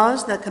the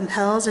clause that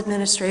compels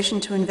administration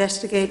to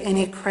investigate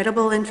any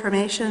credible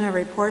information or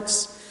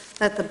reports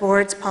that the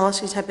board's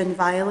policies have been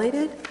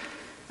violated.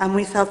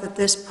 We felt that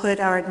this put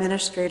our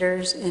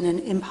administrators in an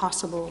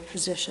impossible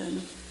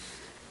position.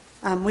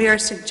 We are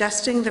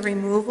suggesting the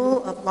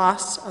removal of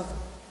loss of,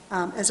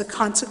 as a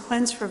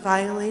consequence for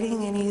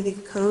violating any of the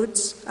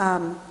codes.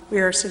 We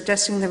are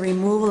suggesting the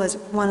removal as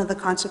one of the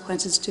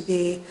consequences to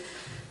be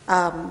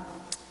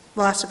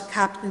loss of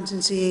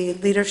captaincy,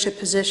 leadership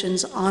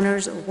positions,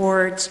 honors,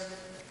 awards,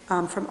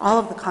 from all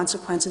of the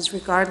consequences,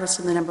 regardless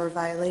of the number of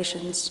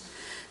violations.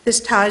 This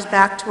ties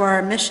back to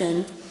our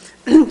mission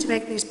to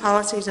make these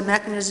policies a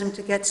mechanism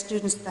to get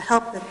students the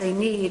help that they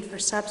need for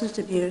substance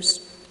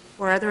abuse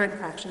or other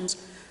infractions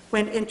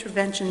when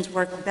interventions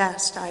work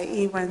best,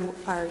 i.e. when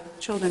our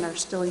children are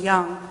still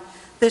young.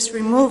 This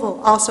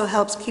removal also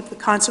helps keep the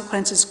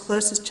consequences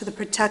closest to the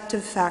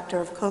protective factor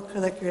of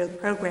co-curricular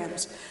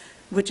programs,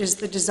 which is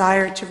the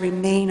desire to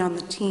remain on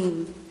the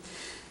team,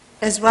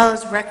 as well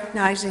as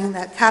recognizing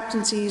that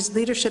captaincies,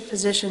 leadership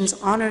positions,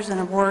 honors, and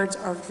awards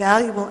are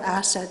valuable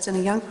assets in a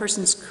young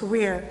person's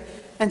career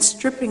and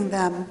stripping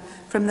them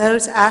from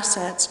those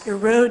assets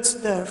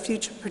erodes the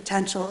future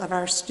potential of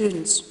our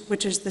students,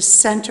 which is the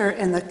center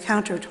and the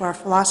counter to our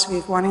philosophy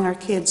of wanting our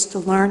kids to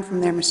learn from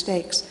their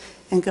mistakes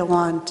and go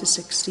on to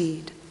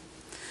succeed.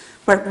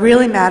 What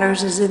really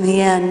matters is, in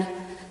the end,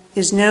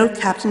 is no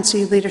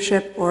captaincy,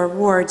 leadership, or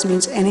awards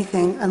means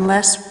anything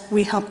unless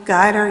we help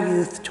guide our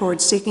youth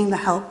towards seeking the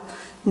help,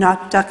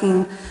 not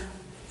ducking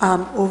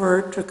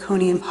over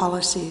draconian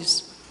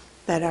policies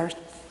that our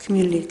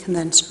community can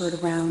then skirt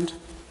around.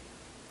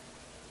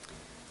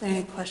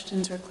 Any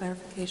questions or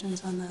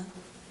clarifications on the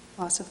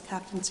loss of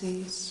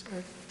captaincies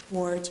or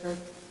awards or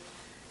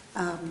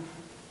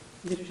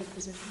leadership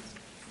positions?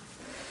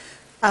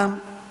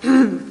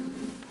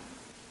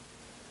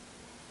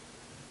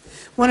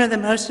 One of the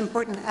most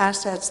important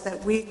assets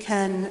that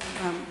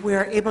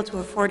we're able to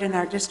afford in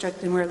our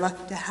district, and we're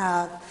lucky to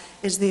have,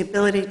 is the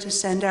ability to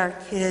send our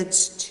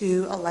kids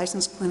to a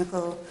licensed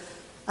clinical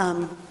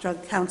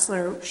drug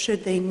counselor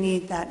should they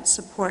need that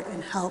support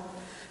and help.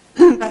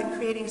 By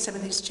creating some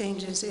of these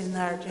changes in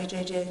our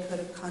JJJ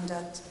Code of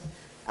Conduct,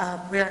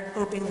 we're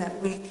hoping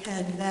that we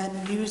can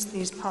then use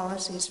these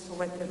policies for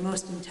what they're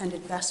most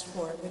intended best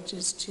for, which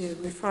is to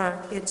refer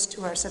our kids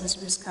to our substance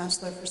abuse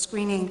counselor for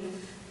screening,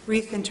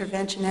 brief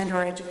intervention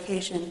and/or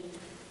education,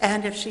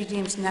 and if she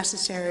deems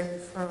necessary,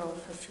 referral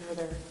for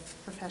further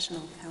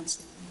professional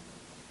counseling.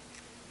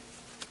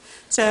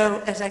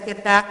 So as I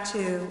get back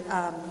to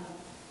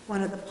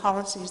one of the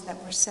policies that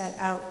were set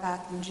out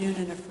back in June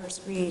in a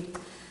first read,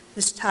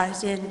 this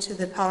ties into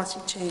the policy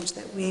change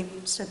that we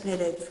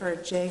submitted for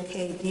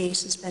JKD,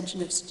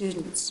 suspension of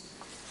students.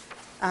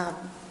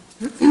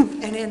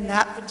 And in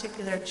that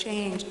particular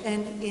change,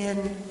 and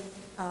in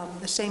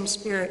the same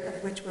spirit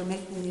of which we're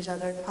making these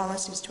other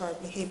policies to our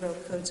behavioral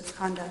codes of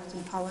conduct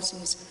and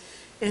policies,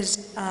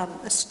 is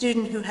a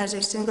student who has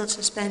a single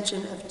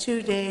suspension of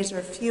 2 days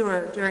or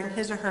fewer during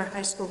his or her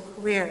high school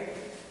career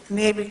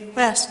may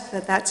request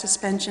that that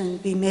suspension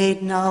be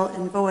made null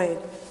and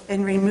void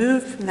and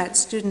removed from that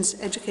student's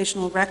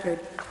educational record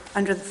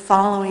under the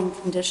following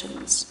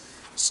conditions.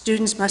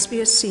 Students must be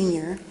a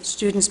senior.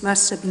 Students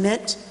must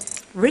submit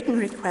written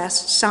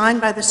requests signed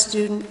by the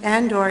student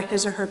and/or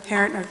his or her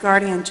parent or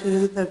guardian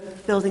to the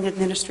building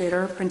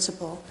administrator or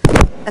principal.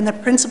 And the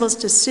principal's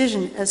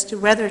decision as to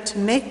whether to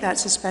make that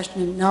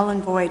suspension null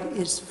and void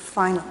is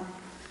final.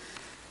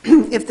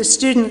 If the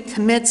student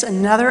commits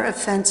another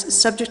offense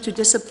subject to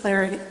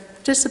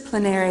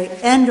disciplinary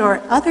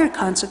and/or other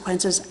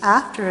consequences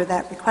after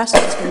that request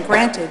has been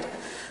granted,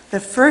 the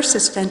first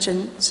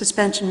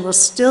suspension will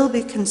still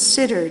be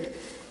considered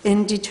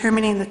in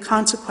determining the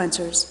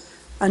consequences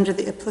under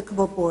the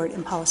applicable board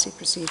and policy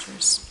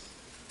procedures.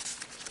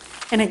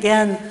 And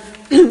again,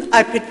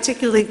 I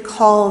particularly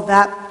call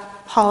that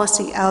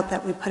policy out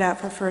that we put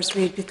out for first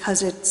read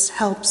because it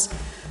helps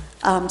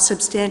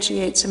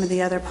substantiate some of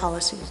the other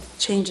policy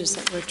changes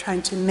that we're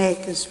trying to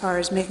make as far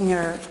as making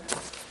our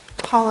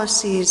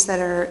policies that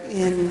are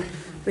in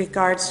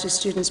regards to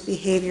students'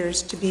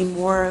 behaviors to be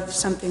more of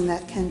something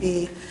that can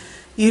be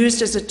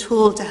used as a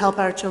tool to help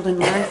our children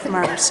learn from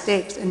our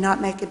mistakes and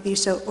not make it be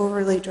so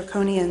overly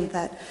draconian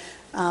that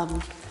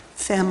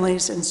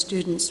families and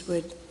students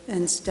would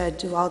instead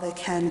do all they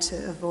can to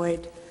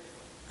avoid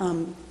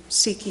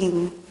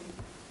seeking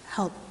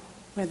help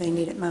where they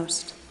need it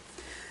most.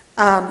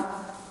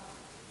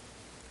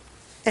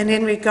 And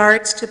in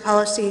regards to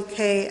policy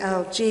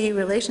KLG,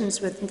 relations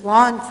with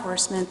law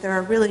enforcement, there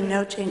are really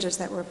no changes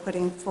that we're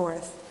putting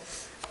forth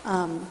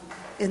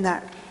in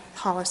that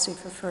policy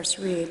for first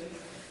read.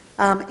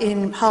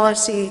 In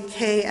policy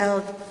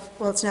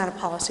well, it's not a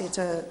policy,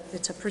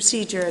 it's a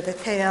procedure, the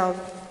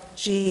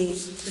KLG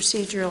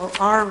procedural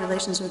R,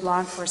 relations with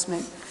law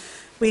enforcement.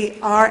 We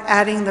are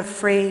adding the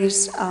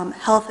phrase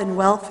health and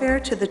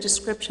welfare to the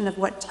description of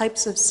what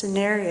types of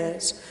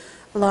scenarios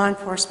law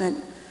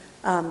enforcement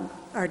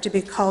are to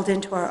be called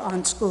into our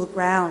on-school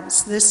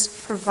grounds. This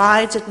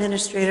provides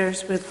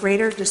administrators with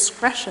greater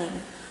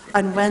discretion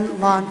on when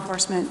law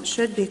enforcement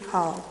should be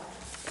called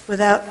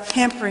without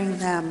hampering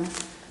them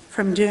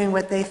from doing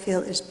what they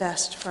feel is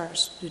best for our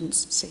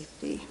students'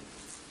 safety.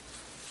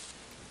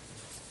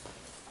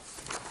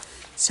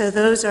 So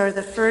those are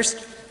the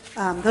first,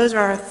 those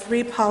are our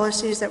 3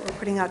 policies that we're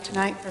putting out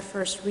tonight for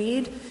first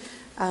read.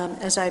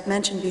 As I've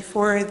mentioned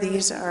before,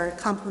 these are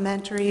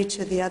complementary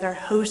to the other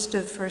host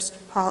of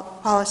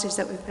policies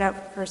that we put out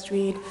for first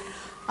read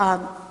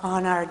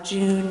on our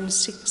June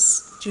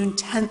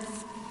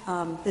 10th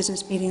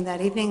business meeting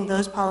that evening.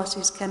 Those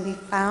policies can be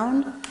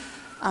found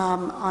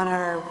on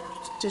our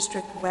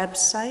district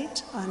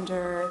website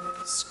under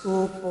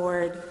school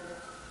board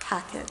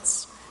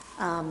packets.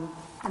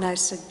 And I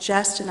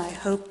suggest and I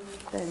hope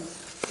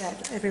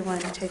that everyone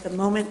take a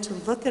moment to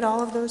look at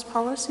all of those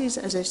policies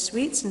as a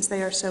suite since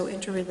they are so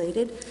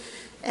interrelated.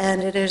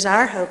 And it is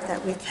our hope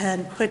that we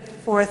can put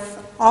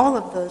forth all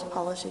of those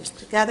policies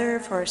together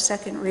for a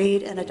second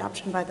read and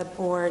adoption by the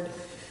board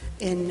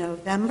in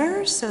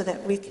November so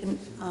that we can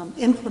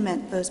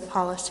implement those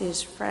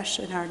policies fresh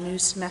in our new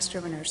semester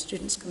when our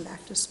students come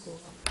back to school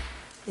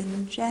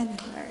in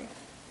January.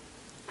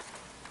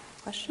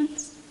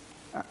 questions?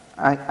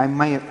 I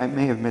may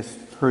have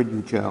misheard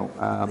you, Joe.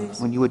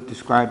 Please. When you were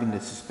describing the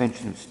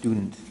suspension of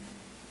students,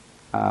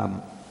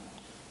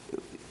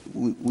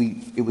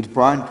 it was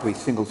brought into a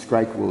single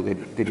strike rule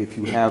that if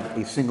you have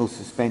a single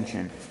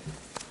suspension,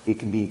 it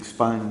can be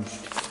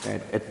expunged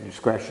at the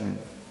discretion.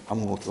 I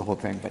won't go through the whole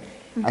thing, but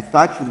I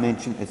thought you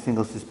mentioned a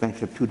single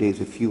suspension of 2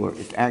 days or fewer.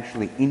 It's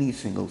actually any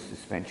single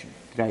suspension.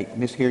 Did I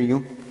mishear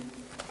you?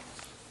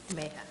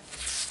 May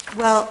have.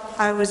 Well,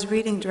 I was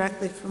reading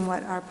directly from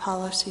what our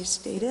policy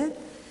stated,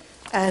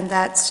 and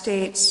that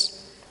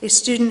states a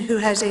student who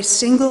has a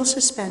single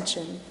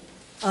suspension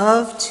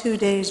of 2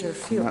 days or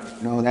fewer.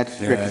 No, that's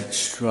Yeah, stricken. it's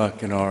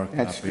struck in our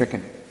That's copy.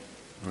 stricken.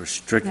 Or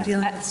stricken.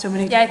 Dealing with so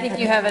many. Yeah, I think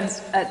you have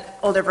an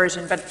older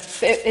version, but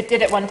it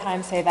did at one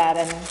time say that,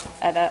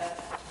 and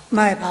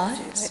My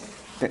apologies.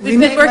 we've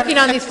been working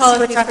on these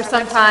policies for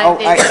some time, Oh,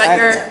 David,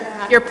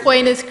 but your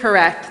point is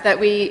correct, that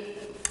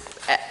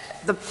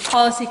the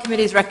policy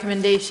committee's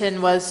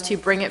recommendation was to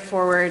bring it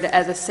forward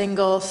as a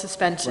single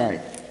suspension.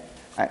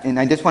 Right. And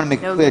I just want to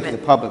make No clear to the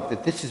limit. public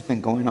that this has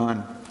been going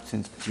on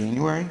since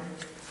January.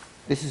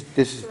 This has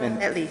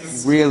been At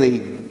least. really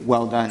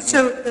well done.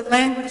 So the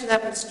language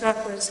that was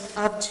struck was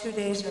of 2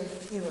 days or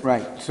fewer.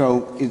 Right,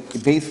 so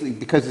it basically,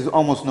 because there's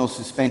almost no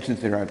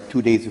suspensions that are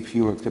 2 days or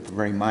fewer except for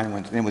very minor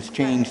ones, and it was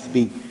changed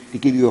to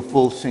give you a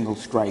full single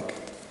strike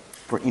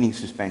for any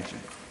suspension.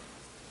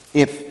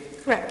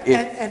 Correct.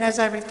 If- And as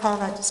I recall,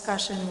 that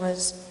discussion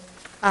was,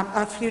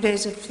 a few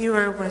days or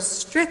fewer was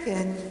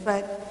stricken,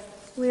 but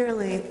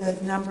clearly the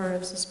number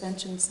of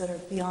suspensions that are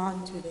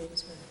beyond 2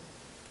 days were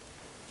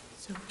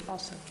so few.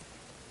 Also.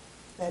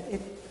 That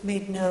it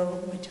made no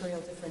material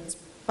difference.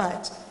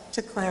 But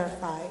to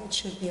clarify, it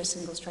should be a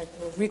single strike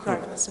rule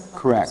regardless of how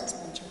much Correct.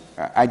 suspension.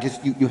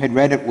 you had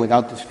read it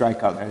without the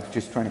strikeout, I was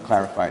just trying to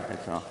clarify it,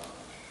 that's all.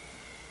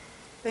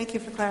 Thank you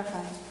for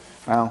clarifying.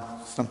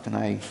 Well, something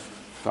I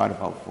thought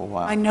about for a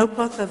while. My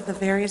notebook of the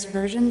various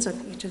versions of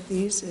each of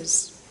these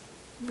is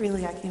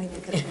really, I can't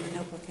even get it in the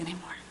notebook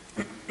anymore.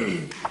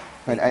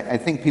 But I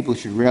think people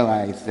should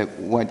realize that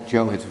what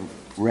Joe has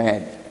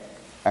read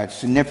are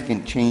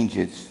significant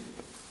changes.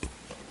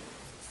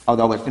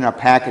 Although it's in our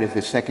packet as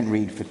a second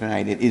read for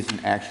tonight, it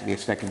isn't actually a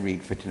second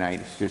read for tonight.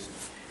 It's just,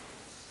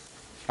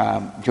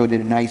 Joe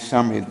did a nice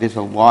summary. There's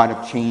a lot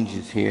of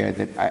changes here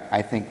that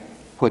I think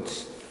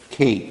puts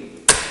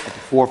Kate at the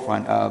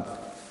forefront of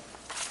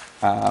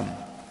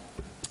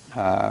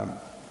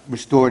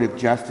restorative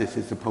justice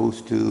as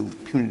opposed to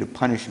punitive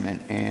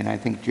punishment. And I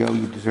think, Joe,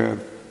 you deserve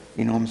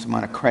an enormous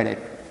amount of credit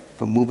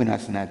for moving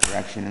us in that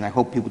direction. And I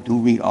hope people do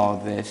read all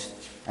of this.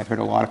 I've heard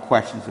a lot of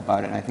questions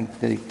about it. And I think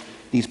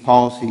these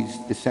policies,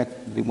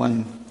 the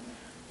ones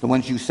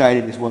you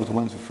cited as well as the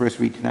ones we first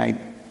read tonight,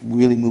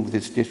 really move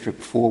this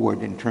district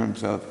forward in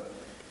terms of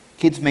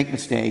kids make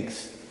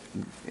mistakes,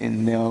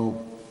 and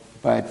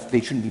but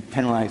they shouldn't be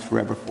penalized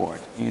forever for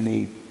it. And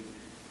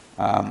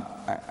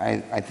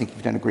I think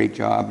you've done a great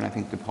job, and I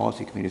think the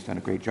policy committee has done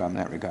a great job in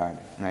that regard.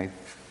 And I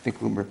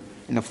think we're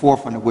in the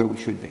forefront of where we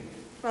should be.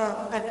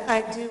 Well,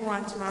 I do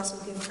want to also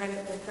give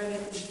credit where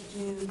credit is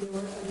due. There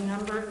were a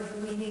number of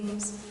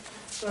meetings,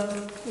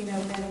 both, when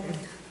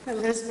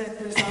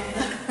Elizabeth was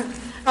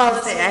on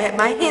the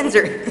My hands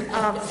are.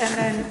 and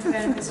then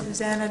when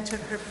Susanna took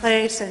her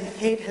place, and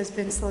Kate has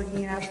been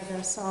slugging it out with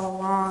us all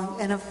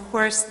along. And of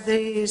course,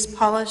 these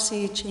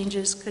policy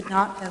changes could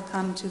not have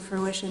come to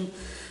fruition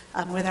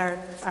with our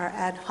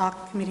ad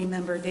hoc committee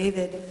member,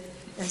 David,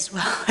 as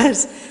well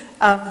as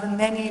the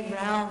many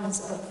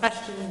rounds of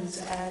questions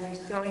and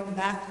going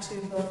back to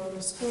both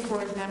the school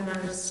board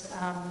members,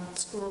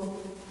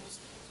 school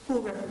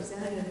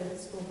representatives of the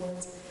school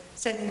boards,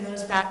 sending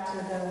those back to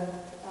the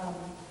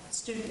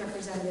student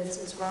representatives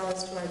as well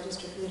as to our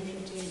district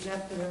leadership team.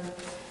 Jeff, your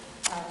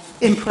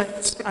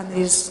input on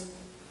these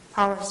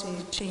policy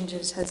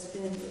changes has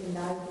been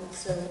invaluable.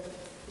 So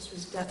this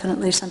was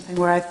definitely something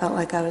where I felt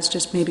like I was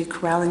just maybe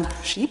corralling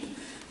sheep.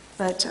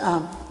 But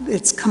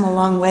it's come a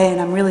long way, and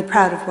I'm really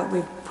proud of what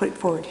we've put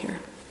forward here.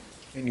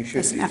 And you should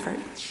It's an be. effort.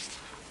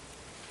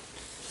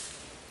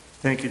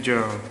 Thank you,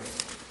 Joe.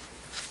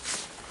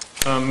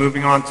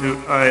 Moving on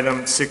to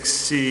item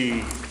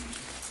 6C,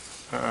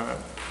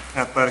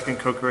 athletic and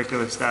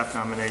co-curricular staff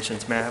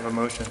nominations. May I have a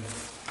motion?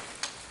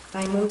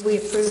 I move we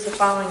approve the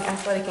following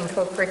athletic and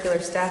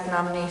co-curricular staff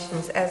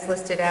nominations as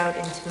listed out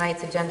in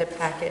tonight's agenda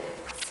packet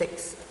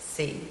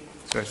 6C.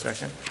 Is there a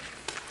second?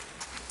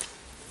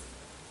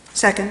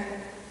 Second.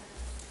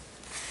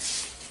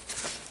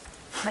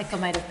 Michael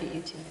might have beat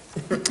you too.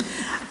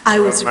 I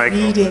was Michael.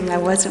 reading, I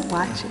wasn't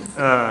watching.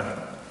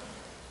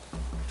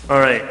 All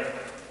right.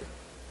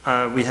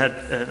 We had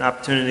an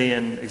opportunity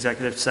in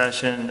executive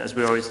session, as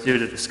we always do,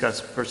 to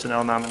discuss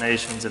personnel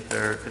nominations. If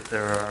there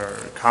are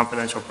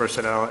confidential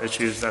personnel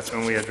issues, that's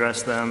when we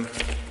address them.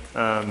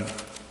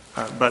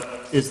 But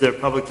is there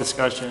public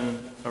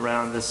discussion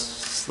around this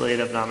slate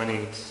of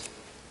nominees?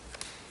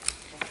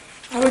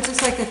 I would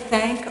just like to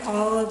thank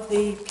all of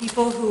the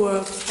people who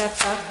have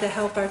stepped up to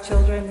help our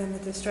children in the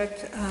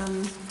district.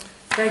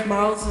 Greg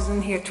Marles is in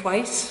here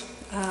twice.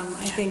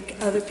 I think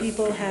other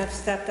people have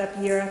stepped up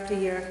year after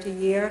year after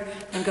year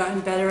and gotten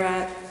better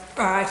at,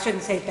 or I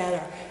shouldn't say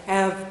better,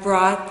 have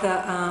brought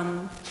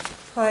the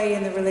play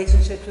and the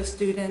relationships with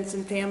students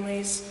and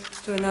families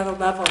to another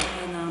level.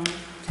 And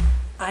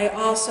I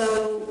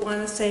also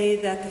want to say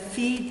that the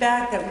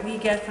feedback that we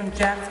get from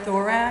Jeff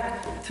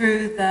Thorak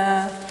through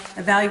the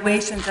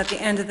evaluations at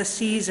the end of the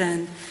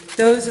season,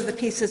 those are the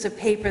pieces of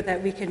paper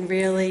that we can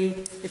really,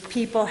 if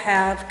people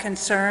have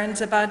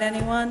concerns about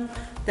anyone,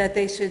 that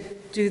they should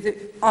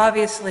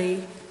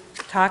obviously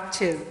talk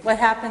to. What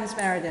happens,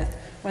 Meredith,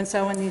 when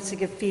someone needs to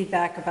give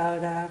feedback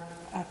about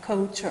a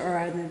coach or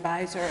an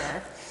advisor?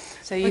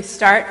 So you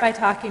start by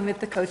talking with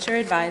the coach or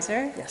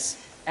advisor. Yes.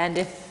 And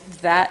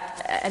if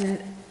that,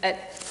 and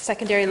at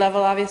secondary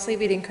level, obviously,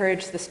 we'd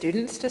encourage the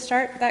students to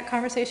start that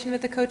conversation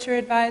with the coach or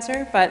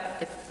advisor, but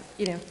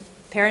if,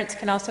 parents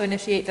can also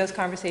initiate those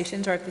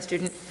conversations, or if the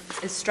student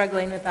is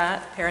struggling with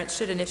that, parents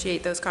should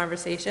initiate those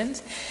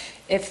conversations.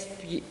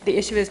 If the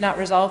issue is not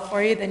resolved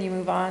for you, then you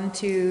move on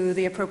to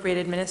the appropriate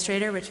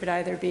administrator, which would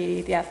either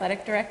be the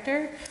athletic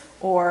director,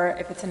 or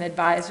if it's an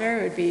advisor,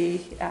 it would be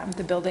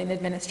the building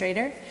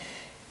administrator.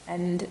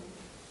 And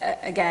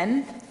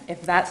again,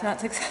 if that's not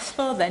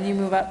successful, then you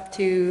move up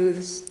to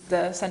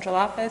the central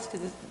office,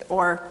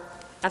 or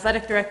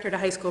athletic director to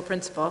high school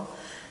principal,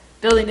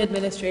 building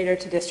administrator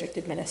to district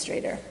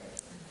administrator.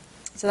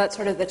 So that's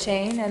sort of the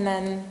chain, and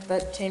then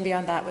the chain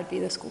beyond that would be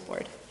the school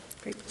board.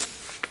 Great.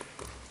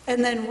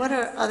 And then what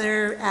are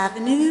other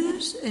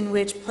avenues in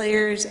which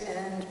players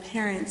and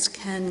parents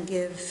can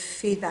give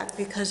feedback?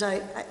 Because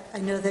I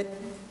know that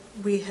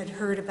we had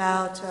heard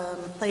about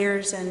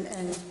players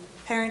and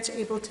parents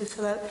able to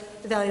fill out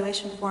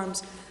evaluation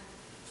forms.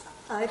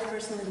 I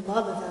personally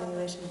love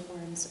evaluation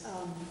forms.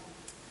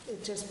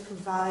 It just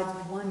provides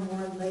one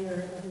more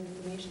layer of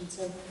information.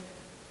 So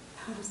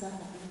how does that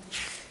happen?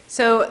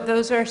 So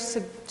those are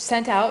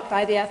sent out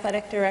by the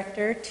athletic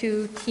director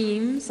to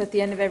teams at the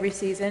end of every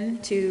season,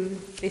 to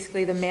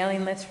basically the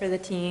mailing list for the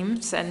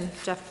teams. And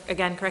Jeff,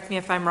 again, correct me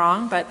if I'm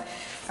wrong, but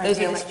those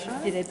are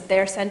distributed.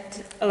 They're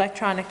sent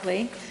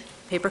electronically.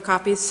 Paper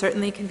copies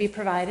certainly can be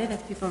provided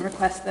if people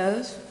request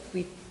those.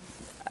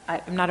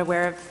 I'm not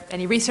aware of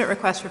any recent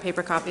requests for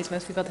paper copies.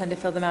 Most people tend to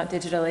fill them out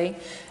digitally.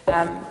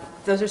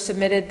 Those are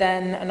submitted,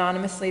 then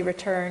anonymously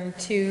returned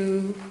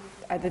to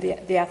either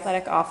the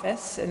athletic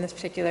office in this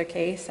particular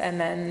case, and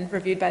then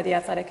reviewed by the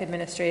athletic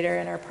administrator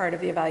and are part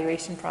of the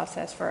evaluation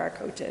process for our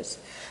coaches.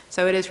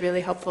 So it is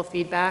really helpful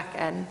feedback,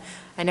 and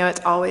I know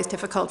it's always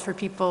difficult for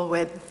people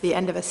with the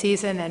end of a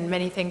season and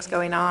many things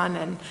going on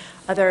and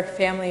other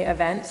family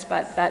events,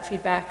 but that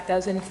feedback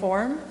does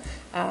inform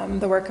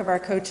the work of our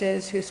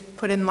coaches, who's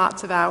put in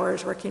lots of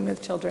hours working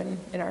with children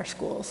in our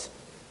schools.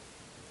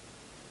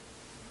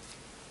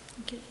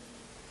 Thank you.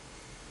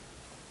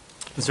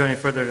 Is there any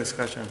further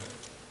discussion?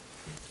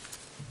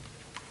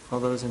 All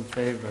those in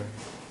favor?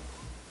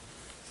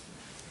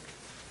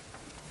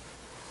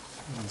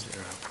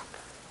 1-0.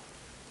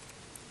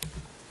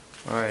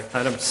 All right,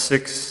 item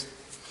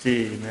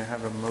 6D, may I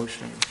have a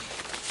motion?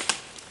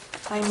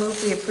 I move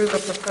we approve a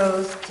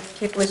proposed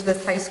Cape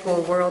Elizabeth High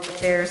School World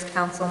Affairs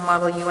Council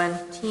Model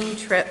UN team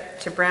trip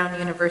to Brown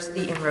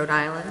University in Rhode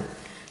Island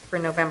for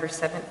November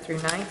 7th through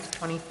 9th,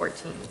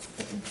 2014.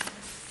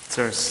 Is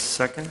there a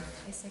second?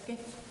 I second.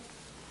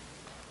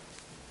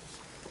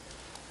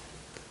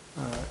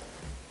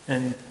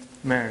 And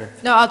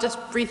Meredith? No, I'll just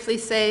briefly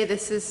say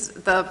this is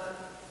the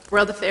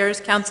World Affairs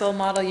Council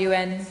Model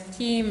UN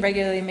team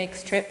regularly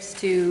makes trips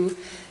to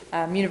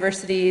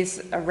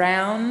universities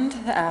around.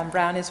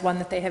 Brown is one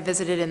that they have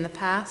visited in the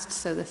past,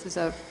 so this is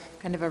a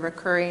kind of a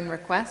recurring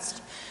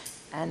request,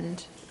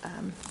 and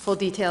full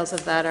details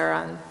of that are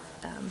on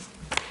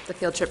the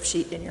field trip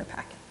sheet in your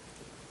packet.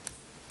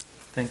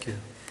 Thank you.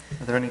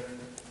 Are there any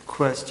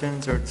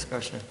questions or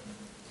discussion?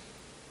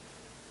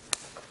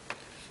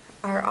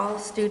 Are all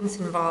students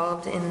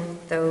involved in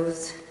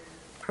those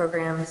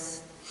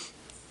programs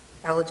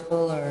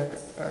eligible or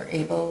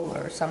able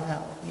or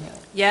somehow,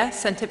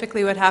 Yes, and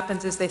typically what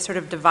happens is they sort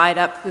of divide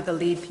up who the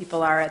lead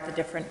people are at the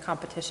different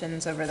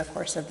competitions over the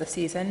course of the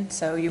season.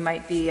 So you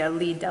might be a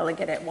lead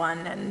delegate at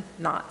one and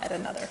not at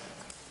another.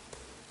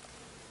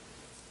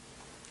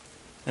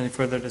 Any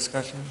further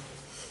discussion?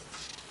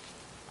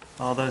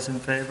 All those in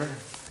favor?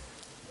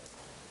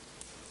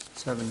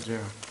 7-0.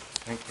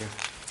 Thank you.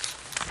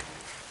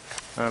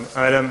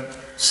 Item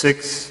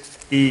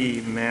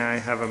 6E, may I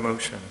have a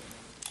motion?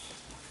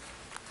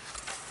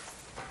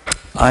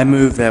 I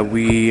move that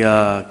we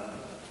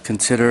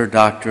consider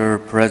Dr.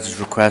 Perez's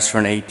request for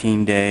an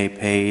 18-day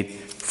paid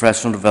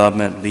professional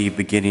development leave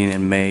beginning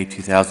in May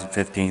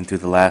 2015 through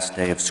the last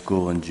day of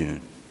school in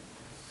June.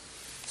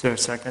 Is there a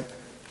second?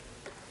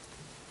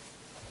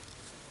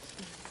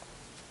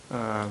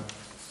 All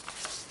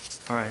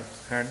right,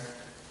 Karen?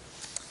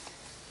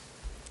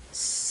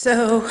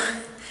 So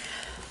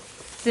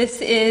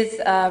this is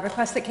a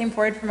request that came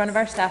forward from one of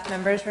our staff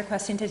members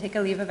requesting to take a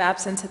leave of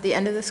absence at the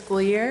end of the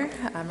school year,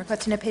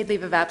 requesting a paid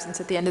leave of absence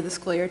at the end of the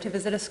school year to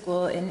visit a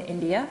school in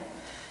India.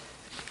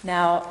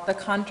 Now, the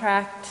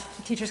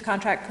teacher's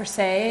contract per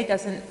se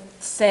doesn't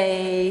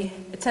say,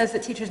 it says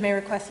that teachers may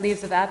request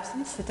leaves of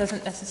absence. It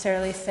doesn't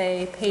necessarily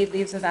say paid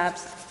leaves of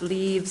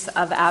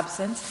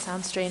absence. It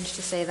sounds strange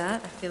to say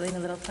that. I'm feeling a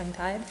little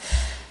tongue-tied.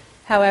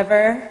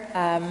 However,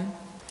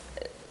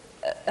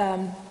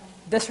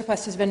 this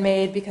request has been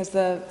made because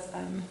the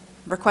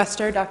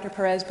requester, Dr.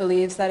 Perez,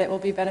 believes that it will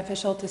be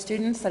beneficial to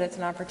students, that it's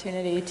an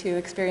opportunity to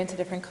experience a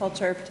different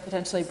culture, to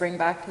potentially bring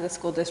back to the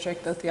school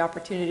district both the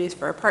opportunities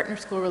for a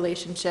partner-school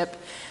relationship,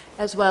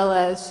 as well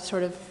as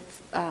sort of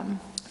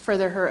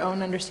further her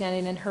own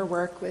understanding in her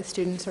work with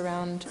students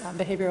around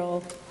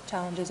behavioral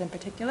challenges in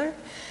particular.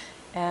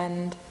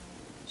 And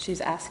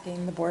she's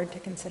asking the board to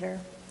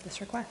consider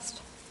this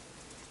request.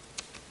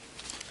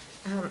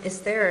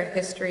 Is there a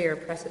history or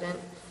precedent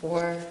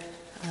for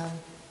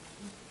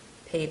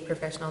paid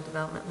professional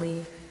development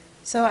leave?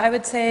 So I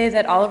would say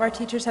that all of our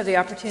teachers have the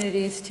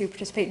opportunities to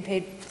participate in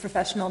paid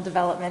professional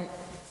development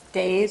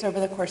days over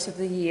the course of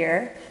the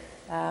year.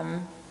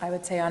 I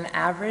would say on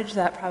average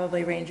that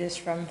probably ranges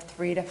from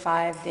 3 to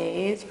 5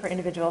 days per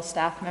individual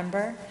staff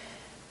member.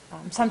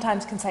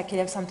 Sometimes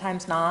consecutive,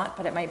 sometimes not,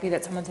 but it might be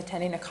that someone's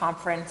attending a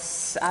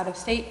conference out of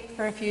state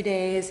for a few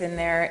days in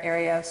their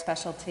area of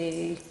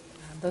specialty.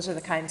 Those are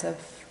the kinds of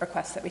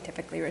requests that we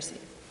typically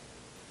receive.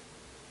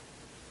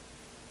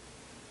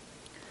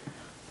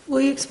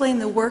 Will you explain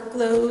the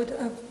workload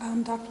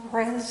of Dr.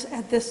 Perez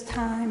at this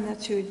time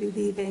that she would be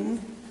leaving?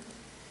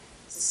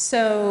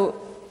 So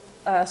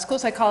a school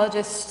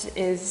psychologist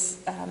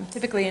is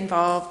typically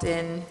involved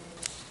in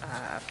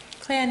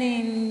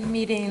planning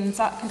meetings,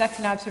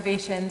 conducting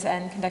observations,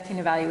 and conducting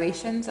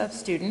evaluations of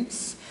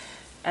students,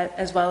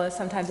 as well as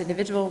sometimes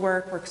individual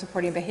work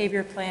supporting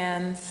behavior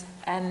plans.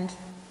 And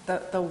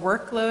the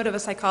workload of a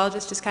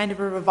psychologist is kind of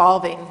a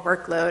revolving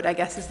workload, I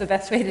guess is the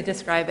best way to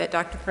describe it.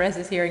 Dr. Perez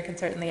is here and can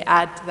certainly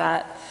add to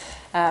that.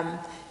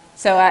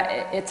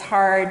 It's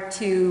hard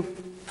to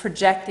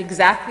project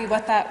exactly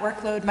what that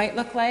workload might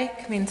look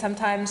like. I mean,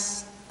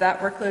 sometimes that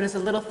workload is a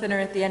little thinner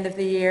at the end of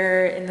the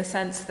year in the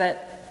sense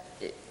that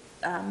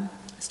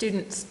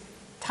students'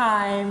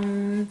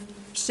 time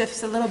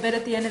shifts a little bit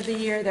at the end of the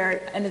year. There are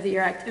end of the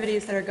year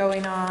activities that are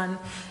going on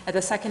at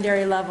the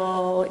secondary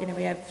level. You know,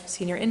 we have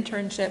senior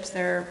internships.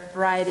 There are a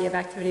variety of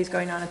activities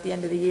going on at the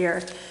end of the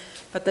year.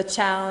 But the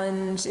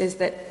challenge is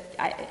that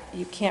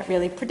you can't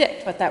really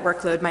predict what that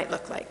workload might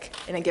look like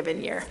in a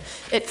given year.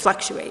 It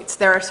fluctuates.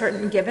 There are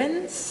certain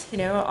givens, you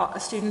know,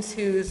 students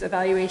whose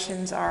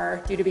evaluations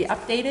are due to be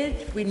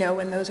updated. We know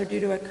when those are due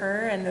to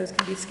occur, and those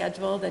can be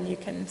scheduled, and you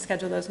can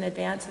schedule those in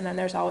advance. And then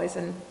there's always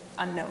an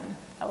unknown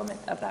element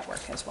of that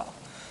work as well.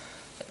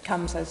 It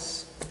comes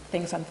as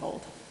things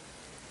unfold.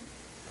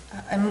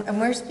 And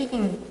we're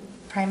speaking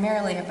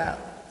primarily about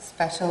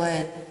special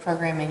ed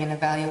programming and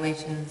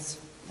evaluations,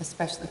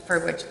 especially for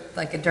which,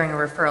 like during a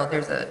referral,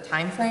 there's a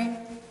time frame,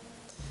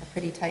 a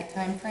pretty tight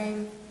time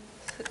frame.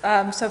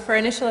 So for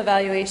initial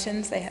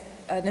evaluations,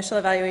 initial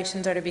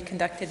evaluations are to be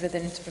conducted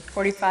within sort of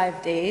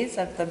 45 days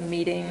of the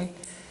meeting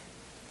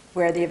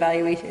where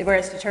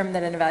it's determined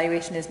that an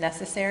evaluation is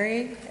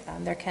necessary.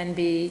 There can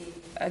be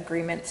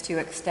agreements to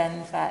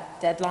extend that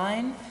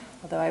deadline,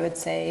 although I would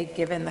say,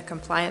 given the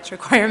compliance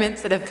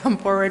requirements that have come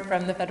forward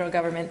from the federal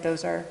government,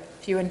 those are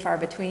few and far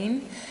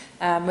between.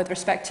 With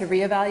respect to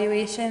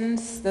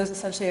reevaluations, those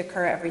essentially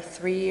occur every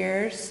 3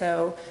 years,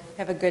 so we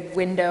have a good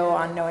window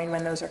on knowing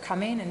when those are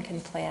coming and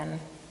can plan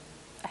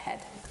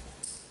ahead.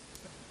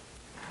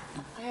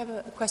 I have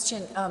a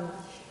question.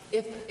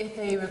 If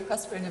a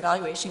request for an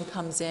evaluation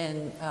comes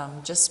in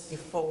just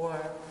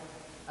before,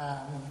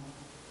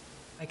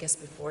 I guess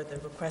before the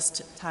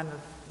request time of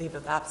leave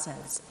of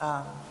absence,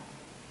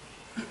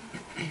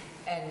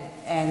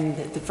 and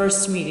the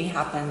first meeting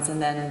happens, and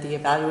then the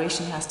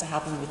evaluation has to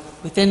happen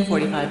within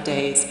 45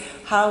 days,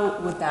 how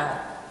would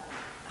that,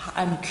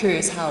 I'm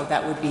curious how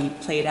that would be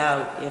played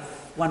out if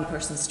one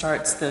person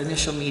starts the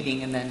initial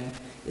meeting and then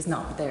is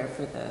not there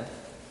for the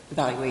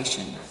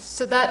evaluation.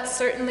 So that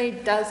certainly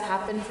does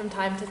happen from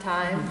time to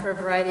time for a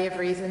variety of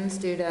reasons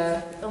due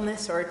to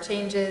illness or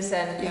changes,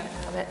 and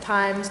at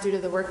times due to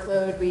the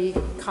workload we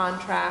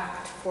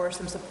contract for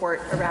some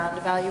support around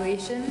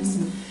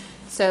evaluations.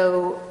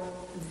 So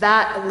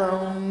that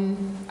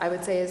alone, I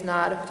would say, is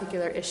not a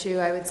particular issue.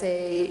 I would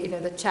say, you know,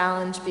 the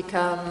challenge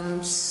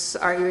becomes,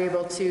 are you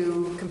able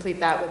to complete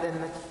that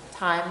within the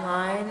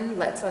timeline?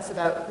 Less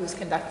about who's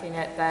conducting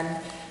it than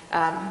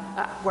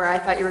where I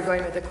thought you were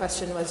going with the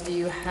question was,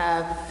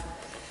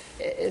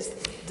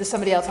 does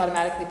somebody else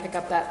automatically pick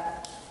up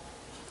that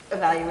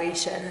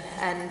evaluation?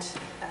 And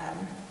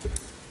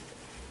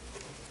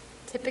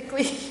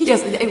typically,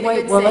 yes,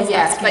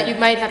 yes, but you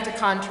might have to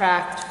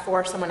contract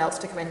for someone else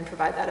to come in and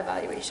provide that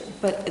evaluation.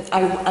 But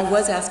I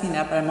was asking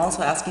that, but I'm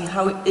also asking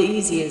how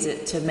easy is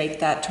it to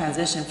make that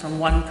transition from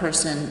one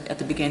person at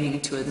the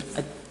beginning to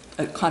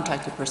a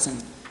contracted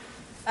person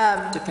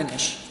to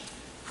finish?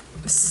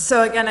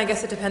 So again, I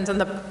guess it depends on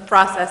the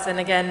process, and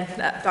again,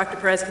 Dr.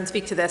 Perez can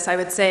speak to this. I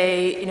would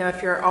say,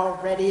 if you're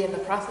already in the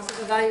process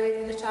of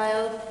evaluating the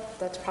child,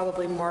 that's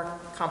probably more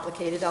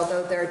complicated,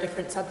 although there are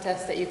different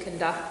subtests that you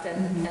conduct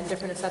and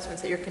different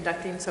assessments that you're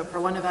conducting. So for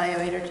one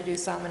evaluator to do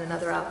some and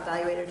another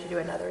evaluator to do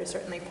another is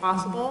certainly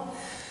possible.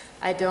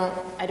 I don't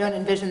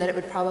envision that it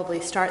would probably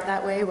start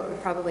that way. What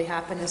would probably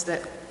happen is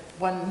that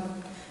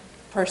one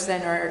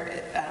person or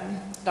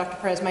Dr.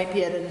 Perez might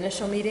be at an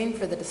initial meeting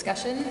for the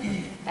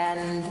discussion,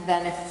 and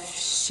then if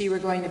she were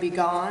going to be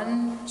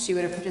gone, she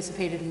would have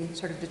participated in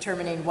sort of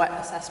determining what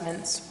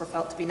assessments were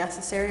felt to be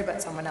necessary,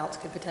 but someone else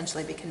could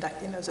potentially be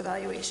conducting those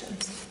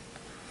evaluations.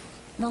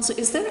 And also,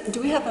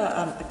 do we have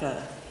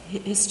a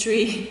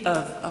history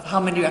of how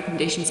many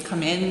recommendations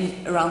come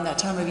in around that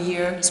time of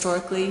year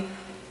historically?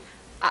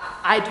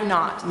 I do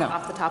not, No.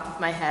 off the top of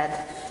my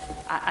head.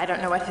 I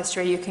don't know what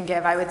history you can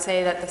give. I would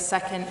say that the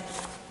second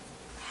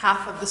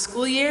half of the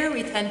school year,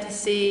 we tend to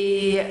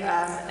see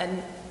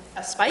a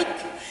spike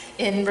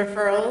in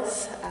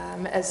referrals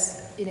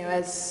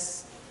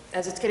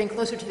as it's getting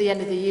closer to the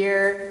end of the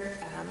year.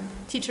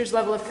 Teachers'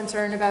 level of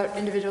concern about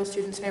individual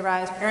students may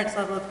rise. Parents'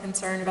 level of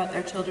concern about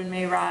their children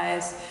may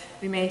rise.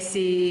 We may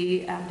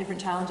see different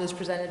challenges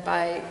presented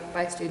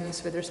by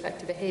students with respect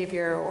to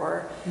behavior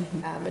or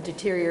a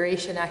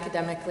deterioration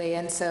academically,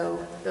 and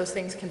so those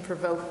things can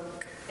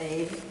provoke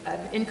an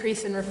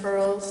increase in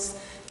referrals.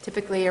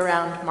 Typically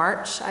around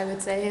March, I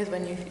would say, is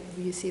when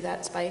you see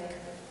that spike.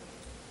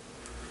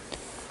 You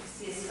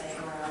see a spike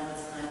around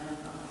this time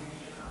of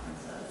parent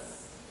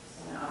conferences,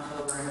 so in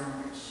October and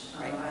March.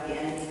 Right. By the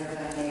end of the year,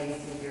 by May,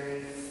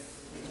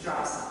 it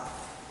drops off.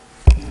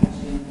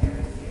 June, there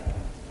we feel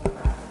more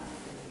rapid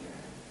for the year.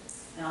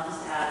 And I'll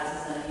just add, this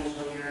is an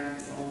unusual year,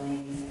 the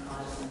only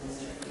psychologist in the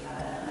district. We had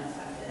an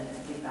unexpected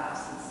leave of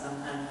absence,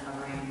 sometime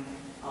covering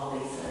all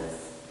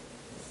bases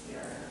this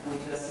year. And we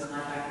do have some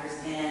contractors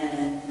in,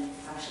 and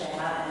actually,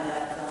 I have ended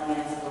up filling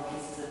in several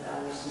pieces of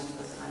evaluations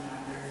with those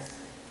contractors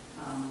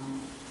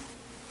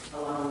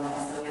along the way.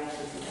 So we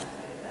actually do that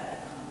quite a bit.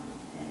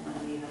 And when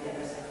we have the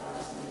other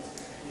psychologists in the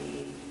district,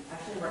 we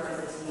actually work as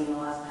a team. A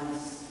lot of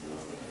times, we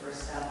will take the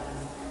first step, and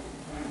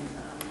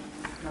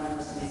one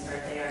person may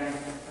start there, and the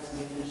person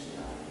may finish the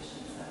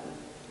evaluation. So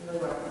we really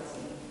work as a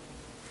team.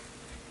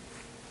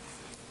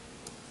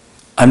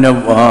 I know,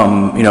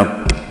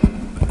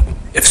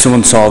 if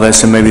someone saw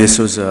this, and maybe this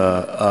was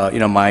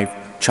my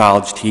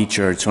child's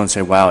teacher, someone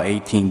say, wow,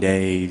 18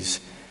 days,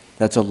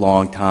 that's a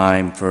long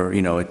time for,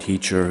 a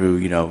teacher who,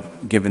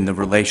 given the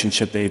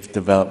relationship they've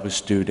developed with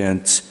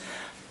students,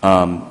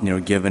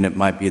 given it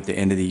might be at the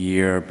end of the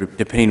year,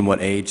 depending on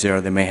what age they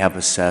are, they may have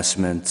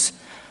assessments.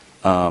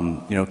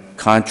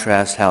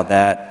 Contrast how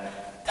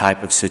that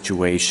type of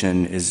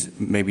situation is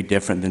maybe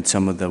different than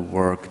some of the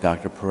work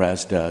Dr.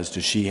 Perez does.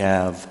 Does she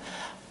have,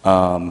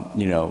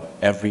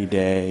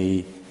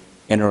 everyday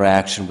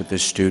interaction with the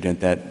student,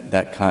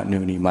 that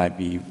continuity might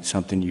be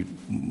something you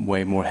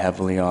weigh more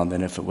heavily on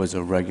than if it was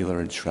a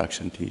regular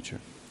instruction teacher?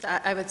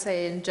 I would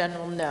say in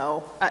general,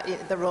 no.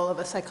 The role of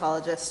a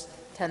psychologist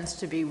tends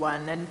to be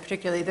one, and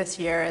particularly this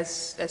year,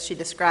 as she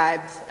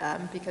described,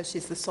 because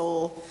she's the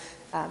sole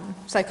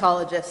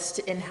psychologist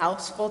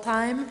in-house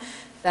full-time,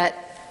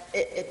 that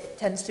it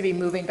tends to be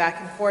moving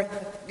back and forth,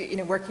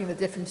 working with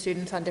different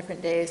students on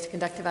different days to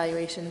conduct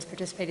evaluations,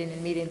 participating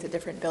in meetings at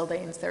different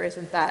buildings. There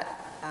isn't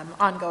that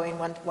ongoing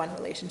one-to-one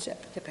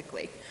relationship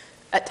typically.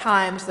 At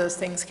times, those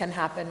things can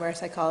happen where a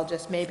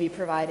psychologist may be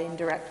providing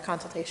direct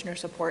consultation or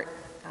support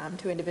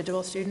to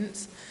individual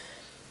students,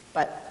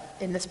 but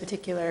in this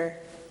particular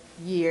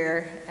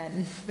year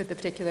and with the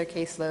particular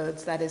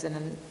caseloads, that isn't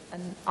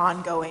an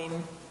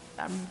ongoing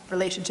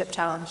relationship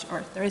challenge,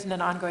 or there isn't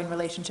an ongoing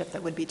relationship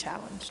that would be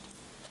challenged.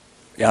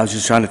 Yeah, I was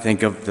just trying to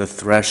think of the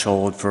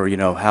threshold for,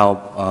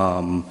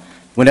 how,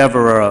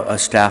 whenever a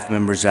staff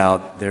member's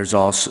out, there's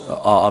also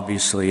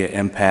obviously an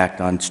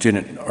impact on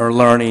student or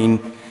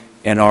learning,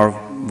 and our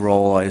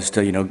role is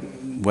to,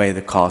 weigh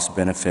the cost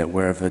benefit,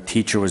 where if a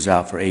teacher was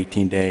out for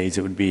 18 days,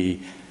 it would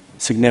be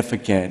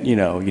significant,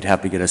 you'd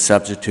have to get a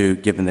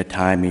substitute given the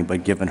timing,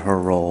 but given her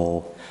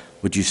role,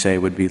 would you say it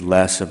would be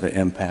less of an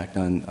impact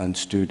on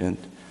student?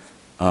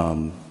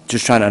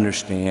 Just trying to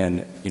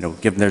understand,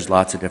 given there's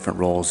lots of different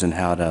roles and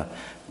how to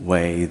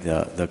weigh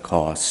the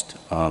cost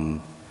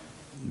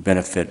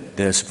benefit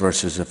this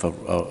versus if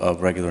a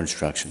regular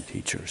instruction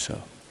teacher.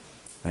 So,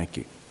 thank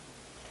you.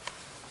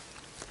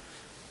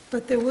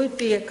 But there would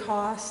be a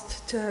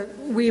cost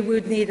we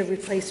would need a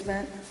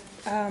replacement.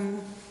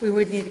 We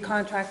would need to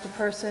contract a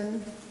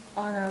person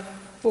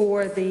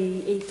for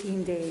the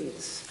 18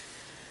 days.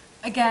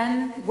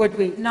 Again, Would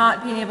we?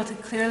 not being able to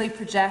clearly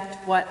project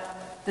what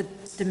the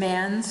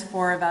demands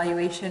for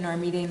evaluation or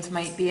meetings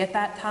might be at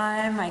that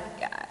time,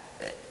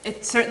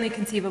 it's certainly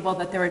conceivable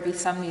that there would be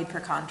some need for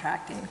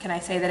contracting. Can I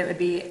say that it would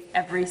be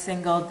every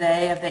single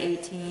day of the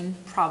 18?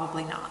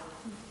 Probably not.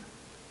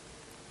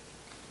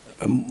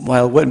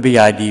 Well, it wouldn't be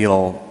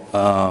ideal,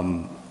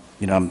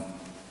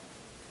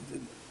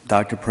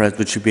 Dr. Perez,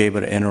 would you be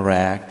able to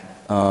interact,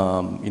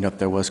 if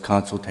there was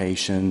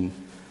consultation,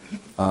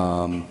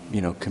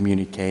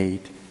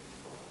 communicate.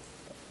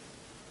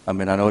 I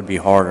mean, I know it'd be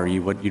harder.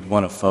 You'd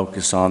want to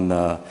focus on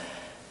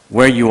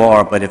where you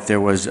are, but if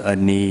there was a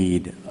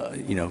need,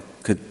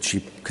 could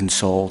she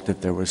consult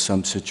if there was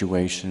some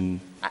situation?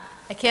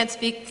 I can't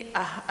speak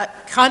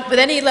with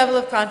any level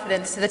of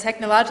confidence to the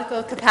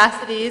technological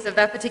capacities of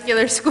that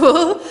particular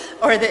school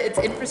or its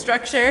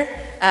infrastructure.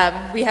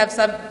 We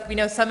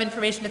know some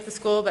information at the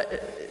school,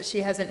 but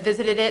she hasn't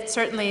visited it.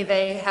 Certainly,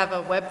 they have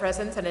a web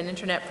presence and an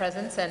internet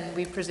presence, and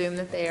we presume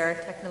that they are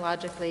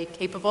technologically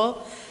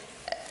capable.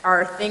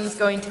 Are things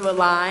going to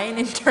align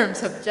in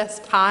terms of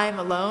just time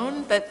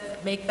alone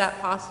that make that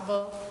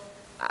possible?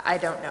 I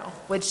don't know.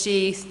 Would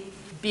she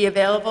be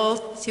available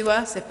to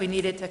us if we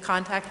needed to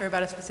contact her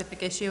about a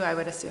specific issue? I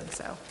would assume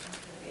so.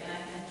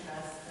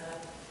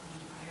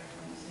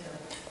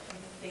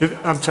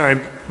 I'm sorry,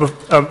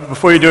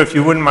 before you do, if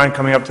you wouldn't mind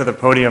coming up to the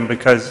podium,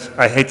 because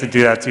I hate to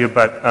do that to you,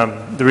 but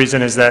the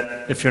reason is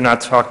that if you're not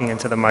talking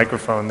into the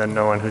microphone, then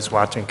no one who's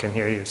watching can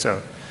hear you,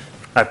 so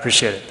I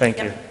appreciate it.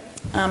 Thank you.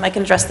 I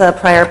can address the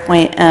prior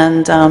point,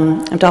 and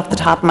off the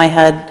top of my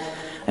head,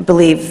 I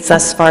believe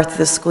thus far through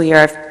the school year,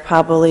 I've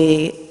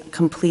probably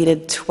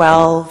completed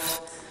 12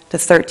 to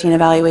 13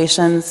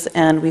 evaluations,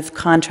 and we've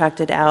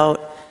contracted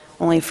out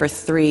only for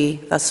 3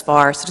 thus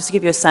far. So just to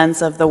give you a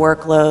sense of the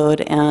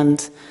workload,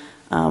 and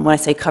when I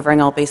say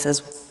covering all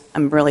bases,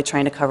 I'm really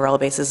trying to cover all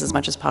bases as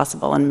much as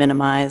possible and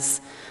minimize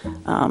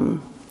the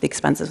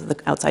expenses of the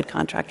outside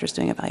contractors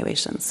doing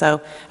evaluations.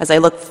 So as I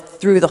look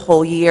through the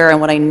whole year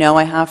and what I know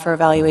I have for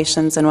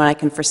evaluations and what I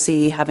can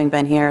foresee, having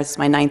been here, this is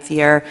my 9th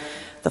year,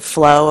 the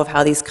flow of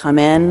how these come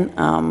in,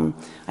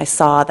 I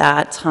saw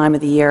that time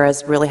of the year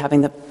as really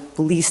having the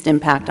least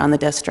impact on the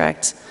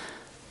district.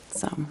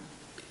 So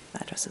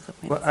that addresses the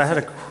point. Well, I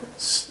had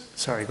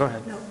sorry, go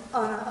ahead. No,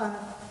 on a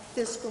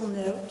fiscal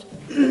note,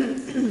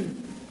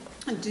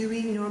 do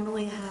we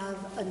normally have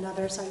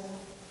another psychologist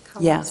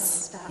on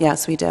staff?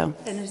 Yes, we do.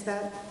 And is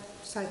that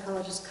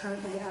psychologist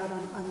currently out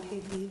on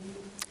unpaid leave?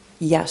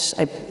 Yes,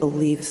 I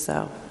believe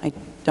so. I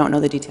don't know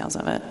the details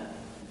of it.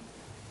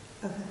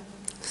 Okay.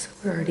 So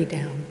we're already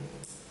down.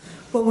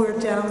 Well, we're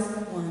down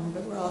 1,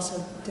 but we're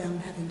also down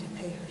having to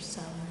pay her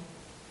salary.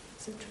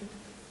 Is it true?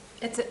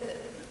 It's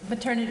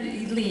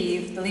maternity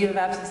leave, the leave of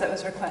absence that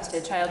was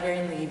requested,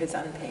 childbearing leave is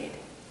unpaid.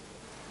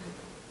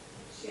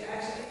 She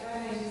actually,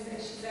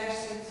 she's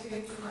actually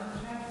doing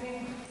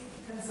contracting,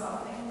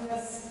 consulting with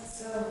us,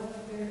 so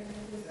there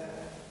is a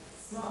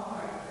small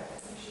part of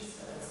it, so she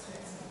still is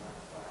doing some work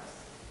for us.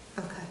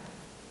 Okay.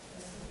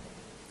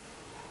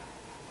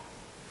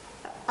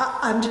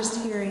 I'm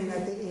just hearing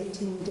that the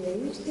 18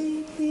 days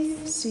they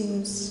leave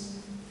seems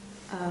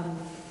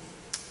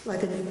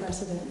like a new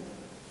precedent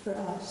for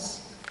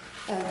us.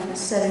 And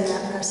setting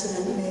that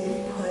precedent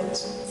may put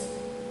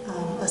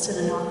us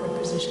in an awkward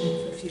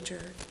position for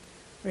future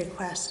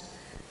requests.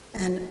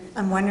 And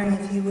I'm wondering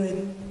if you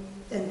would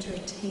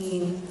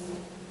entertain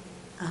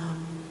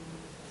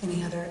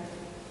any other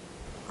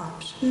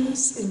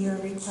options in your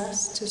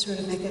request to sort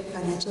of make it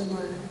financially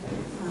more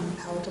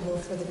palatable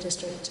for the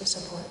district to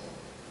support.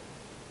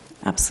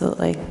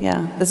 Absolutely,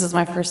 yeah. This is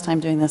my first time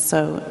doing this,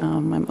 so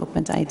I'm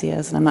open to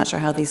ideas, and I'm not sure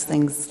how these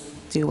things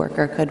do work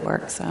or could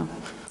work, so,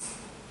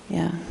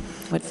 yeah.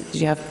 Did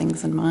you have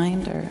things in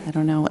mind, or, I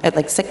don't know,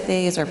 like sick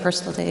days or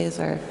personal days,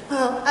 or?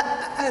 Well,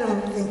 I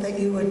don't think that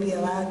you would be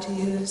allowed to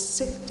use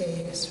sick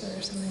days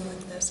for something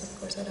like this. Of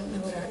course, I don't know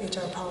what our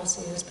HR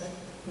policy is, but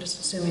I'm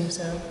just assuming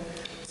so.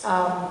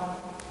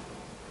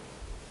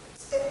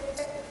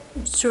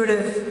 Sort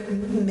of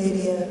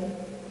maybe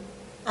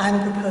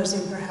I'm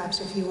proposing perhaps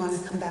if you want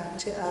to come back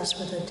to us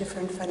with a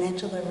different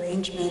financial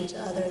arrangement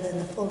other than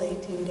the full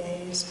 18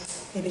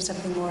 days, maybe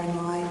something more in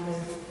line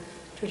with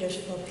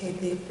traditional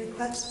paid leave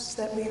requests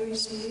that we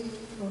received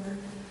for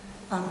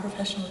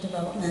professional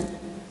development,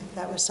 if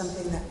that was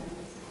something that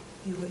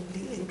you would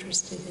be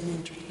interested in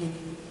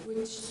entertaining.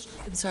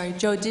 I'm sorry,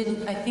 Joe,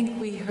 I think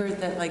we heard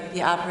that like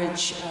the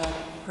average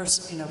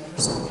personal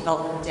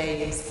development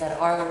days that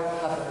are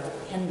covered,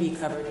 can be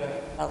covered, are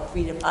about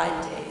 3 to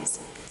 5 days.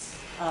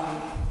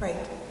 Right.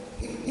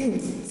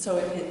 So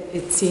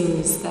it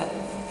seems that,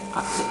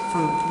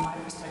 from my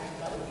perspective,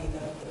 that would be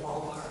the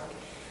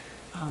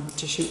ballpark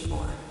to shoot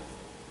for.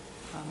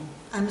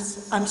 I'm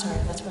sorry,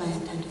 that's what I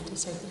intended to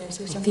say. Did I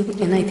say I something?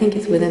 think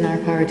it's within our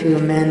power to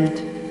amend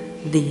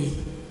the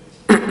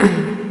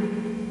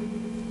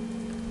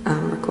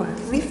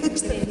request. Can we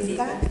fix the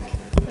feedback?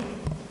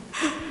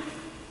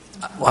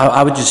 Well,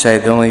 I would just say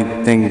the only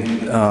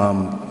thing,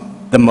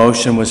 the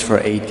motion was for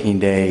 18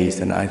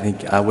 days, and I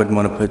think I wouldn't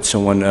want to put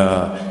someone,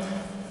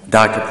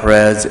 Dr.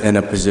 Perez, in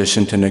a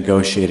position to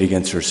negotiate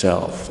against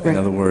herself. Right. In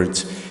other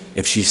words,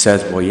 if she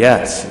says, well,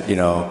 yes,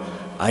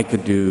 I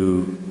could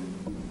do,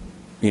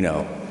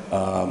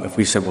 if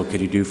we said, well,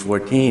 could you do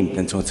 14?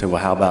 Then someone said,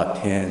 well, how about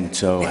 10?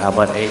 So how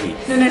about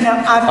 8? No.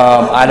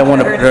 I don't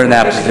want to put her in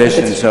that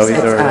position, so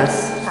either...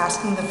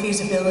 Asking the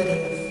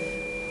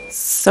feasibility.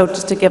 So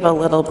just to give a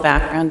little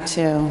background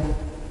too,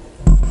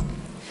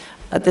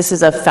 This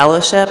is a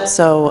fellowship,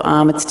 so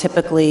it's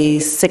typically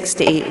 6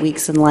 to 8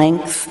 weeks in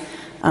length.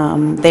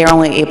 They are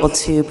only able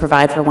to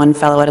provide for one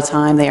fellow at a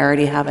time. They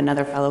already have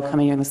another fellow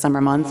coming during the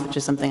summer months, which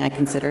is something I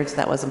considered, so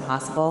that wasn't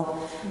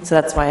possible. So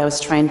that's why I was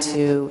trying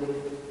to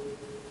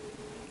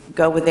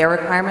go with their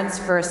requirements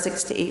for a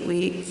 6 to 8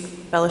 week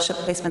fellowship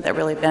placement that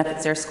really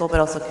benefits their school, but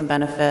also can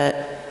benefit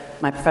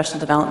my professional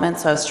development.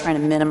 So I was trying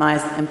to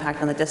minimize the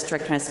impact on the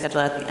district, trying to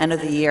schedule it at the end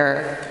of the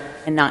year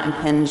and not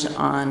impinge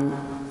on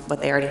what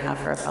they already have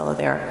for a fellow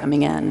there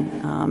coming in,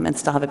 and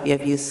still have it be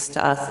of use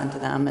to us and to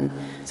them. And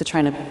so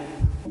trying to,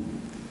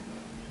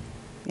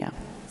 yeah,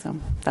 so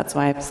that's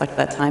why I selected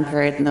that time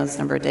period and those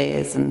number of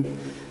days. And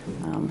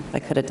if I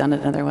could have done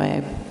it another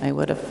way, I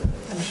would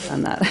have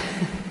done that.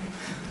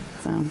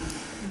 So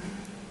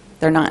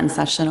they're not in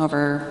session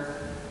over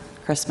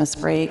Christmas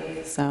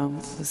break, so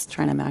just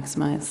trying to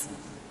maximize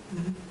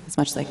as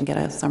much as they can get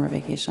out of summer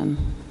vacation.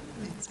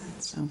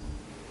 So.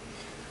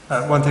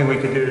 One thing we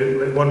could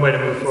do, one way to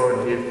move forward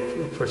would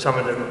be for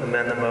someone to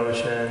amend the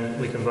motion.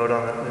 We can vote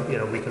on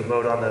the, we can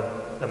vote on the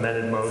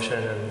amended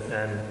motion,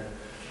 and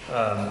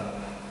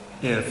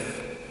if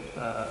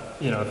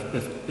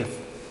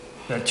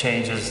that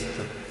changes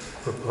the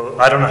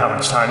proposal, I don't know how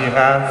much time you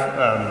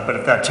have, but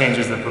if that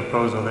changes the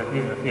proposal that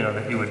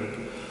that you would,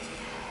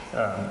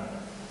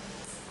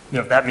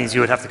 if that means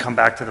you would have to come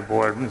back to the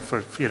board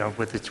for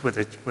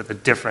with a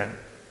different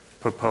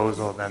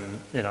proposal,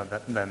 then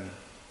then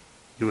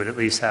you would at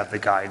least have the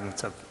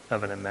guidance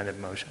of an amended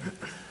motion.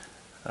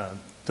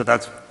 So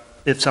that's,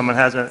 if someone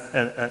has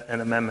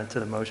an amendment to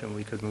the motion,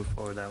 we could move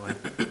forward that way.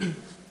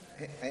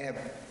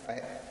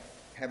 I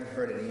haven't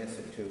heard an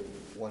answer to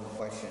one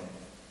question,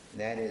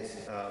 and that is,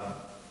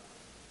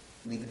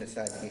 leaving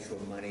aside the issue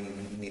of money,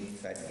 leaving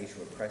aside the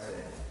issue of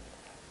precedent,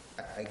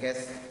 I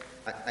guess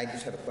I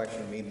just have a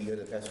question, maybe you're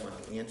the best one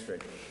to answer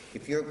it.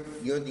 If you're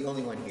the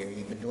only one here,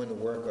 you've been doing the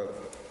work of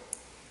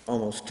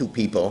almost 2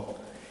 people,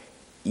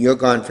 you're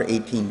gone for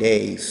 18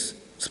 days,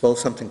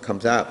 suppose something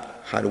comes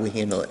up, how do we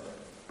handle it?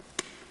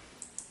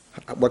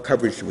 What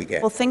coverage do we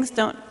get? Well, things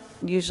don't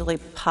usually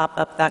pop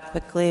up that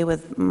quickly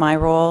with my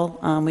role.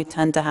 We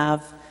tend to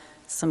have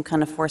some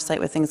kind of foresight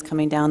with things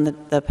coming down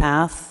the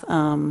path.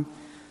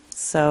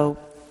 So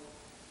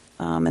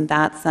in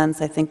that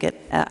sense, I think it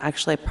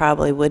actually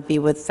probably would be,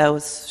 with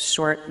those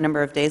short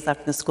number of days left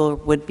in the school,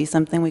 would be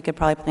something we could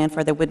probably plan for.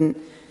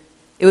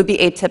 It would be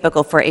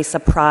atypical for a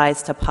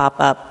surprise to pop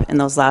up in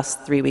those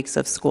last 3 weeks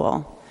of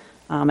school.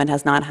 It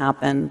has not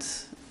happened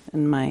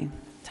in my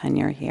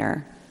tenure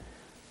here,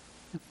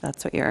 if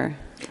that's what you're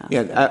asking.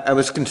 Yeah, I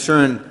was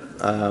concerned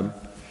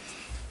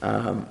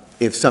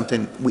if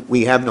something,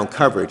 we have no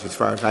coverage as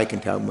far as I can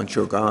tell once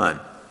you're gone.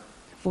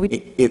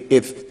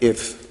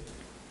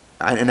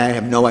 And I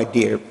have no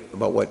idea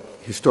about what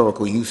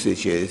historical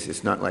usage is.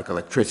 It's not like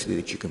electricity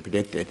that you can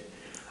predict it.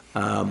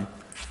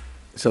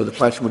 So the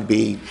question would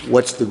be,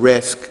 what's the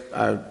risk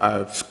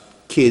our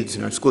kids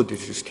and our school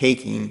districts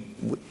taking?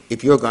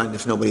 If you're gone,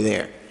 there's nobody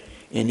there.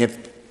 And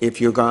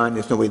if you're gone,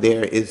 there's nobody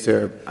there, is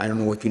there, I don't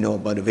know if you know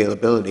about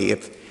availability,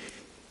 if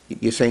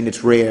you're saying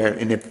it's rare,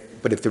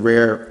 but if the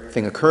rare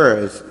thing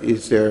occurs,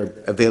 is there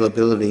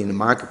availability in the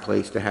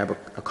marketplace to have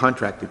a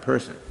contracted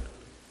person?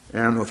 And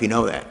I don't know if you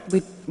know that.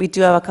 We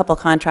do have a couple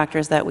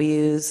contractors that we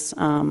use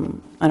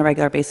on a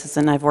regular basis,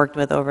 and I've worked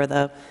with over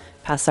the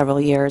past several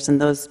years, and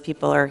those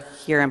people are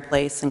here in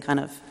place and kind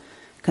of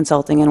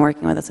consulting and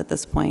working with us at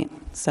this point.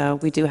 So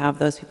we do have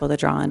those people to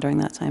draw on during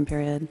that time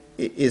period.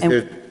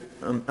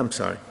 I'm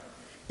sorry.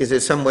 Is there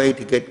some way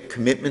to get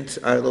commitments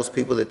out of those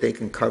people that they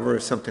can cover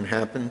if something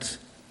happens?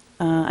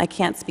 I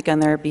can't speak on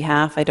their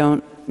behalf. I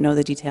don't know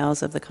the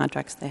details of the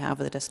contracts they have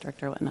with the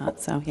district or whatnot,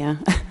 so yeah.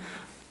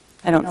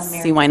 I don't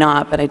see why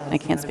not, but I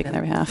can't speak on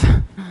their behalf.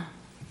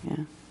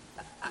 Yeah.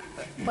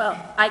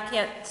 Well, I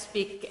can't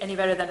speak any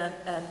better than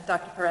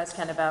Dr. Perez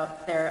can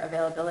about their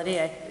availability.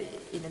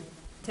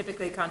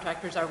 Typically,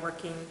 contractors are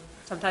working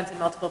sometimes in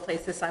multiple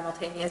places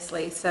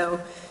simultaneously.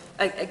 So,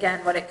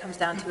 again, what it comes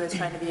down to is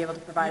trying to be able to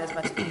provide as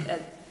much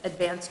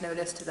advance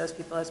notice to those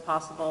people as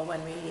possible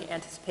when we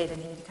anticipate a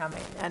need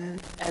coming.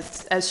 And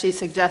as she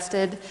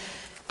suggested,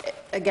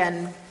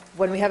 again,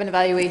 when we have an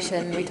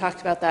evaluation, we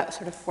talked about that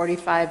sort of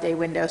 45-day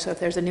window. So if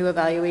there's a new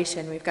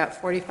evaluation, we've got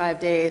 45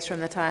 days from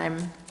the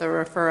time the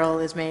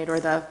referral is made or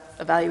the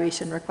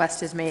evaluation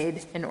request is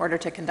made in order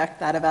to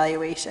conduct that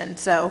evaluation.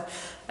 So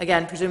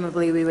again,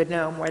 presumably we would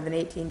know more than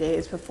 18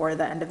 days before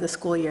the end of the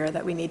school year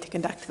that we need to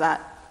conduct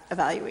that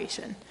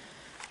evaluation.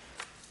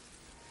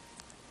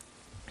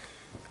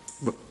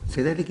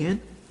 Say that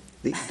again?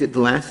 The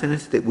last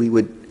sentence, that we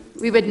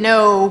would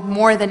know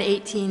more than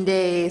 18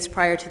 days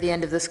prior to the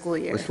end of the school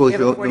year. I suppose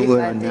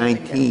you're on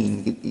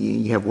 19,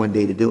 you have 1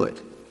 day to do it.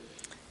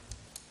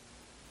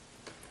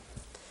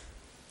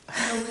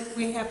 So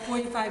we have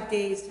 45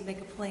 days to make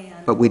a plan.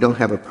 But we don't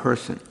have a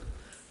person.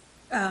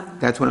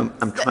 That's what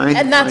I'm trying to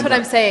And that's find what out.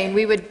 I'm saying.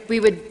 We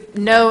would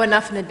know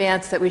enough in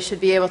advance that we should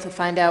be able to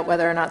find out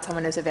whether or not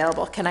someone is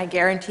available. Can I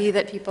guarantee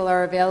that people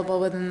are available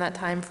within that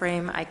time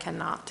frame? I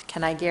cannot.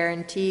 Can I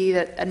guarantee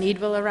that a need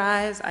will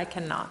arise? I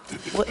cannot.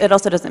 Well, it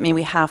also doesn't mean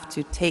we have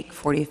to take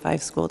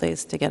 45 school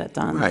days to get it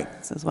done. Right.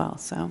 As well,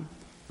 so.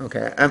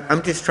 Okay,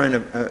 I'm just trying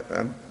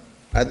to,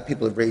 other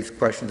people have raised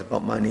questions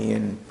about money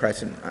and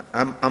precedent.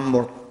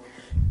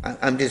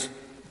 I'm just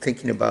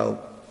thinking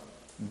about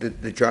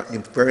the job, the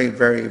very,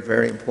 very,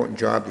 very important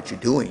job that you're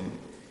doing,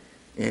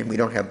 and we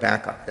don't have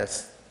backup.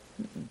 That's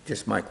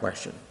just my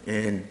question.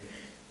 And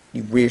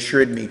you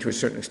reassured me to a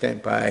certain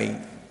extent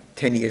by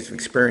 10 years of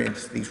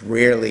experience, these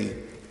rarely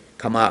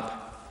come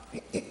up,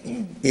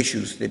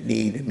 issues that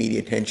need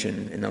immediate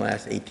attention in the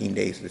last 18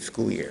 days of the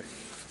school year.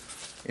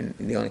 And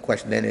the only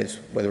question then is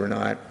whether or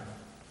not,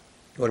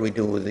 what do we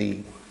do with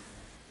the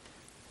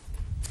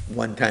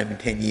one time in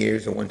 10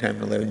 years or one time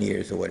in 11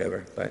 years or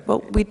whatever? But Well,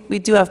 we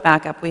do have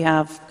backup. We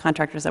have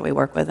contractors that we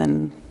work with,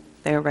 and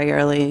they're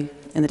regularly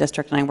in the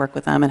district, and I work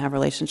with them and have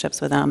relationships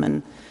with them.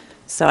 And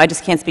so I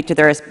just can't speak to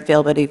their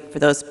availability for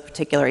those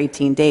particular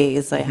 18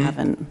 days. I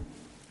haven't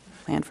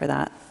planned for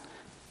that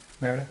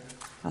Meredith?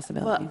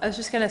 possibility. Well, I was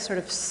just going to sort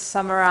of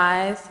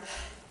summarize.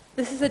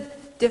 This is a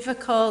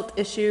difficult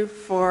issue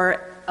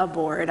for a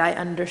board.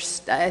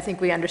 I think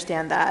we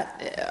understand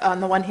that. On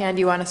the one hand,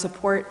 you want to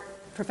support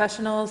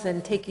professionals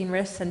and taking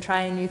risks and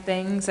trying new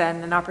things,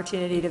 and an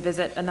opportunity to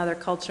visit another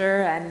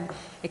culture and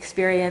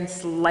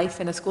experience life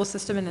in a school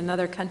system in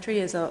another country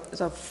is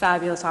a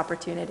fabulous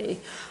opportunity.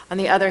 On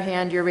the other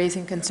hand, you're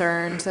raising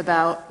concerns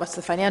about what's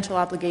the financial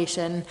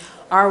obligation,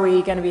 are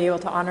we going to be able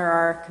to honor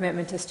our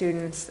commitment to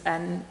students,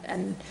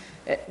 and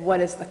what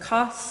is the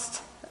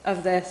cost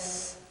of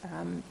this,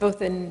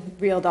 both in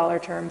real dollar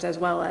terms as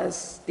well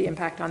as the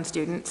impact on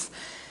students,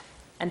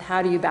 and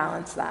how do you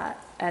balance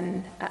that?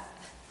 And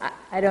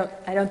I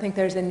don't think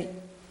there's an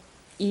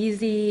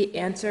easy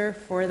answer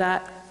for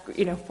that,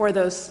 for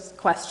those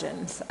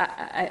questions.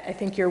 I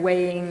think you're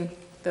weighing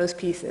those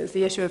pieces.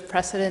 The issue of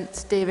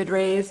precedence David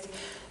raised,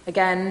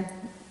 again,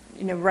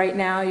 right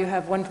now you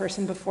have one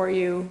person before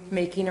you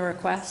making a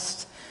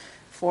request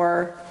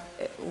for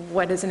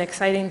what is an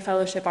exciting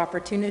fellowship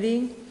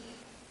opportunity,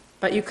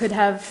 but you could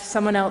have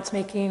someone else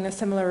making a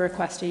similar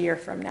request a year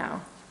from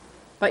now,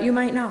 but you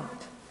might not.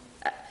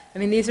 I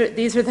mean, these are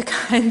the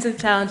kinds of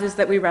challenges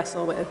that we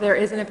wrestle with. There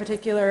isn't a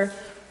particular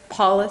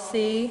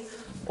policy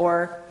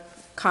or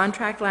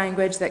contract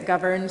language that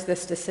governs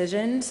this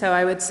decision, so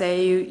I would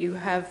say you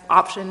have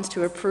options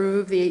to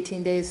approve the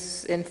 18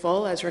 days in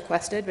full as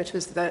requested, which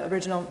was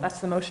that's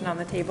the motion on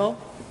the table.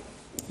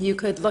 You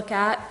could look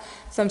at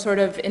some sort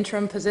of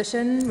interim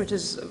position, which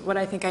is what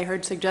I think I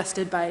heard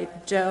suggested by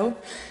Joe,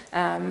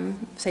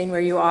 saying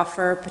where you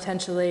offer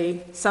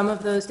potentially some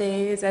of those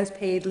days as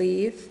paid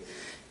leave.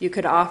 You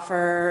could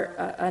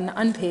offer an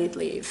unpaid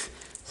leave.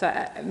 So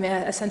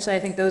essentially, I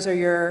think those are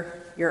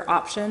your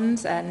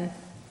options. And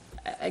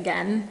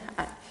again,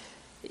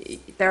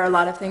 there are a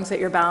lot of things that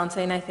you're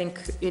balancing. I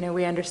think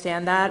we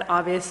understand that.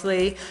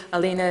 Obviously,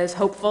 Alina is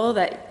hopeful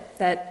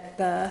that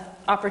the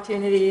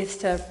opportunities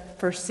to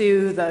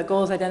pursue the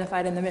goals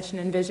identified in the mission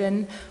and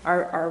vision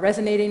are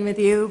resonating with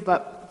you.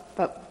 But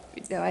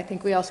I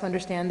think we also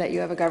understand that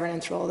you have a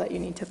governance role that you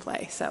need to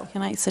play. So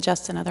Can I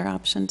suggest another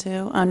option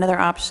too? Another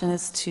option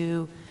is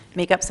to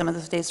make up some of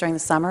those days during the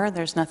summer.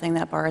 There's nothing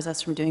that bars us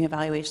from doing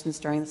evaluations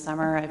during the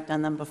summer. I've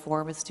done them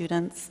before with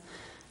students.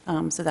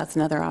 So that's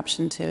another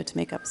option too, to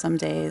make up some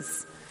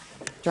days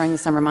during the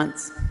summer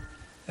months.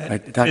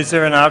 Is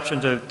there an option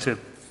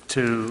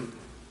to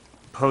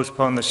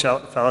postpone the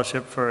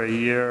fellowship for a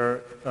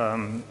year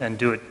and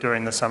do it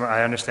during the summer?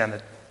 I understand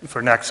that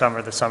for next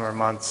summer, the summer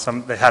months,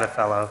 they had a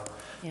fellow.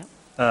 Yep.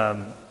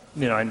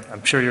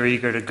 I'm sure you're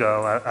eager to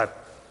go.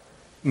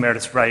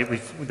 Meredith's right.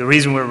 The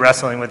reason we're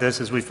wrestling with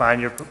this is we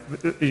find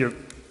your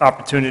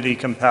opportunity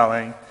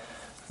compelling,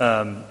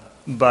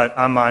 but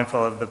I'm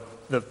mindful of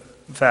the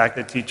fact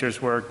that teachers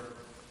work,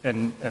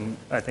 and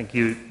I think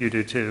you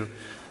do too,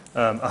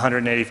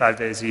 185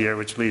 days a year,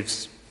 which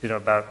leaves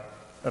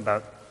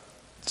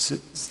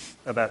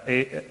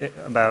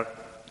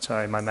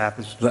sorry, my math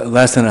is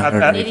less than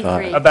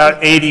 185.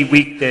 About 80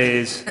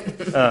 weekdays,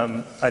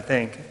 I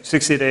think,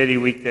 60 to 80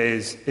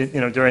 weekdays,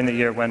 during the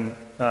year when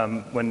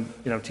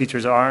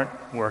teachers aren't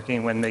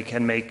working, when they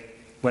can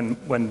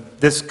when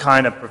this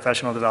kind of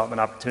professional development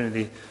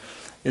opportunity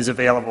is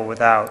available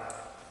without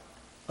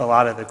a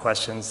lot of the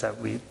questions that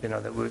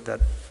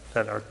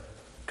that are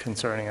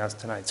concerning us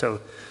tonight. So,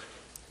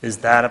 is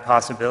that a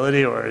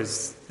possibility, or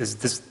is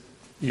this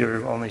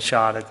your only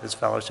shot at this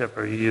fellowship,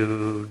 or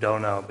you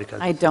don't know? Because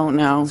I don't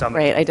know,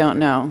 right, I don't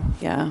know,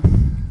 yeah.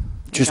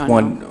 Just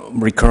one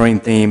recurring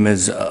theme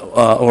is,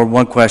 or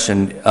one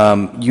question,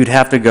 you'd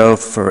have to go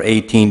for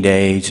 18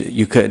 days.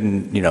 You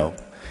couldn't,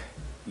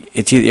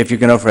 if you're going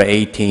to go for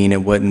 18,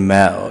 it wouldn't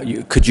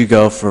matter. Could you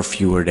go for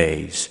fewer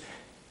days?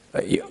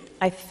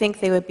 I think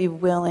they would be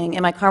willing,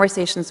 in my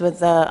conversations with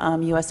the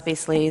U.S.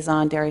 based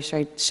liaison, Dr.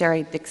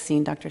 Sherry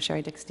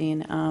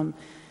Dickstein,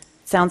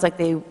 sounds like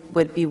they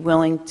would be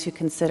willing to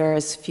consider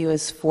as few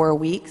as 4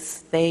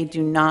 weeks. They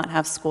do not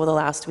have school the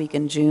last week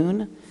in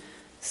June,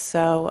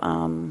 so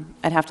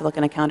I'd have to look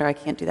in a calendar. I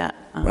can't do that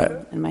Right.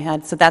 in my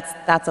head. So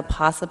that's a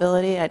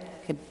possibility. I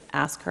could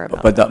ask her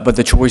about. But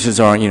the choices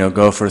aren't,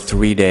 go for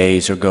 3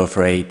 days or go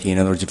for 18. In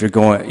other words, if you're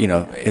going,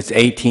 it's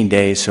 18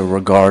 days, so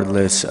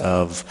regardless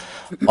of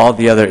all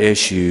the other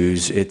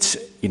issues, it's,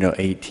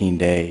 18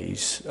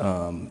 days.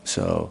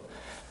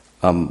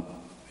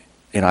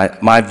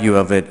 My view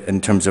of it in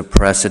terms of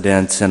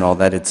precedents and all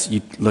that, it's,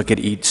 you look at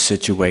each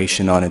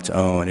situation on its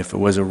own. If it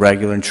was a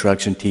regular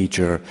instruction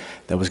teacher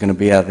that was going to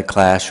be out of the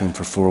classroom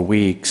for 4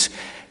 weeks,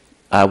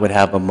 I would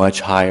have a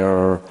much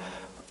higher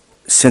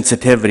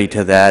sensitivity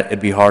to that. It'd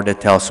be hard to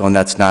tell someone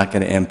that's not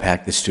going to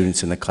impact the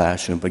students in the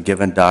classroom. But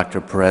given Dr.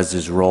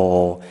 Perez's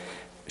role,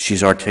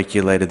 she's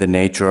articulated the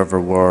nature of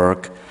her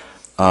work.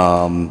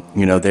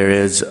 There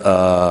is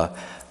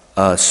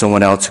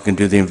someone else who can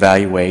do the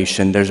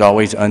evaluation. There's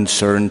always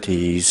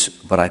uncertainties,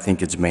 but I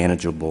think it's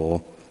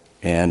manageable.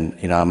 And,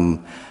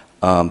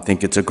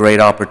 think it's a great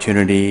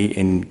opportunity,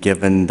 and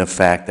given the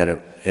fact that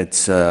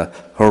it's her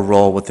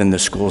role within the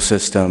school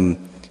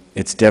system,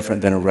 it's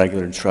different than a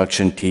regular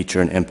instruction teacher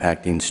and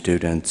impacting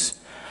students.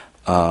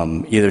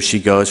 Either she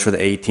goes for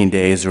the 18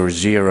 days or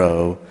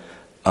 0,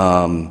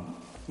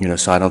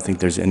 so I don't think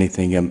there's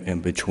anything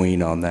in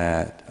between on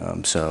that.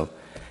 So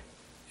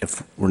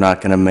if we're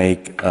not going to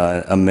make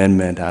an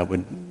amendment, I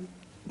would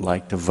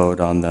like to vote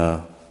on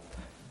the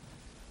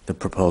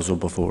proposal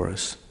before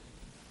us.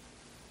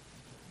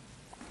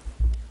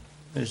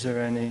 Is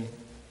there any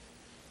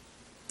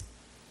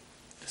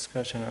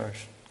discussion, or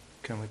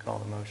can we call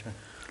the motion?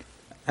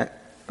 I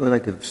would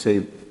like to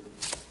say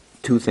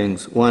 2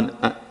 things. One,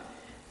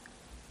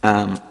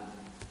 I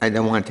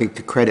don't want to take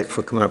the credit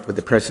for coming up with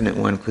the precedent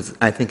one, because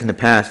I think in the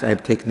past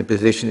I've taken the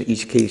position that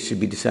each case should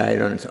be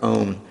decided on its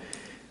own.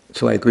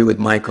 So I agree with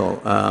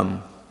Michael.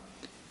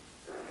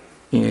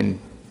 And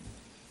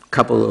a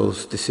couple of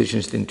those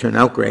decisions didn't turn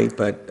out great,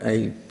 but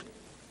I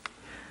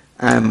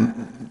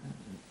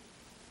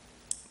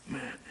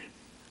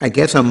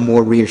guess I'm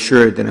more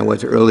reassured than I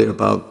was earlier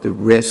about the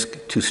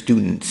risk to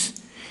students.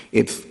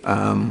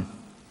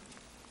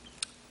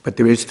 But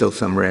there is still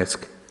some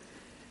risk.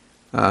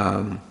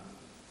 And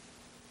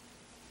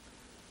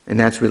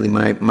that's really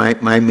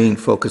my main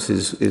focus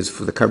is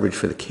for the coverage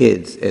for the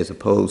kids, as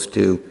opposed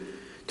to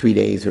 3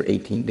 days or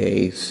 18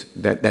 days.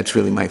 That's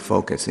really my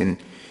focus. And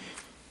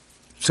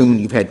assuming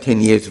you've had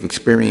 10 years of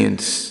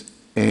experience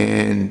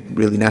and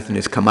really nothing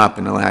has come up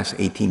in the last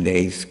 18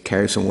 days,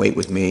 carry some weight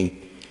with me.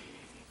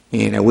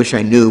 And I wish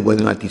I knew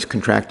whether or not these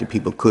contracted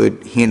people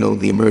could handle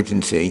the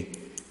emergency,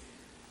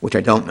 which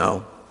I don't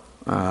know.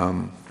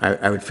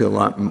 I would feel a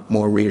lot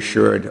more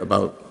reassured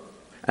about,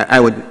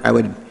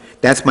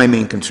 that's my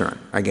main concern,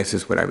 I guess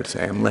is what I would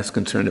say. I'm less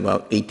concerned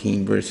about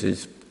 18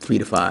 versus 3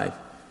 to 5.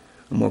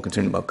 I'm more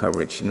concerned about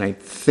coverage. And I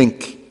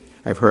think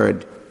I've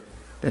heard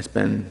that's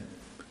been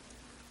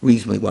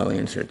reasonably well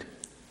answered.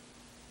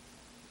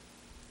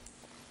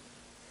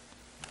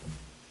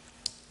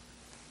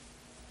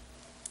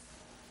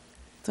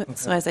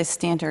 So as I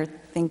stand here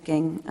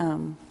thinking, I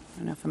don't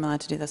know if I'm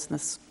allowed to do this in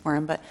this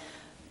forum, but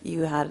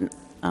you had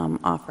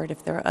offered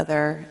if there are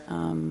other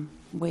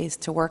ways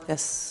to work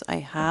this. I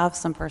have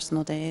some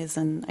personal days,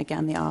 and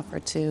again, the offer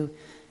to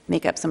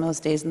make up some of those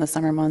days in the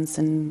summer months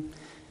and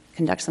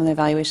conduct some of the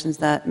evaluations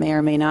that may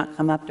or may not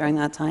come up during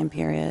that time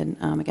period.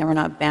 Again, we're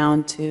not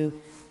bound to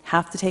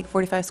have to take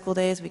 45 school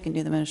days. We can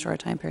do them in a short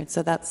time period.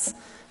 So that's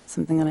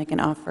something that I can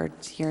offer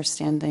here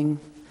standing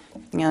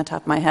on the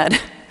top of my head.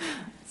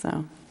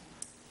 So.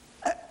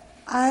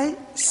 I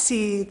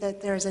see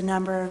that there's a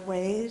number of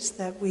ways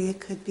that we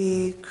could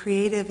be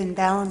creative in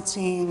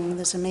balancing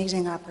this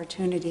amazing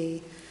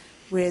opportunity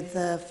with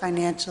the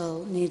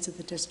financial needs of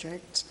the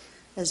district,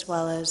 as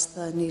well as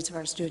the needs of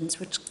our students,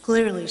 which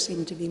clearly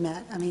seem to be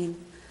met. I mean,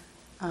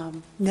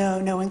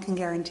 no one can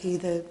guarantee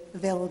the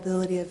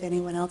availability of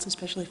anyone else,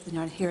 especially if they're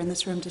not here in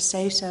this room to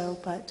say so,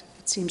 but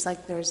it seems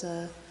like there's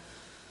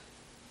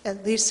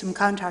at least some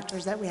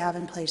contractors that we have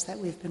in place that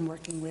we've been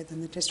working with in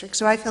the district.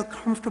 So I feel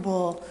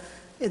comfortable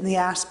in the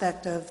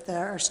aspect of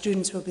our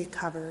students will be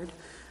covered.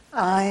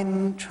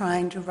 I'm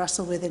trying to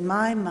wrestle with, in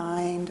my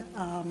mind,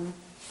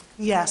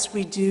 yes,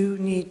 we do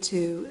need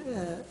to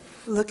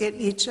look at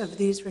each of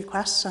these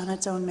requests on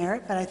its own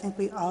merit, but I think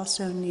we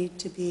also need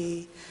to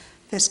be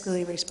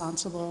fiscally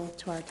responsible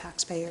to our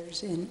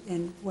taxpayers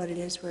in what it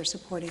is we're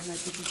supporting,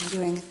 what we've been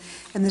doing.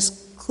 And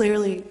this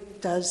clearly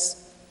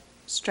does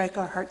strike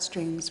our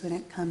heartstrings when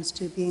it comes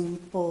to being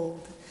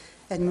bold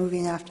and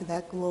moving after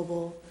that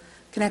global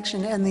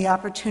connection, and the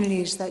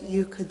opportunities that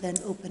you could then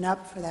open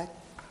up for that,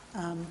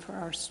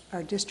 for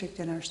our district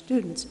and our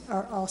students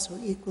are also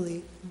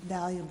equally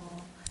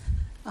valuable.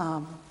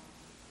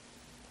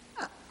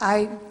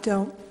 I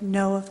don't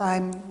know if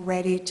I'm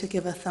ready to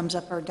give a thumbs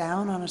up or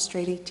down on a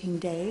straight 18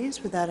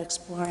 days without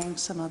exploring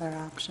some other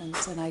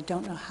options, and I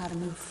don't know how to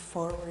move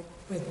forward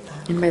with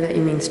that. And by that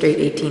you mean straight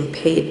 18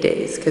 paid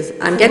days? Because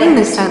I'm getting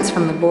the sense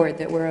from the board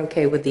that we're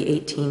okay with the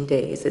 18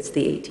 days. It's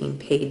the 18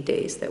 paid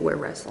days that we're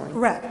wrestling.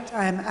 Correct.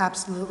 I'm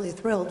absolutely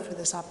thrilled for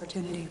this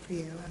opportunity for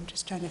you. I'm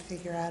just trying to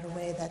figure out a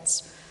way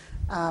that's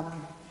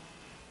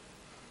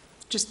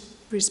just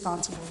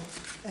responsible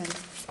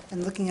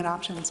and looking at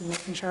options and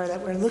making sure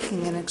that we're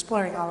looking and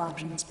exploring all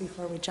options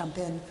before we jump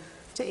in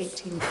to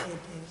 18 paid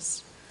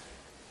days.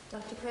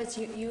 Dr. Perez,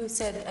 you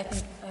said, I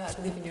think, I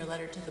believe in your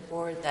letter to the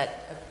board,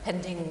 that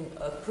pending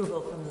approval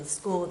from the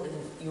school, then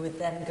you would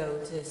then go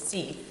to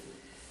CEF.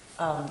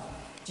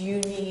 Do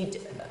you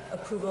need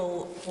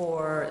approval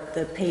for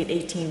the paid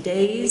 18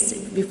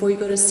 days before you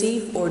go to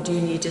CEF, or do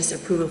you need just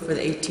approval for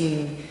the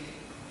 18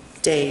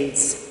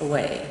 days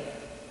away?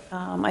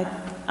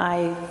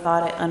 I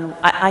thought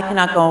I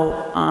cannot go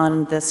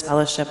on this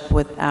fellowship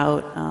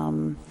without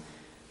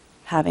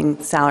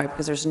having salary,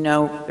 because there's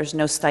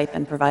no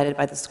stipend provided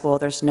by the school,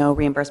 there's no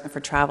reimbursement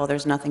for travel,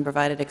 there's nothing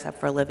provided except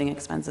for living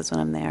expenses when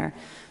I'm there.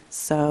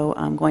 So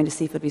going to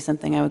CEF would be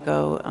something I would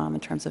go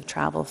in terms of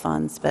travel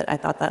funds, but I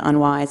thought that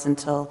unwise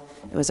until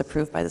it was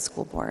approved by the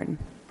school board.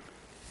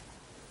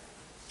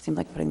 Seemed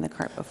like putting the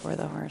cart before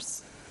the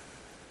horse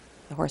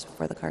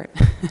before the cart.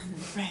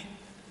 Right.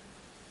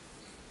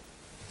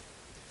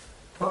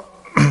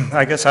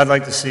 I guess I'd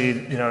like to see,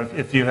 you know,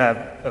 if you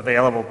have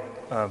available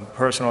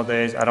personal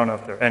days. I don't know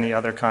if there are any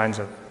other kinds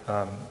of,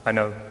 I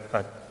know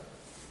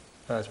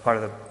as part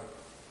of the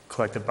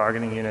collective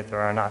bargaining unit, there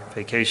are not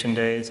vacation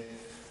days.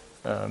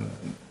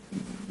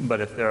 But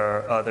if there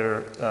are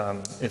other,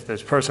 if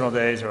there's personal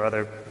days or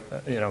other,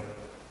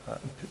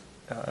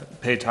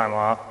 paid time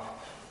off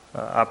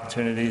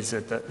opportunities,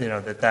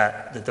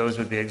 that those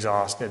would be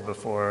exhausted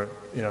before,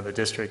 the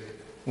district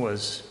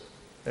was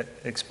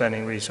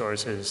expending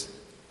resources,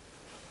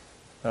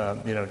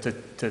 in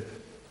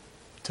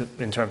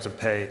terms of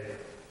paid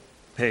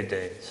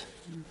days.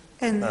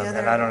 And the other,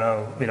 and I don't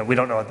know, we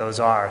don't know what those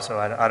are, so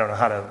I don't know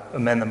how to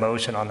amend the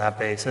motion on that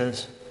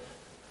basis.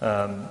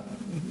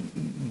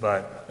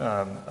 But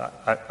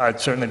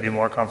I'd certainly be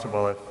more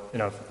comfortable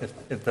if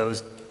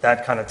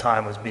that kind of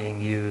time was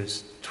being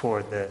used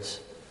toward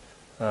this.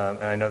 And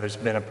I know there's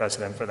been a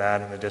precedent for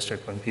that in the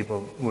district when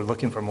people were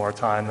looking for more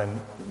time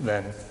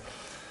than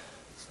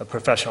a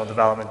professional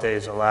development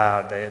days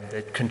allowed.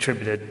 They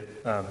contributed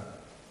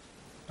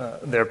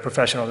their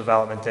professional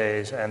development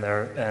days and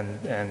their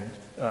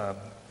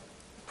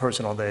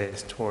personal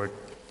days toward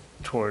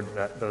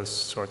those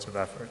sorts of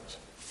efforts.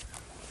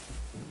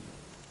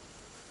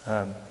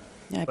 Yeah,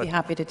 I'd be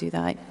happy to do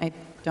that. I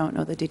don't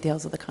know the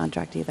details of the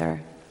contract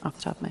either off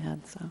the top of my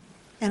head, so.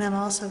 and I'm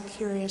also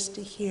curious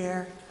to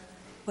hear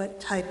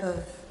what type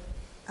of,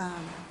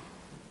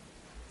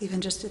 even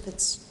just if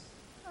it's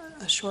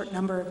a short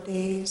number of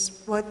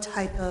days, what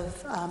type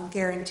of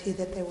guarantee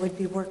that there would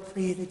be work for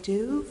you to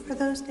do for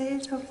those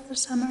days over the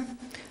summer?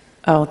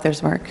 Oh,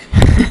 there's work.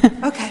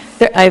 Okay.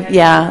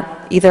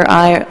 Yeah, either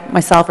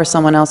myself or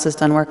someone else has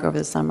done work over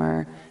the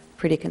summer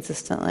pretty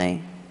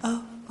consistently.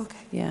 Oh, okay.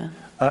 Yeah.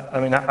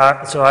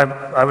 So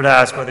I would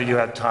ask whether you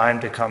have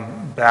time to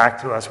come back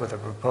to us with a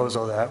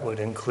proposal that would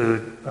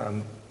include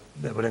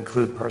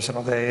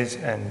personal days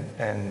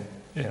and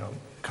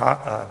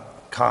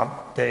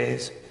comp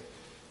days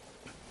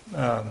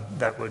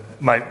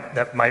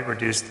that might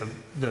reduce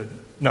the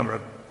number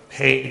of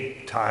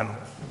paid time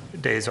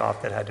days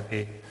off that had to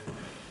be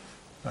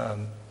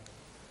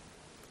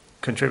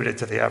contributed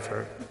to the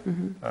effort,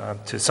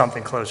 to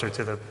something closer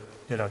to the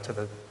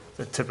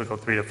typical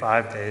 3 to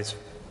 5 days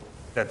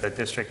that the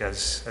district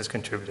has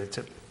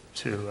contributed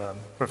to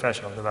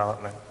professional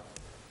development.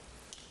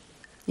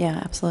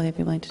 Yeah, absolutely, I'd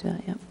be willing to do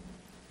that, yep.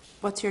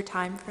 What's your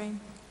time frame,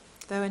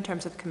 though, in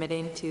terms of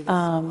committing to this?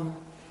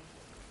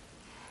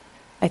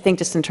 I think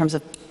just in terms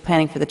of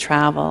planning for the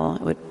travel,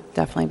 it would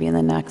definitely be in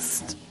the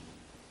next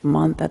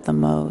month at the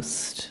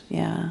most.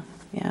 Yeah,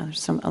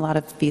 there's a lot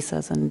of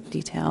visas and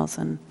details,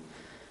 and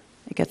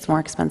it gets more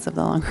expensive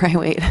the longer I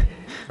wait.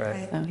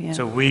 Right. So, yeah.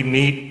 So we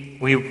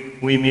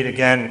meet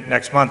again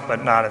next month,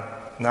 but not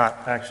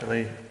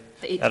actually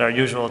at our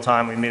usual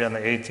time. We meet on the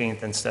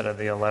 18th instead of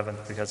the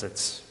 11th because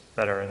it's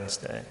Veterans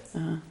Day.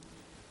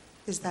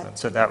 Is that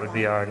So that would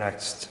be our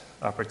next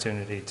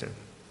opportunity to.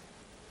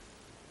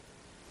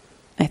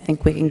 I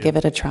think we can give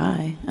it a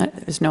try.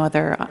 There's no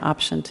other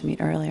option to meet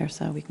earlier,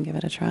 so we can give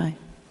it a try.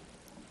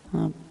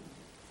 Well,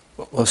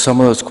 some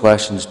of those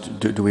questions,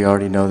 do we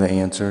already know the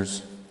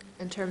answers?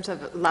 In terms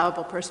of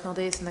allowable personal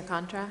days in the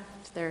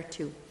contract, there are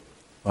 2.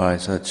 All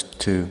right, so that's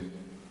 2.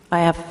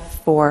 I have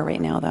 4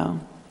 right now, though.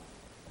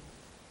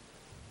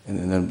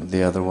 And then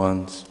the other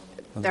ones?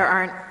 There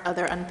aren't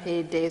other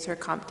unpaid days or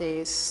comp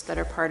days that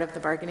are part of the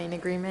bargaining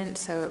agreement,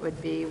 so it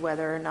would be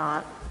whether or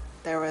not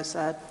there was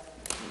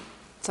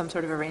some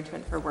sort of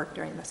arrangement for work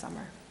during the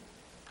summer,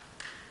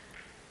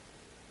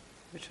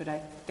 which would,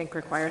 I think,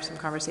 require some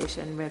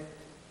conversation with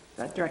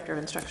the Director of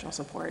Instructional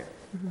Support.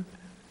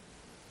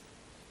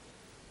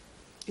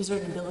 Is there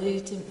an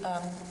ability to,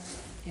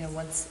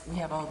 once we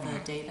have all the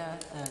data,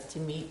 to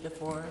meet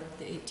before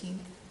the 18th?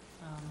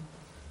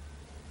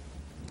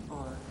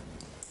 Or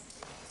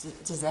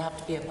does it have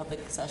to be a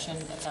public session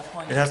at that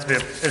point? It has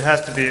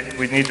to be,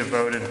 we need to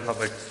vote in a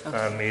public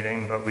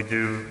meeting, but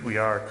we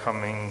are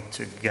coming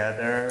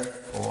together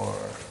for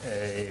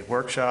a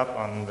workshop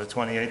on the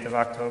 28th of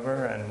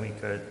October, and we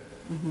could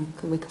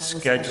Could we call a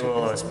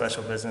schedule a business?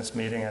 special business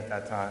meeting at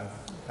that time.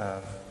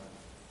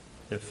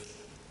 If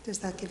Does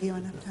that give you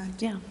enough time?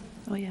 Yeah,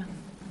 oh, yeah.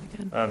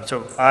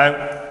 So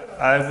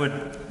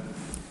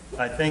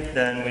I think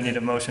then we need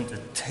a motion to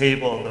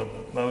table the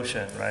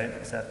motion, right?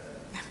 Is that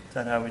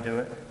how we do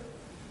it?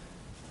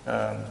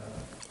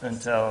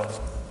 Until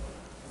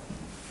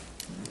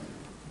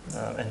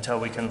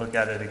we can look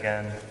at it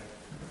again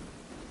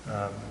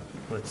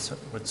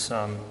with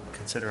some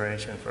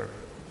consideration for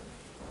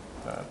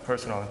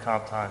personal and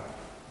comp time.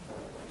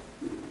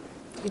 You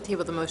could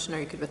table the motion, or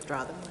you could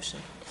withdraw the motion.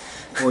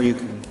 Or you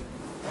can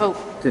Oh.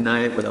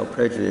 deny it without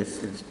prejudice.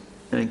 There's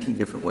 19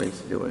 different ways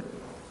to do it.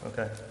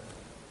 Okay.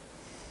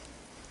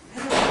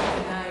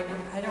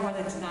 I don't want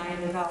to deny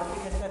it at all,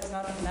 because that's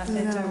not the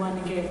message I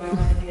want to give. I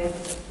want to give,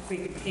 if we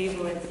could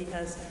table it,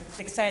 because it's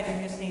exciting,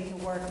 we just need to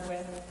work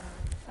with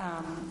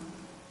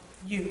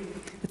you.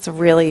 It's a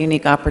really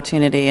unique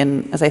opportunity,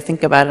 and as I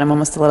think about it, I'm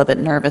almost a little bit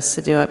nervous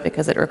to do it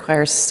because it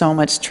requires so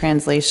much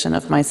translation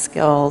of my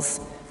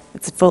skills.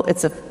 It's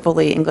a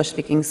fully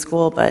English-speaking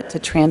school, but to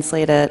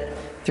translate it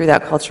through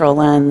that cultural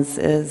lens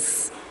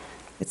it's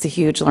a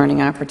huge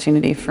learning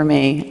opportunity for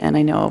me, and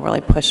I know it'll really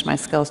push my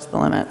skills to the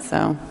limit,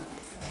 so,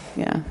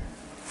 yeah.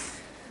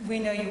 We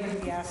know you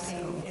wouldn't be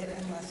asking it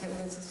unless it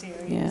was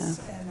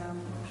serious. Yeah.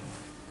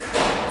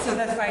 And so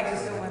that's why I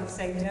just don't want to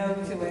say no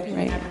to it and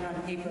Right. have it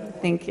on paper.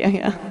 Thank you,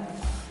 yeah.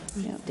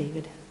 Yeah,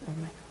 David.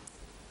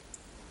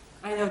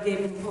 I know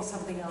David will pull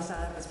something else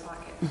out of his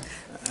pocket.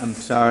 I'm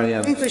sorry.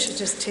 I think we should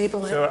just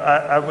table So it.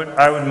 I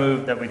would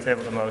move that we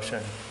table the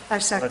motion. I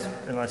second.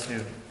 Unless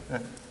you,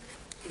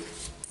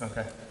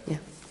 okay. Yeah.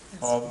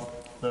 All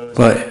those.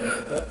 But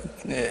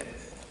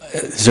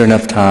is there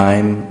enough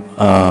time,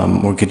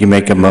 or could you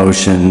make a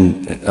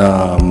motion,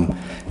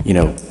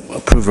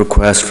 approve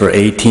request for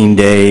 18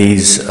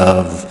 days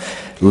of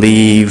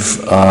leave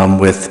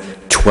with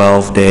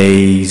 12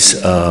 days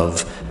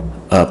of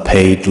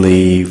paid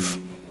leave?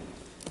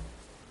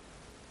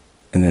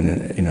 And then,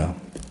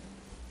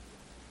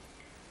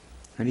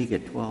 How do you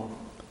get 12?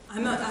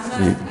 I'm not sure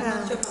if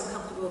I'm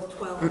comfortable with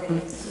 12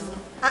 days, so.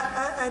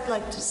 I'd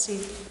like to see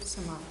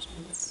some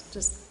options,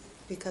 just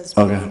because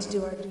we Okay. need to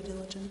do our due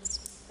diligence.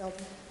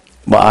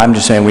 Well, I'm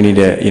just saying we need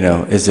to,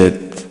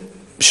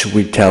 should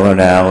we tell her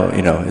now,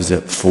 is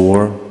it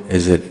 4?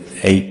 Is it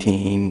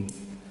 18?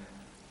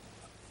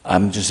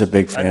 I'm just a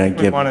big I fan think of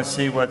we giving. want to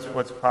see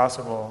what's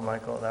possible,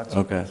 Michael. That's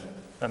Okay.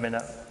 I mean,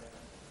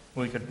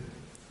 we could.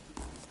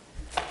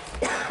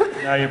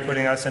 Now you're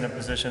putting us in a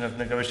position of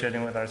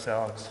negotiating with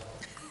ourselves.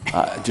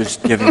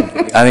 Just giving,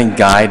 I think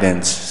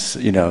guidance,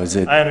 is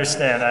it? I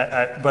understand,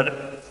 but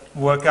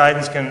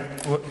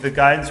the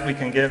guidance we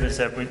can give is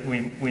that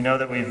we know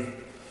that we've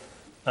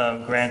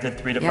granted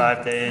 3 to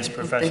 5 days The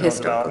professional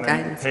historical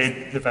development, guidance.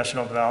 paid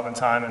professional development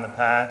time in the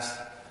past.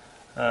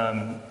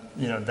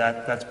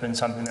 That's been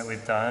something that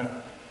we've done.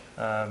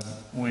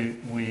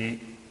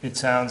 It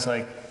sounds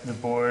like the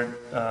board,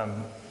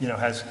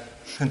 has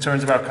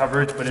concerns about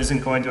coverage, but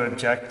isn't going to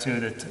object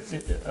to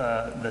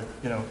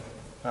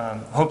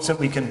hopes that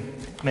we can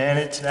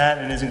manage that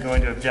and isn't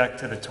going to object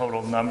to the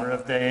total number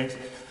of days.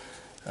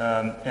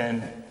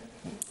 And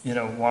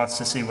wants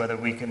to see whether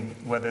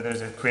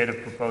there's a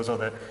creative proposal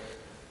that,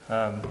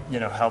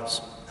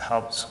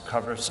 helps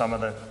cover some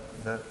of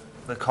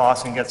the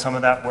costs and get some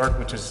of that work,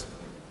 which is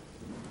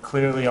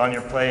clearly on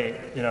your plate,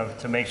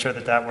 to make sure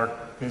that work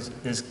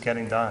is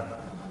getting done.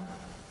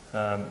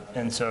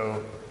 And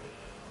so,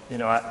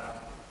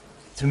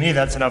 to me,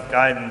 that's enough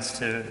guidance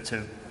to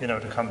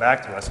come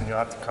back to us, and you'll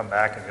have to come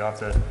back and you'll have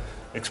to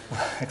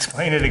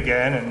explain it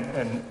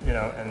again,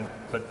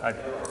 but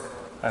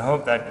I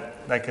hope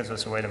that gives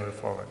us a way to move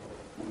forward.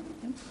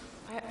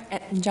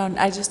 And John,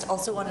 I just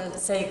also want to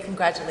say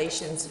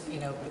congratulations,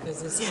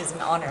 because this is an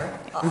honor.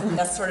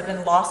 That's sort of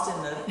been lost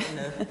in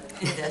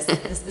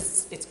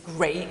this. It's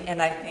great,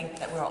 and I think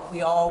that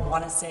we all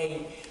want to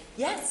say,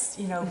 yes,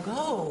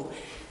 go.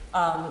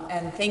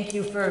 And thank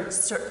you for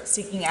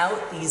seeking out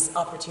these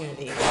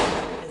opportunities.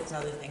 It's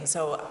another thing.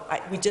 So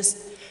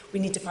we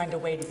need to find a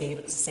way to be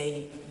able to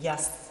say,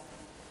 yes,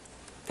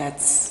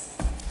 that's...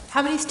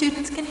 How many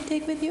students can you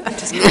take with you? I'm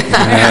just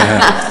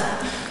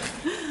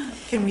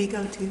Can we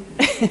go too?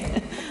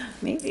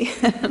 Maybe,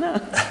 I don't know.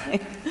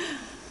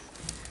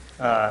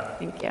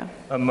 Thank you.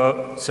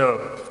 So,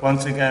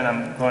 once again,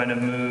 I'm going to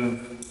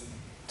move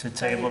to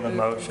table the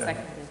motion.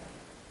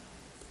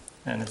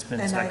 And it's been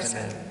And I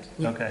seconded.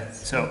 second. Okay,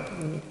 so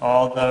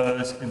all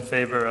those in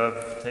favor of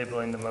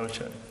tabling the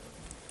motion?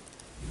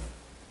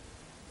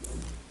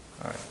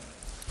 All right,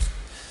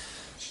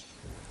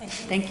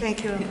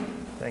 Thank you.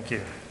 thank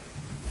you.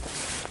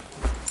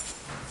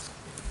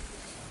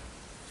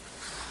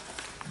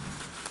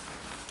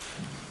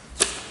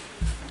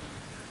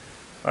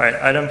 All right,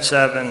 item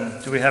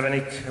 7, do we have any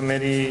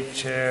committee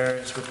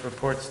chairs with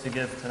reports to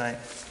give tonight?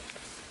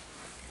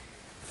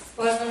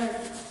 Well,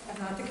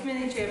 I'm not the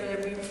committee chair,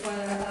 but I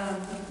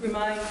want to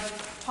remind,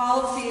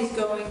 policy is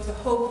going to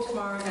Hope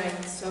tomorrow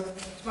night, so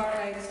tomorrow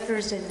night,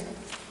 Thursday night.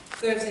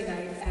 Thursday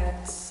night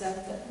at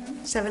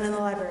 7. 7 in the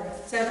library.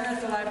 7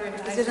 at the library.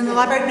 Is it in the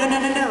library?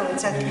 No.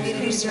 It's at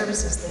Community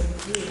Services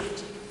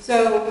thing.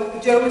 So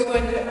Joe is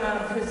going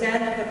to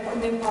present the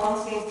new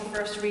policies, the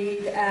first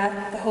read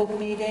at the Hope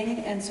meeting,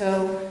 and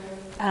so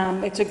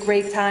it's a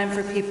great time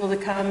for people to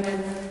come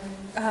and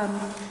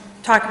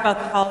talk about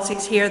the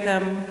policies, hear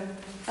them,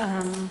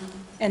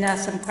 and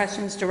ask some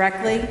questions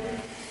directly.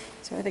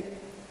 So I think.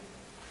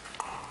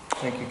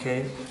 Thank you,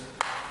 Kate.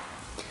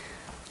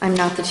 I'm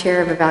not the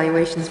chair of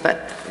evaluations,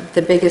 but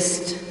the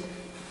biggest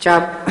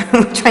job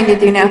I'm trying to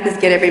do now is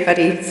get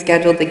everybody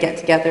scheduled to get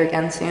together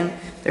again soon.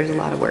 There's a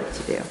lot of work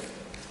to do.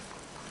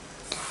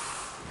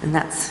 And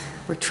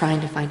we're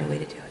trying to find a way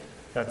to do it.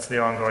 That's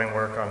the ongoing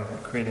work on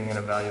creating an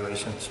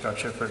evaluation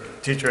structure for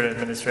teacher and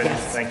administrators.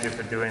 Yes. Thank you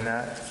for doing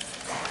that.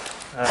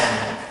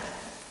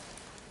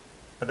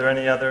 Are there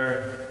any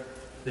other,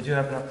 did you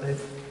have an update,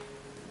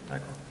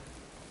 Michael?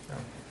 No?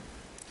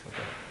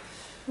 Okay.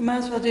 We might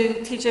as well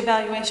do teacher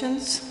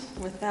evaluations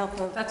with the help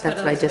of. That's what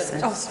I just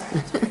said. Oh,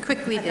 sorry.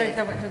 Quickly I thought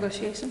that went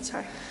negotiations,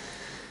 sorry.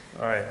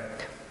 All right,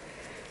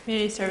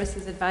 Community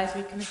Services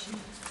Advisory Commission,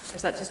 or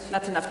is that just,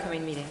 that's an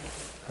upcoming meeting?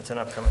 that's an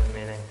upcoming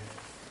meeting.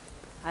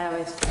 I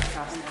always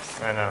cross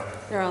those. I know.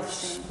 They're all the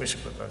same. We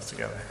should put those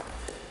together.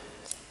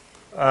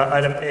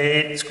 Item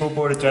 8, school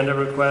board agenda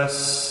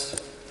requests.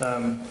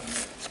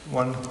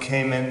 One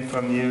came in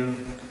from you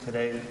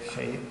today,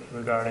 Kate,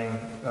 regarding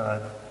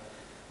the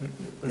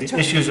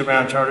issues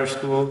around charter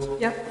schools.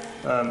 Yep.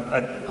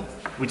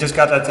 We just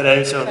got that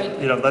today, so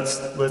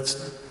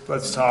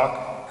let's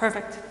talk.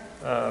 Perfect.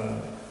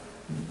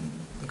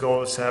 The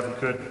goal is to have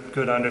a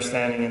good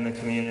understanding in the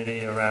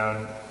community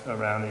around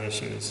the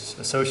issues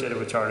associated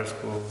with charter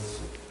schools.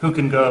 Who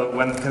can go?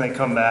 When can they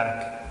come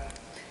back?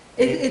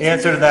 The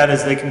answer to that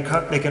is they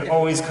can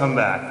always come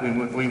back.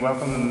 We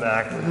welcome them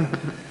back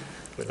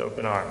with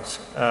open arms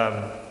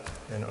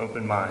and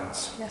open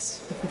minds.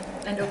 Yes.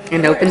 And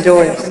open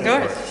doors. Open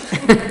doors.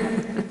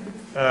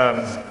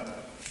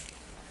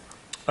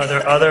 Are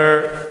there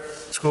other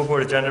school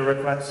board agenda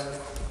requests?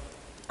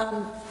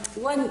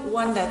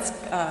 One that's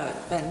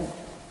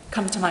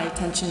come to my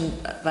attention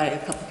by a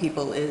couple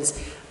people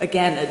is,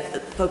 again,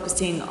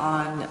 focusing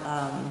on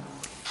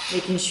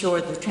making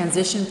sure the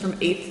transition from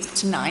 8th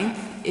to 9th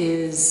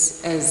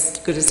is as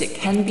good as it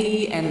can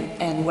be,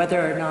 and whether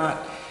or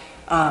not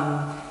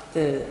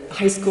the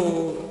high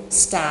school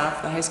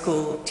staff, the high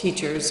school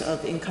teachers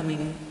of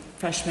incoming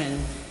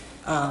freshmen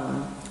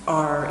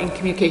are in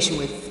communication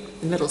with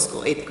the middle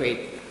school, 8th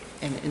grade,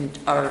 and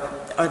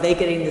are they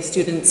getting the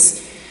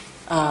students,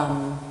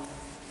 are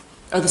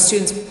the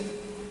students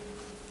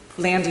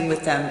landing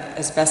with them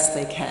as best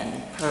they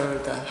can per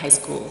the high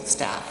school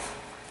staff,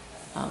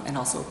 and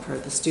also per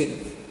the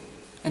student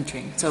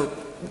entering. So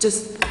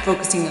just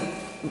focusing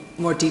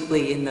more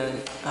deeply in the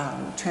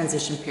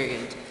transition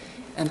period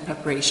and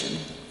preparation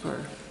for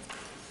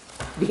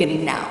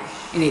beginning now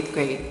in 8th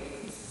grade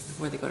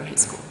before they go to high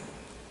school.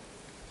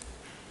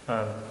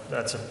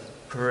 That's a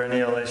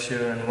perennial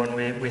issue, and one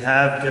we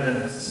have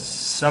given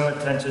some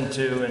attention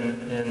to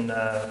in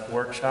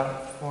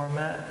workshop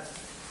format.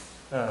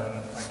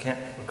 I can't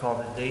recall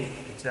the date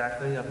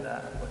exactly of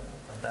that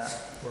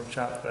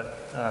workshop, but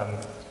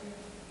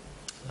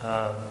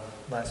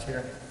last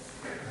year.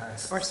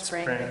 Or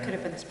spring, it could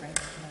have been spring.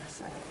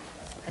 Yes,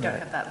 I don't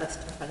have that list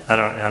in front of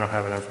me. I don't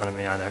have it in front of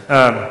me either.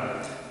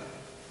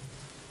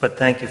 But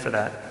thank you for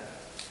that.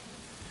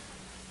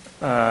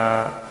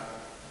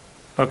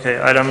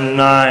 Okay, item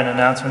 9,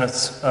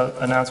 announcements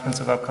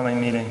of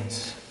upcoming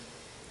meetings.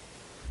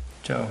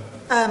 Joe.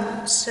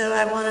 So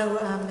I want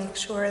to make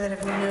sure that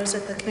everyone knows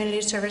that the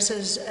Community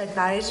Services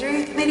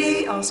Advisory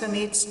Committee also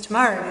meets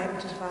tomorrow night,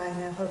 which is why I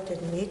know Hope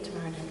didn't meet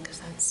tomorrow night, because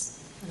that's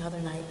another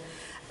night.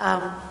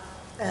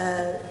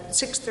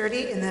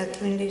 6:30 in the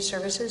Community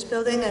Services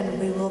Building, and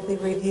we will be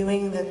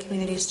reviewing the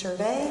community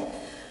survey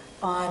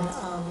on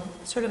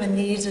sort of a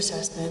needs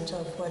assessment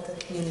of what the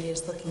community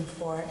is looking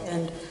for.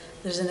 And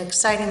there's an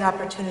exciting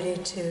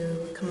opportunity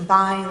to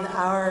combine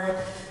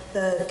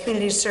the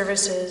community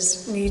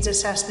services needs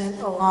assessment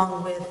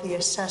along with the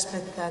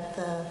assessment that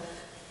the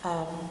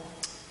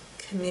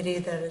committee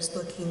that is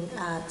looking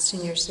at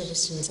senior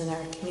citizens in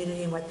our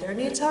community and what their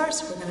needs are.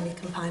 So we're going to be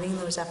combining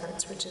those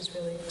efforts, which is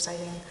really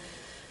exciting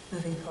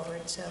moving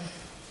forward. So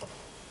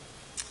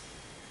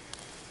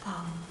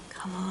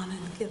come on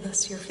and give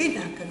us your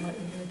feedback on what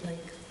you would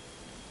like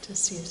to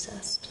see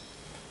assessed.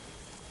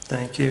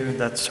 Thank you.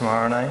 That's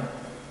tomorrow night?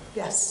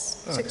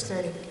 Yes,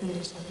 6:30,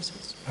 Community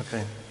Services.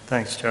 Okay,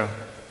 thanks, Joe.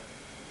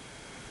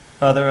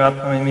 Other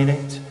upcoming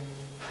meetings?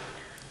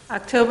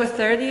 October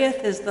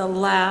 30th is the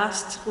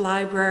last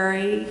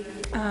library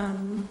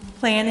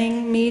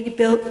planning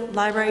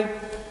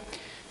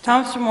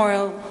Thomas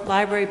Memorial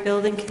Library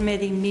Building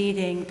Committee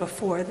meeting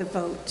before the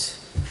vote.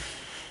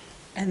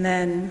 And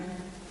then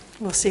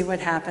we'll see what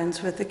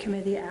happens with the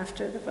committee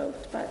after the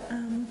vote, but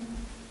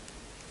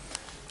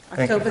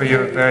Thank you October for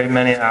your 30th. very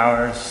many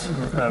hours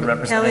Kelly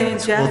representing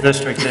and school Jeff.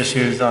 district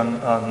issues on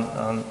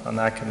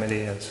that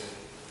committee,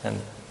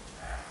 and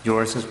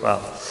yours as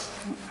well.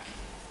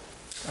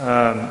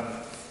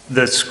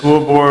 The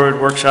school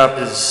board workshop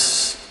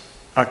is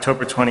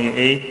October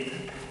 28th.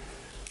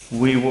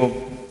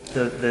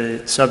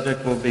 The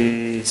subject will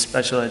be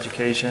special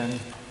education.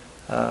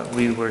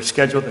 We were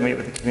scheduled to meet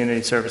with the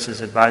Community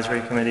Services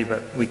Advisory Committee,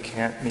 but we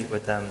can't meet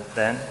with them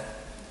then.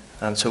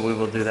 So we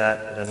will do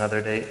that at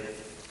another date.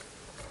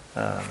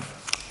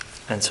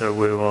 And so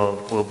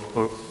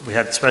we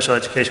had special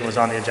education was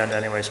on the agenda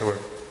anyway, so we're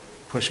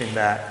pushing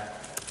that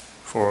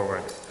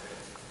forward.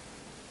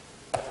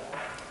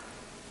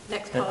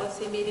 Next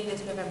policy meeting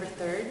is November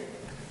 3rd.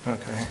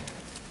 Okay.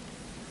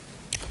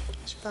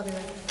 Should probably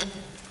write it.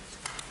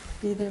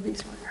 Be there, be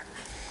square.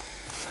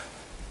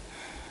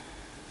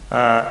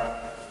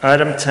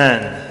 Item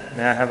 10,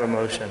 may I have a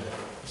motion?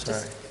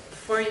 Sorry.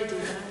 Before you do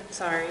that,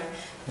 sorry,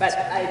 but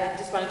I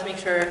just wanted to make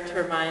sure to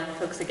remind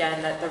folks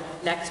again that the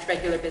next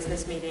regular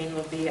business meeting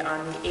will be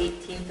on the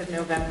 18th of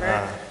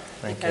November.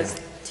 Thank Because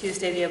you.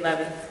 Tuesday, the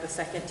 11th, the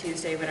second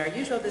Tuesday when our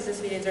usual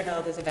business meetings are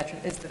held is the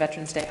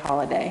Veterans Day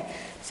holiday.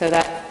 So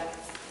that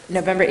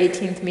November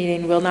 18th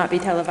meeting will not be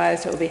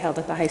televised, it will be held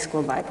at the high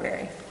school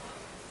library.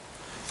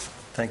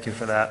 Thank you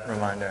for that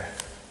reminder.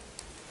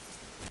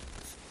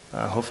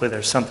 Hopefully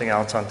there's something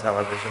else on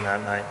television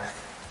that night.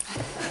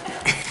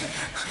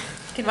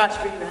 You can watch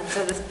reruns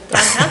of the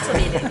town council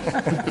meeting.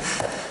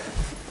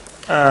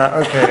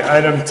 Okay,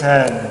 item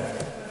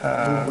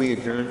 10. We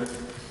adjourn.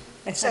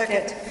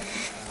 Second.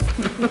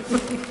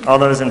 All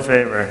those in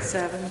favor?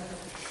 7.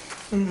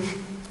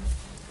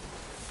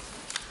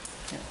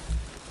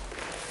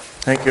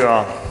 Thank you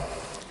all.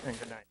 And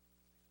good night.